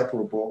really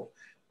inseparable.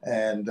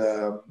 And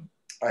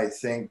I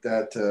think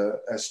that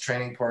as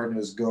training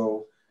partners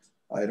go,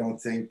 I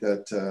don't think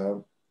that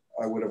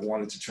I would have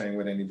wanted to train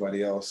with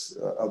anybody else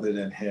other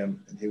than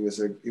him. And he was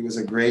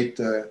a great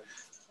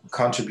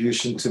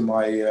contribution to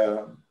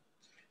my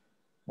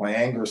my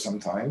anger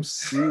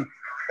sometimes. Mm.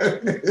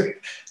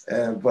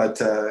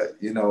 But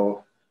you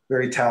know,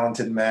 very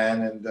talented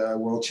man and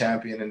world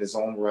champion in his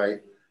own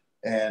right,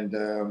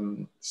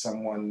 and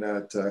someone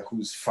that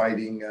whose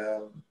fighting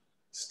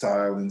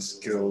style and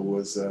skill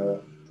was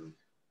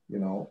you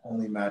know,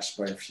 only matched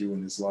by a few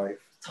in his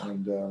life.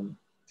 And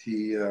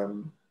he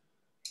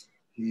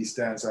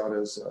stands out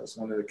as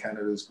one of the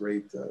Canada's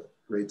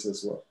greats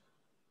as well.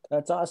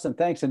 That's awesome.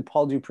 Thanks. And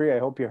Paul Dupree, I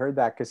hope you heard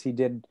that, because he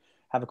did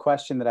have a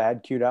question that I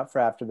had queued up for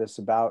after this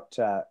about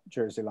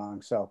Jersey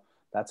Long. So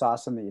that's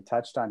awesome that you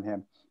touched on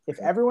him. If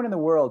everyone in the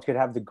world could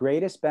have the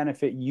greatest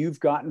benefit you've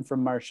gotten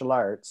from martial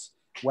arts,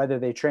 whether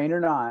they train or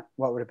not,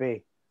 what would it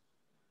be?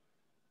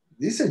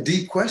 These are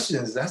deep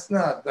questions. That's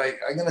not like,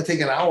 I'm going to take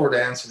an hour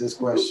to answer this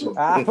question.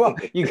 Well,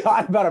 you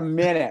got about a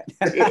minute.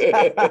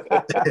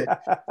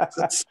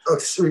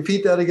 Let's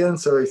repeat that again.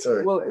 Sorry.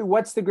 Well,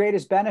 what's the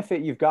greatest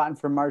benefit you've gotten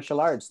from martial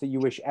arts that you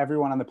wish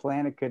everyone on the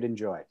planet could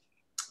enjoy?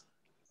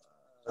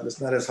 It's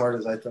not as hard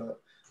as I thought.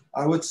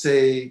 I would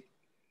say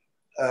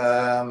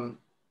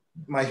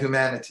my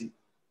humanity.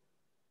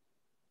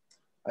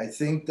 I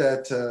think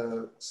that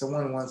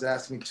someone once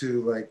asked me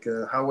too, like,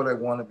 how would I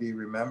want to be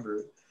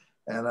remembered?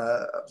 And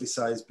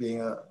besides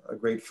being a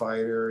great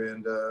fighter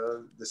and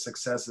the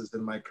successes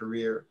in my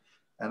career,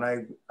 and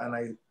I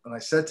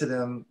said to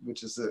them,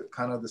 which is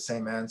kind of the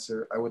same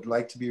answer, I would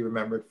like to be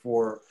remembered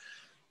for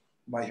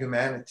my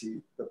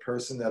humanity, the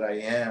person that I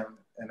am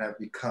and have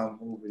become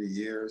over the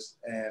years,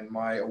 and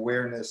my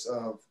awareness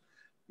of,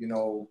 you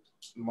know,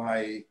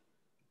 my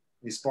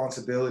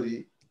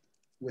responsibility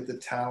with the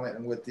talent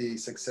and with the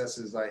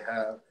successes I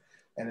have.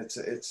 And it's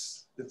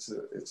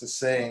a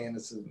saying,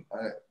 and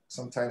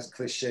sometimes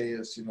cliche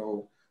is, you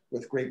know,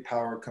 with great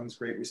power comes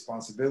great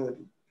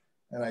responsibility.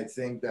 And I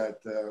think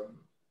that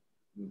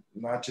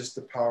not just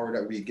the power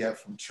that we get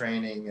from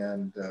training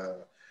and,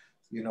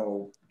 you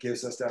know,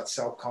 gives us that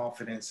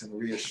self-confidence and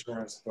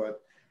reassurance,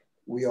 but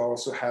we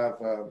also have,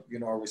 you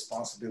know, our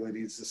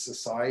responsibilities as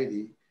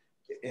society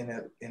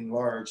in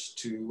large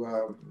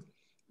to,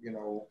 you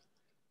know,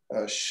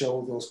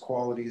 show those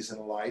qualities in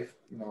life.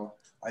 You know,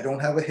 I don't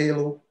have a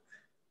halo.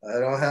 I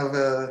don't have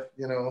a,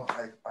 you know,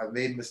 I've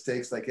made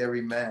mistakes like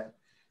every man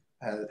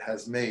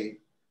has made,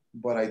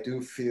 but I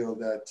do feel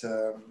that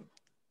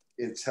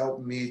it's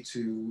helped me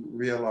to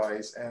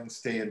realize and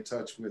stay in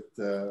touch with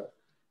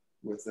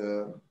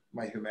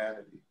my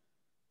humanity.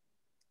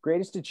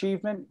 Greatest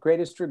achievement,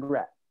 greatest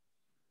regret?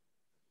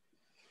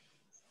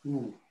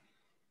 Ooh.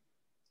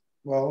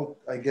 Well,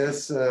 I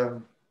guess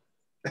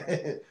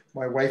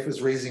my wife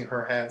is raising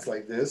her hands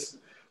like this,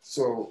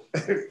 so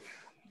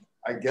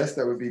I guess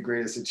that would be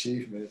greatest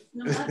achievement.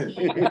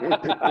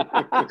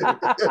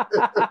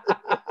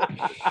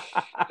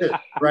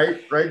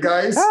 right,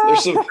 guys?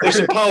 There's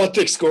some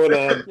politics going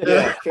on.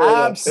 Yeah,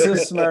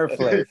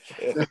 absolutely.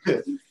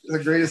 The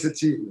greatest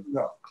achievement.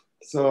 No.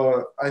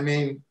 So, I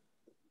mean,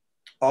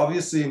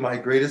 obviously my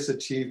greatest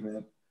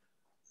achievement,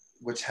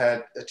 which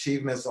had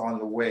achievements on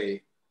the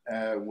way,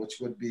 which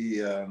would be,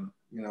 you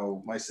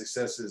know, my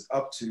successes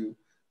up to,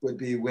 would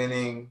be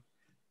winning,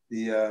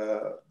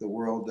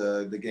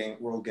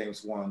 World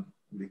Games 1,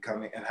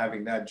 becoming and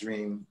having that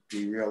dream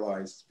be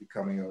realized,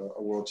 becoming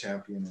a world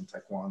champion in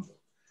Taekwondo.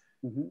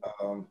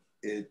 Mm-hmm.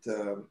 It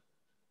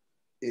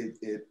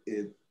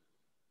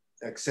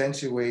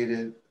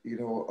accentuated, you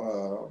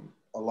know,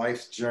 a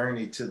life's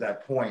journey to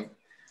that point,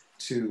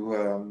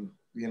 to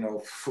you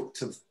know,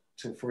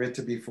 for it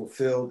to be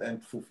fulfilled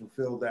and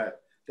fulfill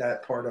that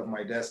part of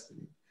my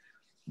destiny.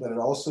 But it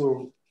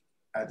also,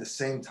 at the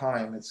same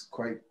time, it's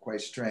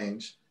quite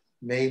strange,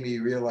 made me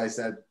realize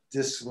that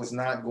this was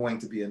not going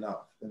to be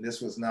enough, and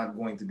this was not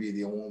going to be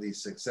the only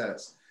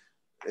success.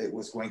 It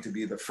was going to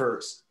be the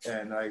first,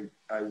 and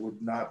I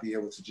would not be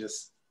able to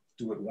just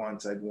do it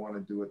once. I'd want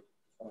to do it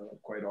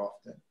quite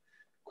often,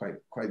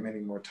 quite many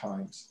more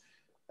times.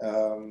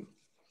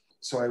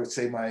 So I would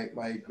say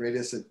my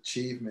greatest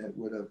achievement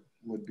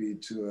would be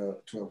to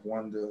have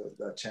won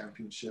that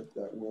championship,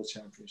 that world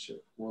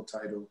championship, world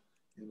title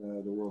in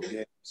the World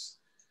Games.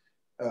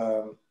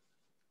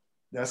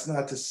 That's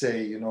not to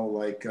say, you know,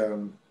 like,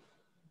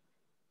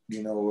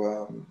 you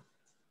know,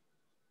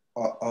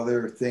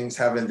 other things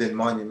haven't been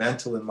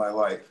monumental in my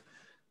life,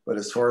 but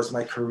as far as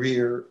my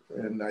career,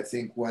 and I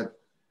think what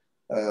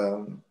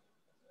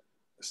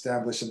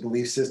established a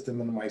belief system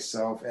in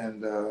myself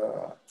and,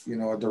 you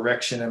know, a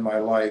direction in my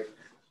life,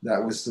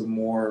 that was the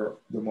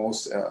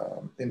most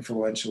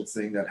influential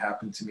thing that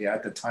happened to me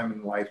at the time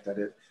in life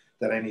that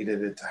I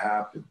needed it to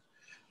happen.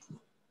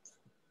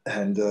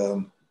 And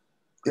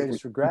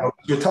greatest regret? You know,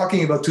 you're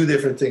talking about two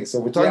different things. So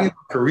we're talking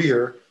about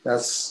career.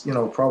 That's, you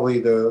know, probably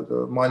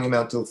the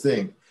monumental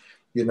thing,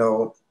 you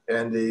know,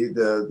 and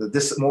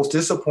the most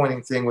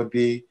disappointing thing would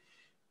be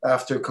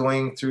after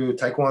going through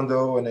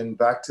Taekwondo and then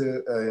back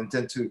to, and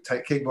then to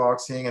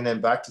kickboxing and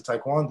then back to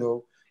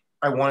Taekwondo,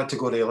 I wanted to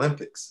go to the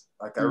Olympics.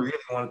 Like I really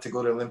wanted to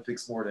go to the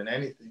Olympics more than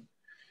anything,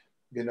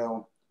 you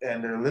know,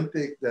 and the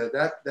Olympic,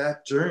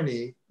 that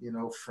journey, you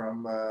know,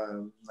 from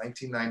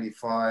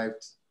 1995,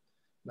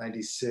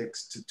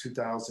 96 to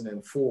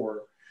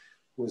 2004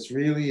 was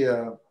really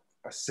a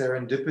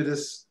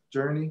serendipitous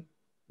journey.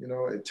 You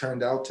know, it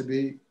turned out to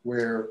be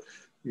where,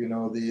 you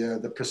know,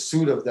 the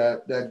pursuit of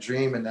that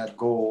dream and that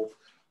goal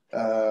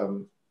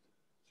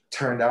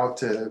turned out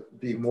to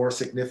be more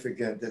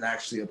significant than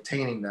actually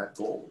obtaining that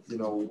goal, you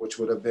know, which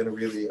would have been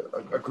really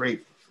a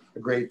great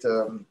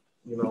you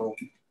know,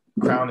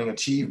 crowning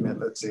achievement,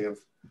 let's say, of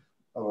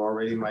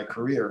already my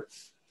career.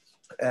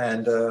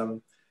 And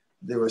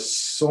there were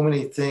so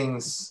many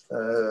things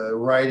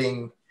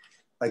riding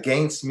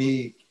against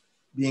me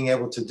being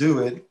able to do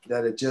it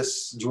that it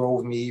just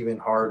drove me even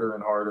harder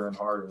and harder and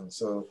harder. And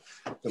so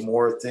the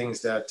more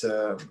things that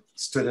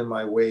stood in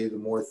my way, the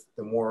more,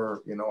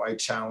 you know, I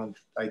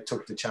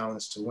took the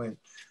challenge to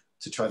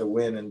try to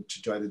win and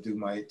to try to do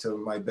my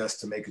best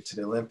to make it to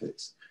the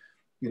Olympics.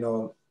 You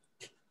know,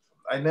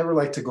 I never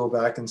like to go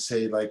back and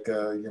say like,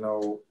 you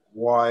know,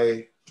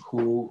 why,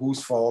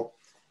 whose fault.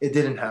 It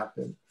didn't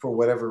happen. For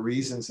whatever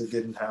reasons, it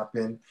didn't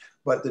happen.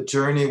 But the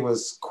journey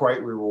was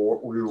quite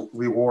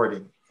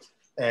rewarding.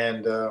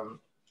 And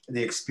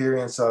the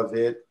experience of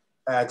it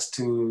adds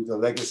to the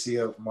legacy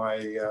of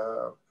my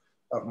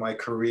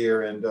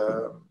career and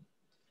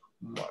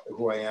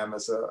who I am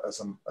as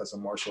a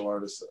martial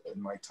artist in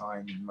my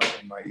time, in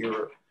my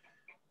era.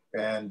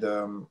 And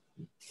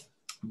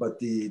but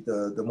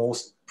the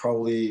most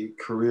probably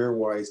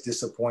career-wise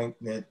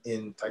disappointment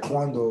in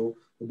Taekwondo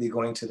would be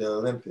going to the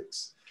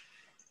Olympics.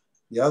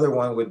 The other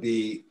one would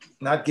be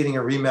not getting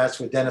a rematch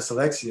with Dennis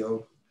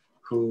Alexio,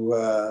 who,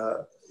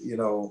 you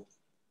know,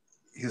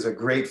 he's a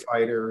great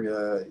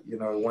fighter, you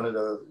know, one of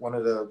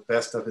the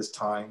best of his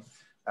time,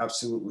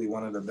 absolutely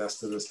one of the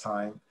best of his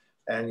time.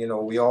 And, you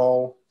know, we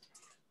all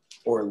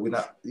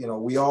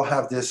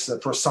have this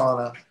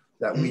persona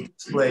that we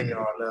display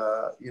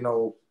on, you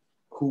know,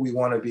 who we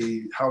want to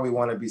be, how we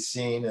want to be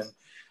seen, and,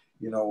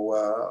 you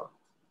know,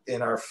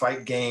 in our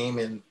fight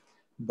game.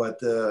 But,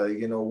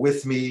 you know,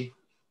 with me,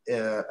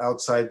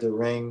 outside the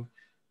ring,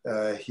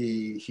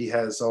 he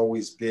has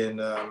always been,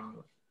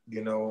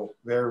 you know,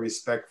 very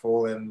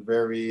respectful and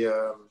very,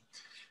 you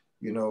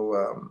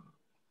know,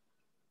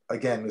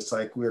 again, it's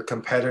like we're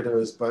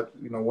competitors, but,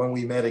 you know, when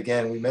we met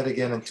again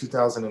in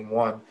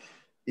 2001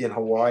 in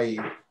Hawaii.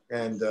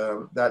 And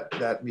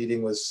that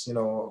meeting was, you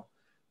know,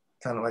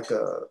 kind of like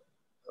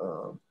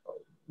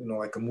you know,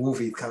 like a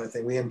movie kind of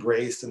thing. We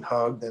embraced and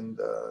hugged, and,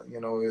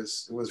 you know, it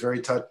was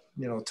very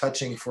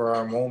touching for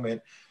our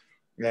moment.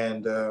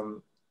 And,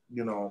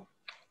 you know,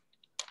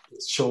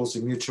 it shows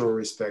the mutual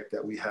respect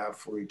that we have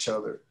for each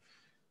other.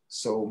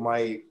 So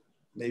my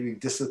maybe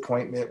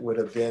disappointment would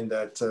have been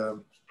that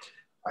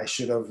I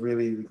should have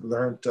really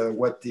learned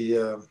what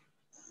the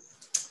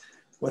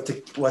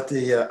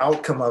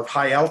outcome of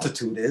high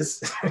altitude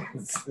is.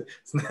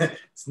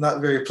 It's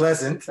not very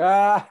pleasant. We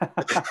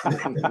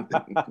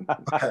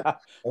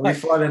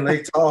fought in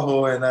Lake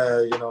Tahoe, and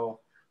you know,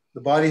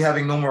 the body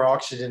having no more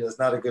oxygen is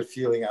not a good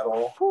feeling at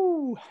all.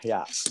 Whew,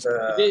 yeah.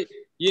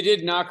 You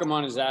did knock him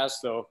on his ass,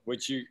 though,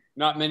 which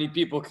not many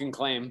people can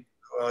claim.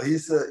 Well,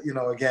 he's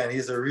again,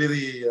 he's a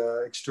really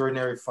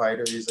extraordinary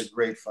fighter. He's a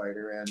great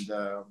fighter,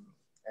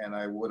 and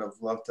I would have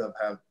loved to have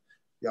had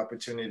the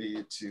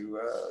opportunity to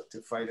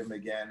fight him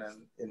again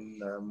and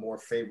in more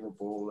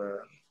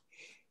favorable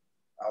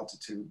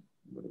altitude.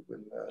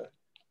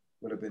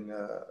 Would have been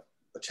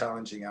a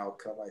challenging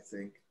outcome, I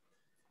think.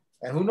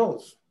 And who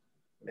knows?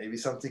 Maybe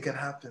something can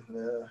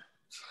happen.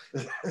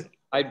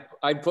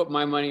 I'd put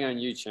my money on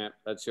you, champ.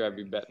 That's who I'd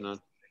be betting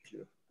on.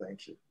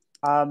 Thank you.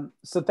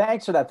 So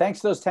thanks for that.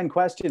 Thanks for those 10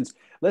 questions.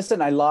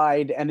 Listen, I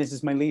lied, and this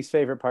is my least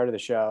favorite part of the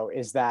show,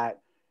 is that,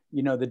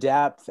 the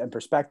depth and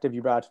perspective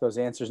you brought to those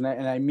answers.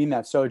 And I mean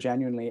that so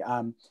genuinely.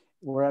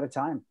 We're out of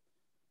time.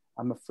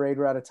 I'm afraid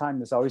we're out of time.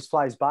 This always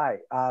flies by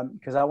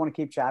because I want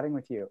to keep chatting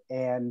with you.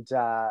 And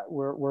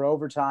we're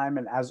over time.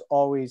 And as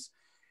always,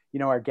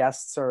 our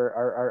guests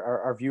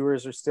our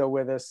viewers are still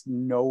with us.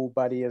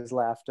 Nobody is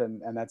left.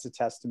 And that's a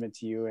testament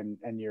to you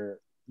and your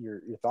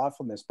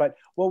thoughtfulness. But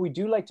what we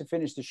do like to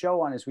finish the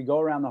show on is we go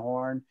around the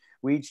horn.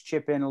 We each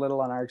chip in a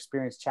little on our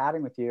experience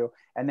chatting with you.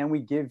 And then we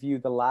give you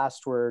the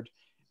last word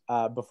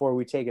before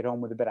we take it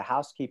home with a bit of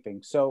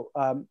housekeeping. So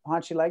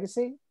Hanshi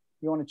Legacy,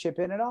 you want to chip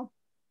in at all?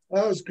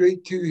 Well, it was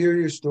great to hear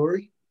your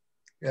story.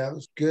 Yeah, it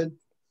was good.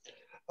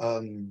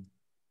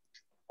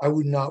 I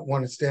would not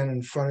want to stand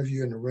in front of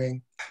you in the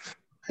ring.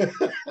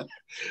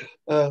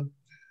 But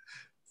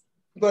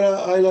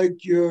I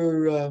like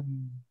your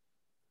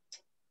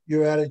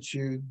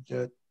attitude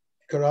that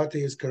karate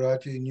is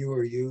karate and you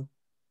are you,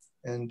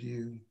 and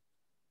you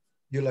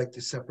like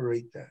to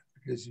separate that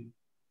because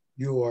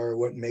you are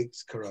what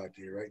makes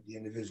karate, right? The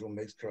individual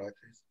makes karate.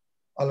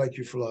 I like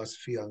your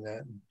philosophy on that,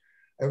 and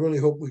I really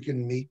hope we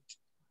can meet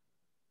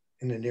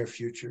in the near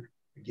future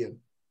again.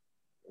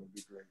 That would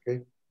be great.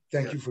 Okay.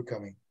 Thank you for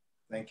coming.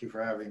 Thank you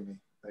for having me.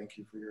 Thank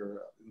you for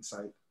your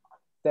insight.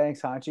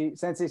 Thanks, Hanshi.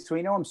 Sensei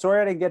Suino, I'm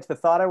sorry I didn't get to the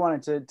thought I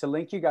wanted to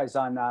link you guys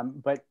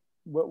on, but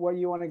what do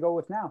you want to go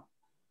with now?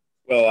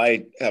 Well,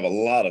 I have a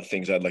lot of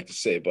things I'd like to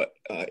say, but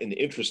in the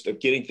interest of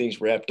getting things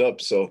wrapped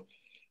up so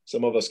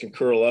some of us can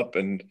curl up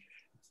and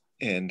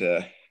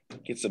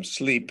get some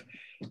sleep,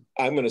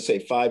 I'm going to say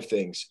 5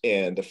 things.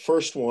 And the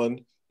first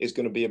one is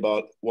going to be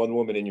about one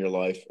woman in your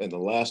life, and the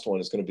last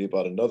one is going to be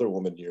about another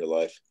woman in your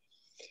life.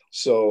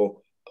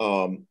 So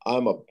I'm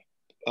a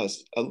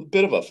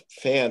bit of a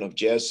fan of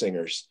jazz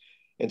singers.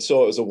 And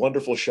so it was a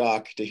wonderful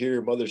shock to hear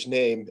your mother's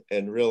name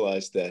and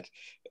realize that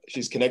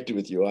she's connected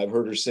with you. I've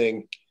heard her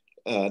sing,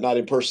 not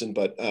in person,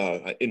 but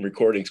in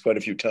recordings quite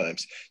a few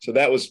times. So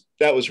that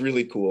was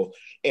really cool.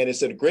 And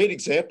it's a great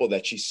example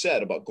that she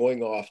said about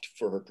going off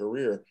for her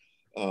career.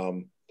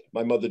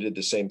 My mother did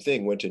the same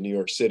thing, went to New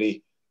York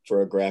City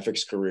for a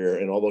graphics career.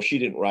 And although she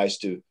didn't rise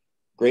to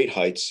great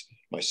heights,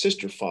 my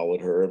sister followed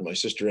her, and my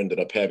sister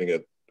ended up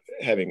having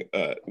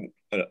a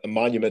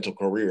monumental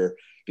career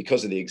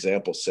because of the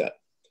example set.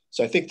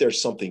 So I think there's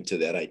something to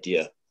that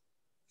idea.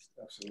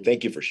 Absolutely.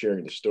 Thank you for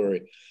sharing the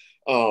story.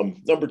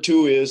 Number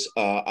 2 is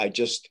I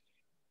just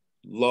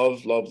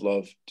love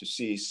to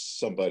see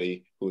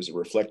somebody who is a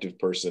reflective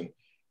person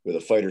with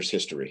a fighter's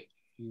history.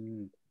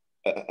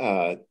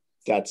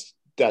 That's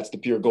the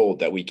pure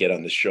gold that we get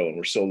on this show, and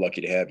we're so lucky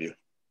to have you.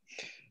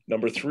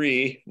 Number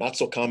 3, not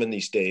so common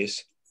these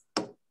days,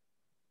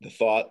 the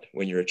thought,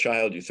 when you're a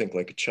child, you think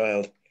like a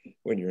child.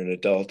 When you're an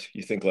adult,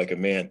 you think like a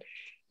man.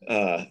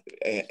 And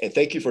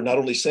thank you for not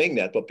only saying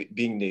that, but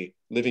being the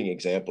living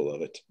example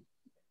of it.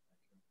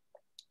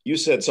 You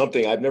said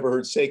something I've never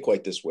heard said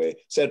quite this way.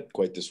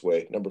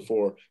 Number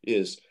 4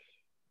 is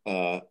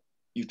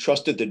you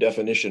trusted the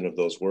definition of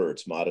those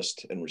words,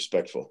 modest and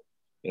respectful.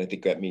 And I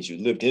think that means you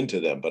lived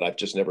into them, but I've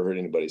just never heard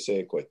anybody say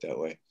it quite that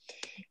way.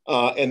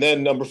 And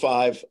then number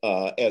 5,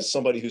 as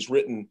somebody who's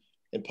written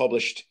and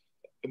published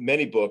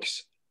many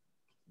books,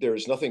 there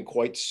is nothing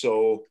quite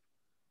so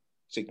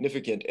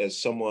significant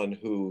as someone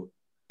who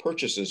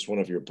purchases one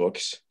of your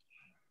books,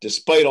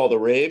 despite all the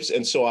raves.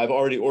 And so I've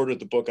already ordered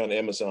the book on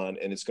Amazon,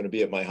 and it's going to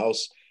be at my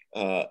house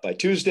by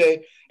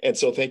Tuesday. And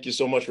so thank you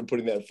so much for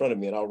putting that in front of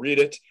me, and I'll read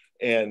it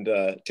and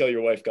tell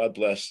your wife, God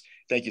bless.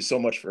 Thank you so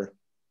much for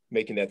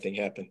making that thing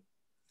happen.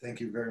 Thank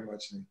you very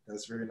much, Nick.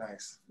 That's very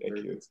nice. Thank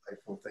very you.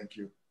 insightful. Thank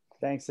you.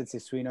 Thanks, Sensei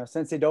Suino.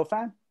 Sensei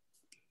Dauphin?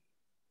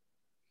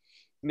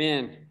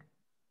 Man,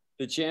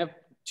 the champ,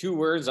 2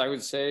 words I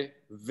would say: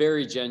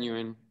 very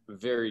genuine,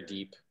 very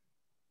deep.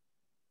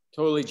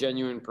 Totally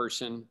genuine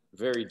person,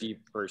 very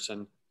deep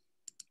person.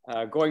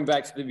 Going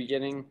back to the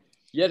beginning,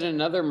 yet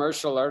another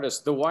martial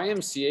artist. The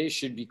YMCA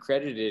should be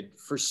credited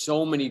for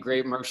so many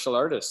great martial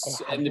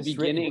artists and the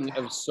beginning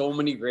of so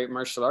many great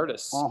martial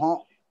artists.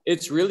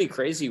 It's really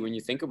crazy when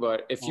you think about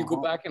it. If you go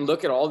back and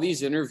look at all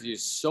these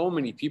interviews, so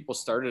many people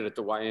started at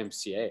the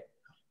YMCA.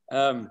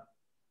 I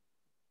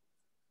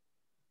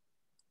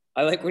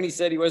like when he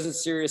said he wasn't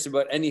serious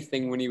about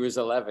anything when he was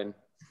 11.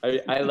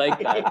 I like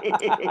that.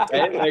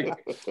 Right? Like,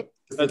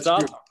 that's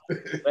awesome.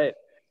 Right.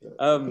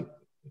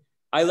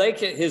 I like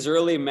his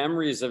early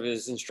memories of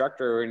his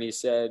instructor when he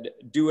said,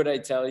 "Do what I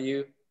tell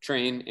you,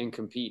 train and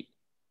compete."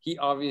 He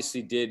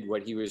obviously did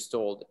what he was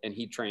told, and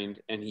he trained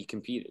and he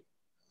competed.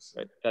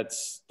 Right?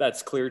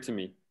 That's clear to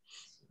me.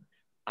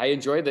 I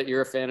enjoyed that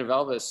you're a fan of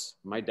Elvis.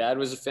 My dad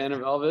was a fan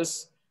of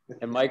Elvis,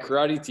 and my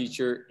karate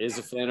teacher is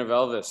a fan of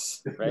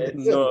Elvis, right?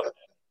 So,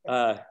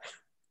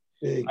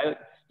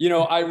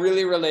 I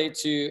really relate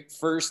to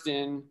first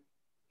in,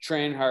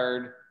 train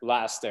hard,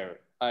 last out.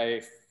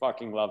 I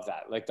fucking love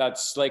that. Like,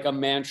 that's like a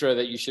mantra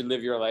that you should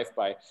live your life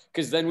by.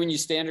 Because then when you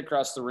stand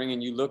across the ring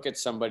and you look at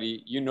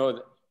somebody, you know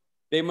that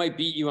they might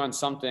beat you on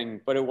something,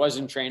 but it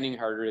wasn't training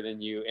harder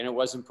than you, and it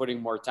wasn't putting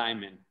more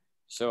time in.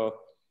 So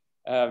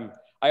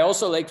I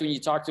also liked when you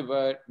talked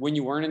about when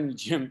you weren't in the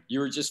gym, you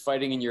were just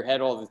fighting in your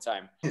head all the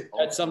time.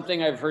 That's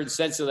something I've heard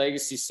Sensei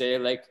Legacy say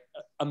like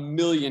a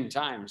million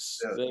times.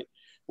 Yeah.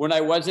 When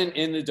I wasn't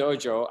in the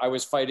dojo, I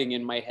was fighting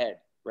in my head,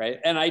 right?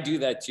 And I do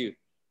that too.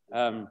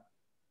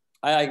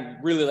 I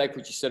really like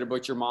what you said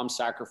about your mom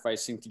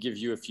sacrificing to give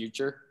you a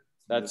future.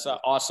 That's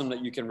awesome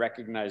that you can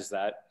recognize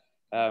that.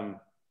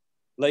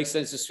 Like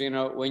Sensei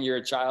Suino, when you're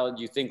a child,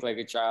 you think like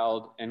a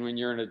child. And when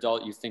you're an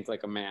adult, you think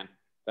like a man.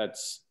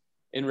 That's,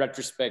 in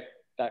retrospect,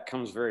 that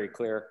comes very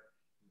clear.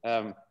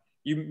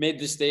 You made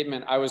the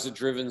statement, I was a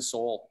driven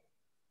soul.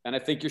 And I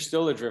think you're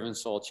still a driven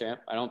soul,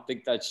 champ. I don't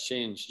think that's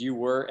changed. You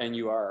were and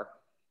you are.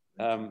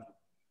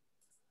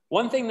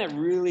 One thing that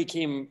really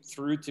came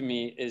through to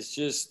me is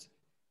just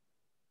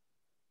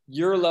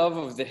your love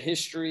of the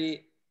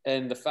history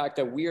and the fact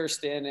that we are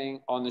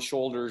standing on the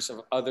shoulders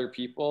of other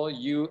people.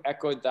 You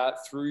echoed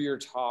that through your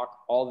talk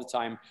all the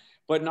time.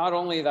 But not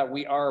only that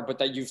we are, but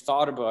that you've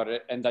thought about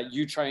it and that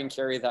you try and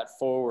carry that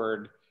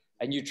forward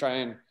and you try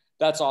and,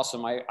 that's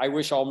awesome. I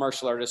wish all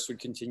martial artists would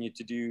continue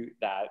to do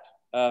that.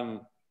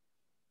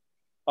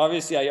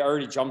 Obviously, I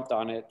already jumped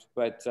on it,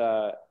 but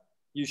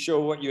you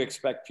show what you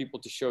expect people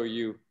to show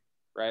you,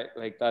 right?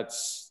 Like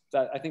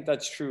I think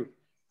that's true.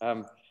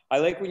 I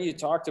like when you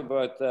talked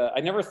about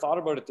I never thought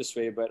about it this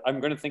way, but I'm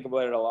going to think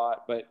about it a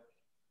lot. But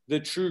the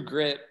true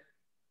grit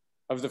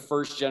of the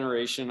first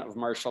generation of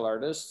martial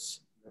artists,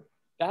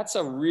 that's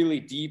a really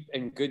deep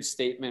and good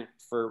statement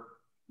for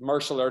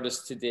martial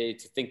artists today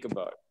to think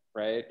about,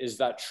 right? Is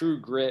that true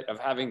grit of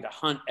having to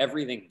hunt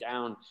everything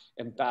down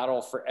and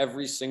battle for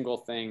every single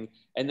thing.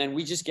 And then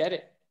we just get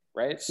it,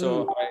 right?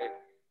 So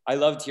I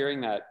loved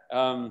hearing that.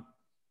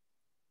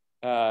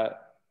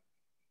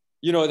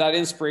 That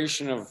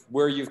inspiration of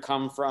where you've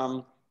come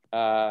from,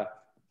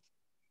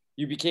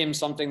 you became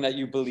something that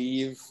you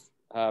believe.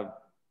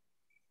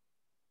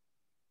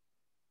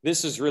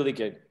 This is really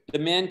good. The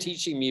man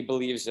teaching me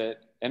believes it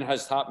and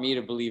has taught me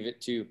to believe it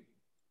too.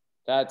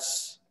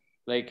 That's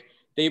like,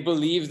 they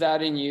believe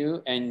that in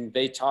you and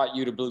they taught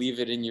you to believe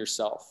it in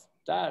yourself.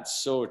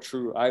 That's so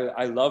true.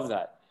 I love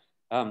that.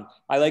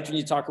 I like when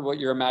you talk about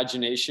your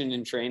imagination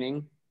in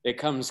training. It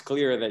comes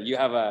clear that you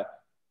have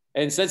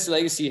and Sensei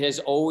Legacy has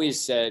always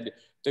said,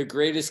 the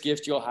greatest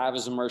gift you'll have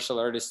as a martial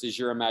artist is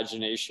your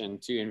imagination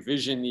to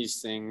envision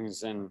these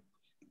things. And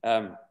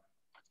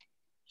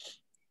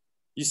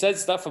you said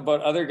stuff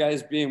about other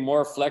guys being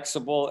more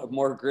flexible,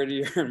 more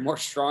grittier, and more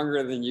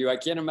stronger than you. I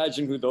can't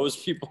imagine who those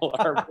people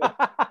are.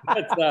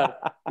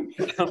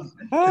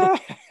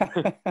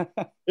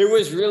 It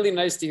was really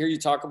nice to hear you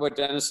talk about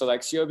Dennis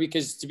Alexio,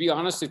 because to be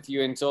honest with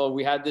you, until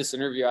we had this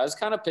interview, I was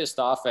kind of pissed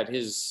off at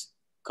his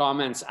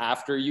comments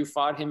after you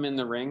fought him in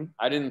the ring.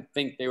 I didn't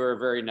think they were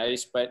very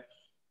nice, but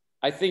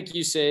I think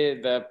you say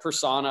the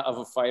persona of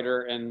a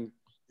fighter, and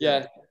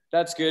yeah,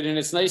 that's good. And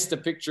it's nice to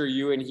picture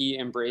you and he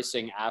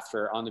embracing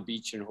after on the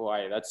beach in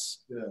Hawaii.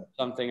 That's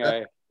something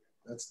that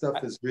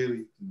stuff is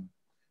really,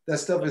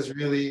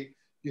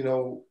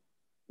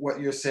 what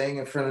you're saying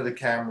in front of the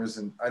cameras.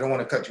 And I don't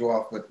want to cut you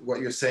off, but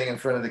what you're saying in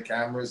front of the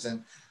cameras,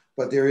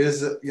 but there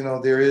is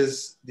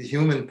the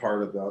human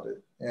part about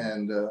it.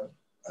 And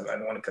I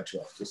don't want to cut you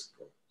off. Just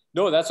go.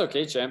 No, that's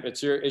okay, champ.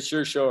 It's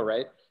your show,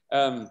 right?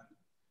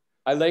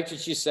 I liked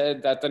what you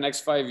said, that the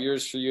next 5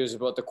 years for you is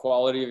about the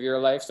quality of your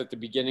life, that the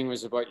beginning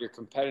was about your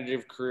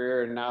competitive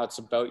career and now it's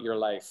about your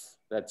life.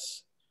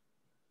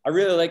 I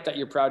really like that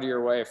you're proud of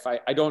your wife.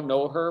 I don't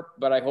know her,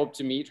 but I hope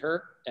to meet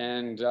her.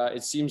 And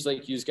it seems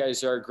like you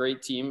guys are a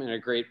great team and a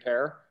great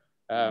pair.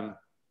 And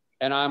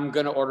I'm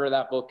going to order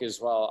that book as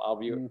well. I'll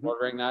be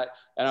ordering that.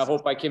 And I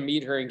hope I can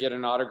meet her and get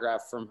an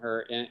autograph from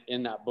her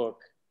in that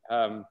book.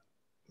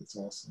 That's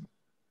awesome.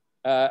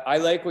 I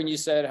like when you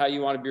said how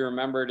you want to be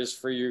remembered is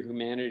for your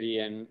humanity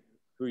and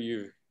who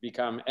you've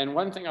become. And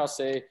one thing I'll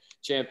say,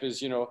 champ,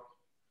 is,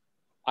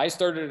 I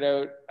started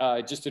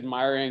out just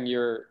admiring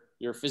your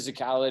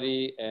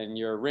physicality and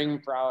your ring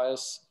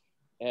prowess.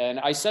 And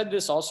I said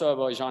this also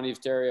about Jean-Yves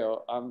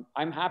Thériault.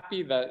 I'm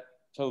happy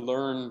to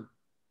learn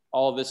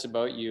all this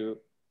about you.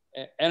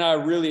 And I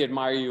really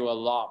admire you a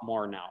lot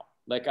more now.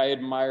 Like, I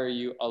admire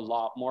you a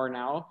lot more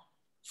now,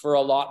 for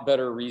a lot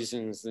better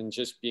reasons than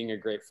just being a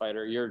great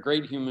fighter. You're a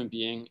great human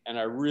being. And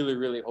I really,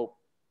 really hope,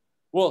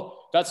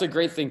 well, that's a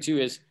great thing too,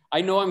 is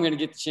I know I'm going to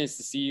get the chance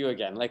to see you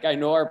again. Like, I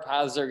know our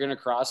paths are going to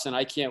cross and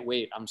I can't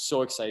wait. I'm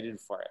so excited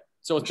for it.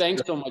 So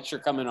thanks so much for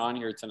coming on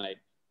here tonight.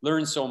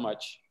 Learned so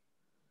much.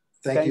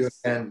 Thank you.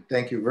 And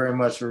thank you very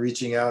much for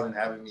reaching out and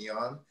having me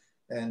on.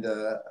 And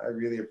I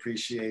really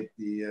appreciate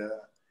the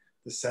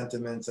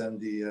sentiments and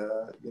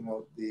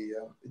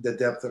the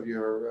depth of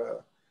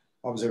your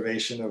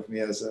observation of me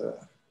as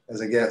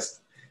a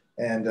guest.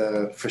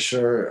 And for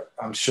sure,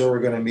 I'm sure we're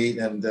going to meet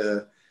and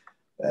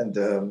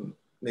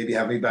maybe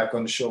have me back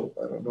on the show.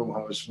 I don't know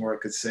how much more I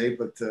could say,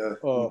 but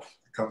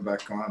come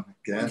back on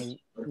again.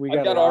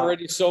 I got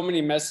already so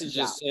many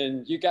messages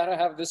saying, you got to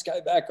have this guy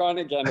back on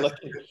again. Look,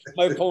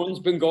 my phone's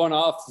been going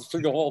off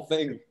through the whole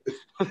thing.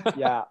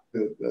 Yeah.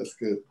 Good. That's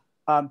good.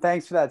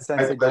 Thanks for that,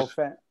 Sensei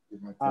Dauphin.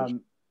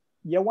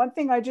 Yeah, one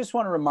thing I just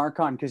want to remark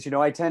on, because,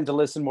 I tend to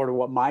listen more to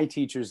what my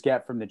teachers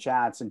get from the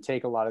chats and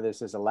take a lot of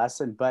this as a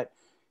lesson. But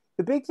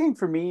the big thing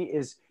for me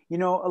is, a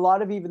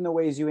lot of even the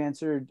ways you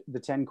answered the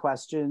 10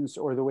 questions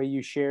or the way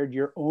you shared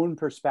your own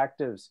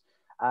perspectives,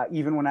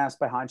 even when asked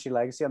by Hanshi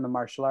Legacy on the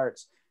martial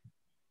arts.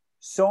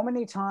 So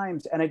many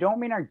times, and I don't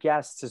mean our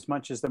guests as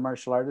much as the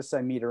martial artists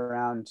I meet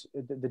around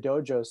the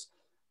dojos,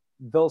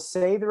 they'll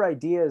say their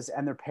ideas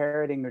and they're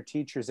parroting their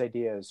teacher's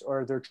ideas,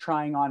 or they're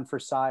trying on for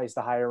size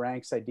the higher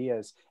ranks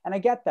ideas. And I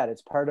get that.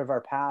 It's part of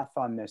our path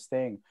on this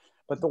thing.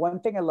 But the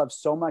one thing I love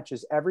so much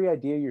is every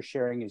idea you're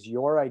sharing is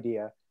your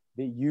idea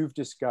that you've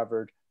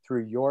discovered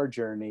through your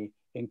journey,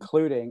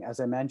 including, as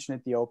I mentioned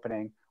at the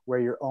opening, where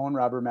your own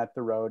rubber met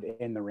the road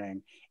in the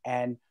ring.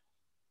 And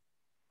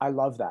I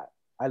love that.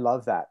 I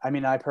love that. I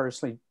mean, I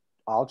personally,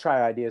 I'll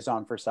try ideas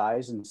on for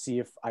size and see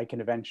if I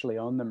can eventually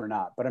own them or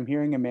not. But I'm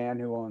hearing a man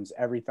who owns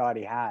every thought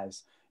he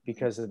has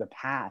because of the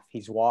path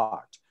he's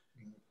walked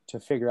to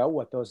figure out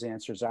what those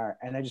answers are.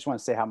 And I just want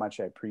to say how much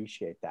I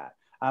appreciate that.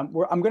 I'm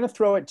going to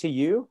throw it to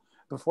you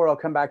before I'll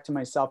come back to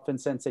myself and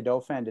Sensei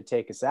Dauphin to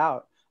take us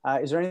out.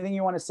 Is there anything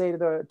you want to say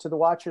to the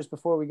watchers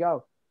before we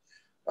go?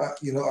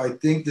 I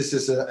think this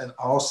is an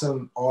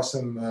awesome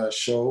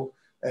show.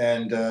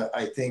 And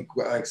I think,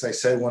 as I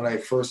said, when I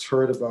first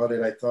heard about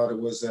it, I thought it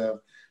was a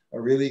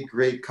really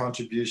great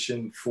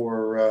contribution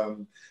for,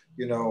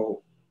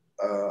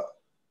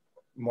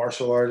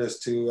 martial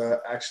artists to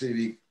actually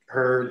be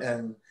heard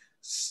and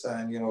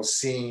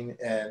seen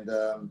and,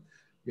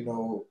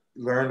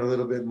 learn a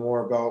little bit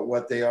more about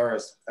what they are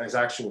as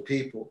actual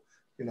people.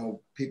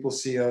 People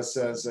see us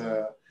as,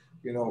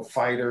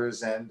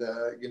 fighters and,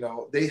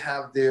 they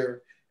have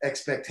their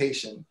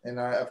expectation. And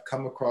I've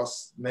come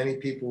across many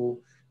people,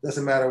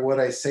 doesn't matter what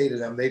I say to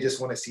them, they just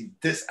want to see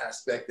this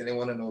aspect and they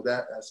want to know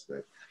that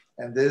aspect.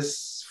 And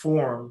this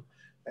forum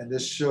and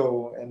this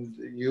show and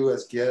you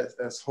as guests,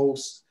 as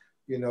hosts,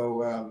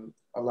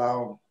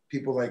 allow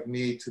people like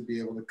me to be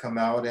able to come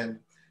out and,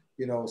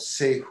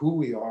 say who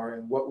we are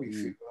and what we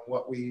feel and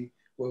what we've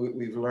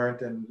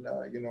learned and,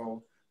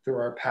 through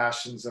our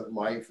passions of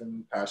life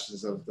and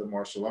passions of the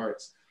martial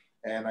arts.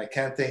 And I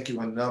can't thank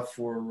you enough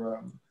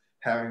for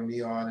having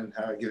me on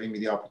and giving me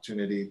the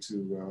opportunity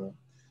to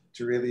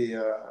really,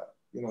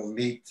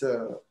 meet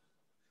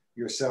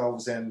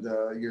yourselves and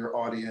your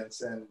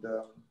audience and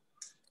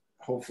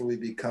hopefully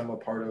become a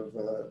part of,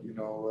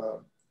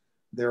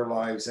 their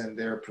lives and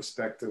their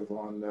perspective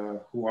on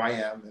who I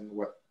am and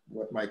what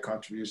my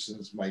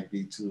contributions might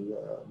be to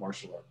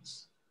martial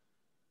arts.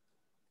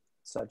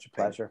 Such a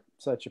pleasure.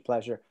 Such a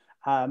pleasure.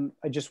 I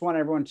just want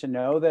everyone to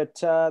know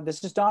that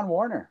this is Don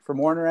Warner from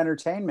Warner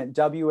Entertainment,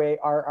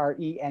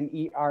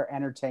 WARRENER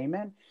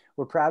Entertainment.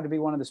 We're proud to be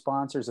one of the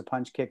sponsors of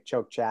Punch, Kick,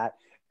 Choke, Chat.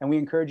 And we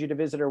encourage you to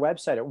visit our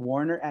website at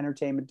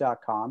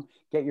warnerentertainment.com.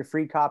 Get your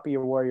free copy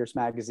of Warriors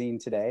Magazine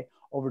today.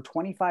 Over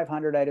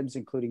 2,500 items,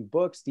 including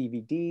books,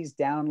 DVDs,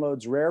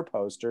 downloads, rare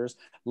posters,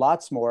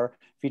 lots more,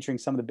 featuring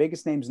some of the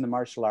biggest names in the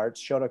martial arts: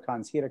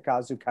 Shotokan's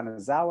Hirokazu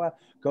Kanazawa,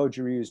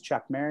 Goju Ryu's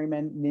Chuck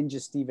Merriman, Ninja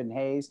Stephen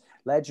Hayes,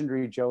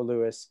 legendary Joe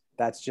Louis.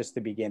 That's just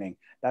the beginning.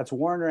 That's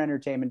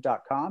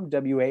warnerentertainment.com,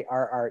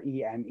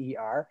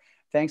 WARRENER.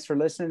 Thanks for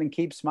listening and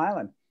keep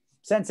smiling.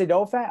 Sensei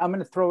Dauphin, I'm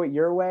going to throw it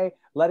your way.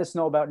 Let us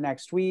know about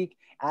next week.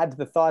 Add to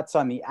the thoughts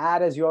on the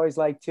ad as you always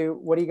like to.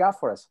 What do you got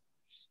for us?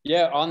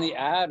 Yeah, on the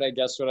ad, I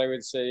guess what I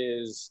would say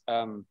is,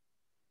 Mr.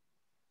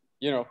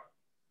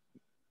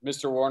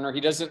 Warner, he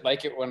doesn't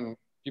like it when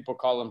people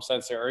call him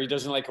Sensei, or he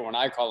doesn't like it when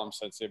I call him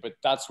Sensei, but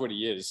that's what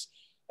he is.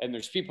 And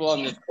there's people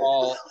on this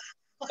call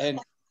and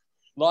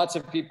lots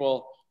of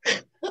people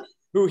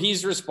who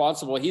he's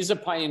responsible. He's a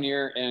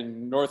pioneer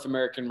in North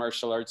American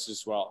martial arts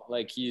as well.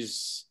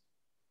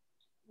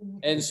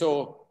 And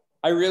so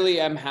I really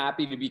am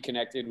happy to be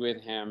connected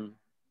with him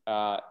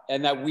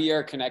and that we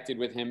are connected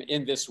with him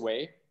in this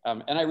way.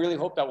 And I really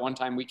hope that one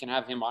time we can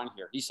have him on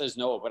here. He says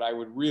no, but I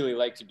would really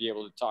like to be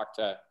able to talk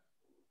to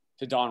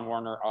Don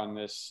Warner on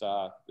this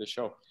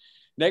show.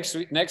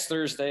 Next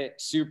Thursday,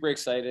 super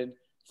excited.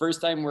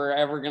 First time we're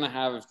ever going to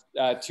have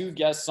two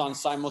guests on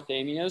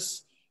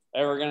simultaneous.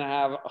 And we're going to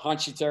have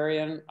Hanshi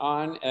Tarian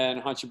on and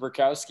Hanshi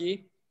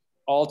Burkowski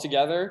all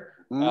together.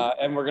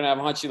 And we're going to have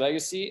Hanshi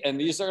Legacy. And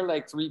these are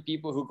like three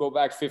people who go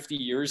back 50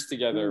 years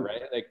together,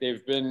 right? Like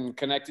they've been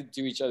connected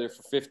to each other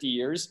for 50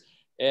 years.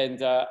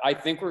 And I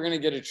think we're going to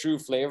get a true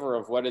flavor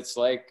of what it's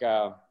like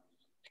to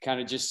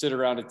kind of just sit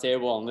around a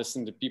table and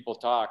listen to people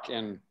talk.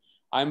 And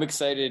I'm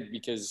excited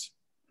because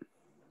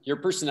your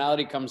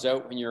personality comes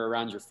out when you're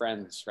around your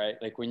friends, right?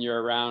 Like when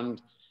you're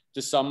around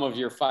to some of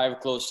your 5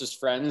 closest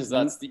friends,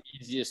 that's the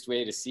easiest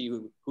way to see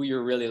who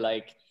you're really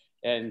like.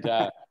 And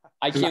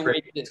I can't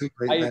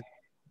wait.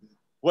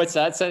 What's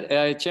that,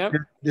 Champ?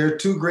 They're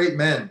 2 great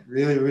men.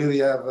 Really, really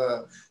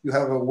you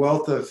have a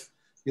wealth of,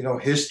 you know,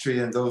 history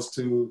in those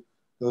two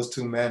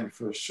men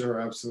for sure.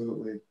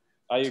 Absolutely.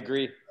 I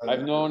agree.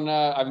 I've known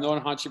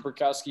Hanshi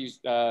Burkowski.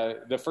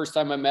 The first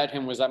time I met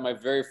him was at my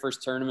very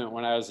first tournament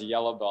when I was a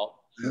yellow belt.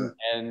 Yeah.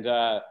 And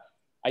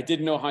I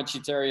didn't know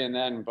Hanshi Tarian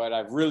then, but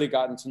I've really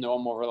gotten to know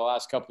him over the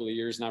last couple of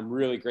years, and I'm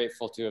really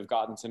grateful to have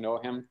gotten to know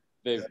him.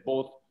 They've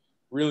both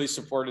really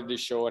supported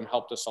this show and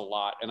helped us a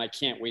lot, and I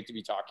can't wait to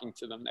be talking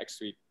to them next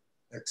week.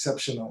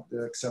 Exceptional.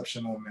 They're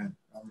exceptional men.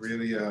 I'm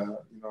really, you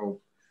know,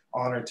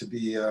 honored to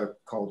be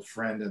called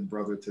friend and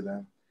brother to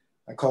them.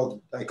 I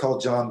called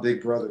John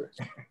Big Brother.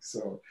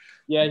 So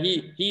yeah,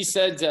 he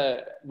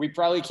said we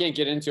probably can't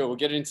get into it. We'll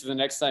get into the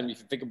next time. You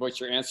can think about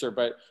your answer.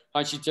 But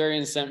Hanshi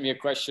Tarian sent me a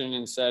question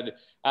and said,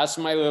 "Ask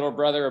my little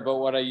brother about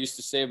what I used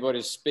to say about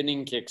his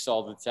spinning kicks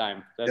all the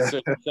time." That's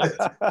what he said.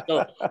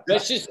 So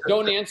let's just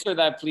don't answer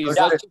that, please.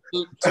 Yeah. Let's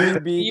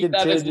just leave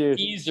that as a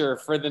teaser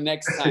for the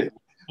next time.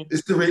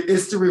 It's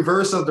the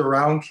reverse of the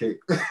round kick.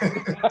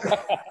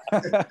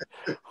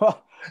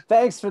 Well,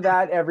 thanks for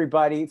that,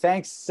 everybody.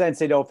 Thanks,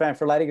 Sensei Dauphin,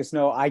 for letting us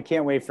know. I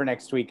can't wait for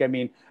next week. I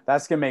mean,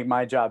 that's going to make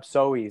my job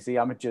so easy.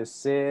 I'm going to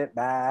just sit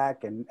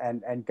back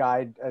and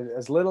guide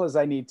as little as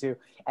I need to.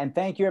 And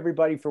thank you,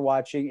 everybody, for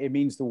watching. It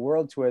means the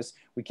world to us.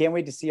 We can't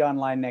wait to see you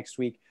online next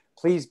week.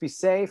 Please be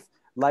safe.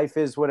 Life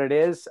is what it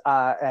is.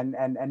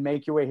 And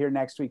make your way here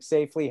next week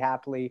safely,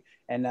 happily,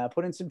 and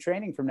put in some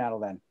training from now till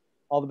then.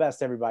 All the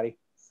best, everybody.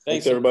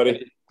 Thanks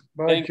everybody.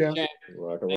 Bye, Thank you, Champ. Champ. You're welcome.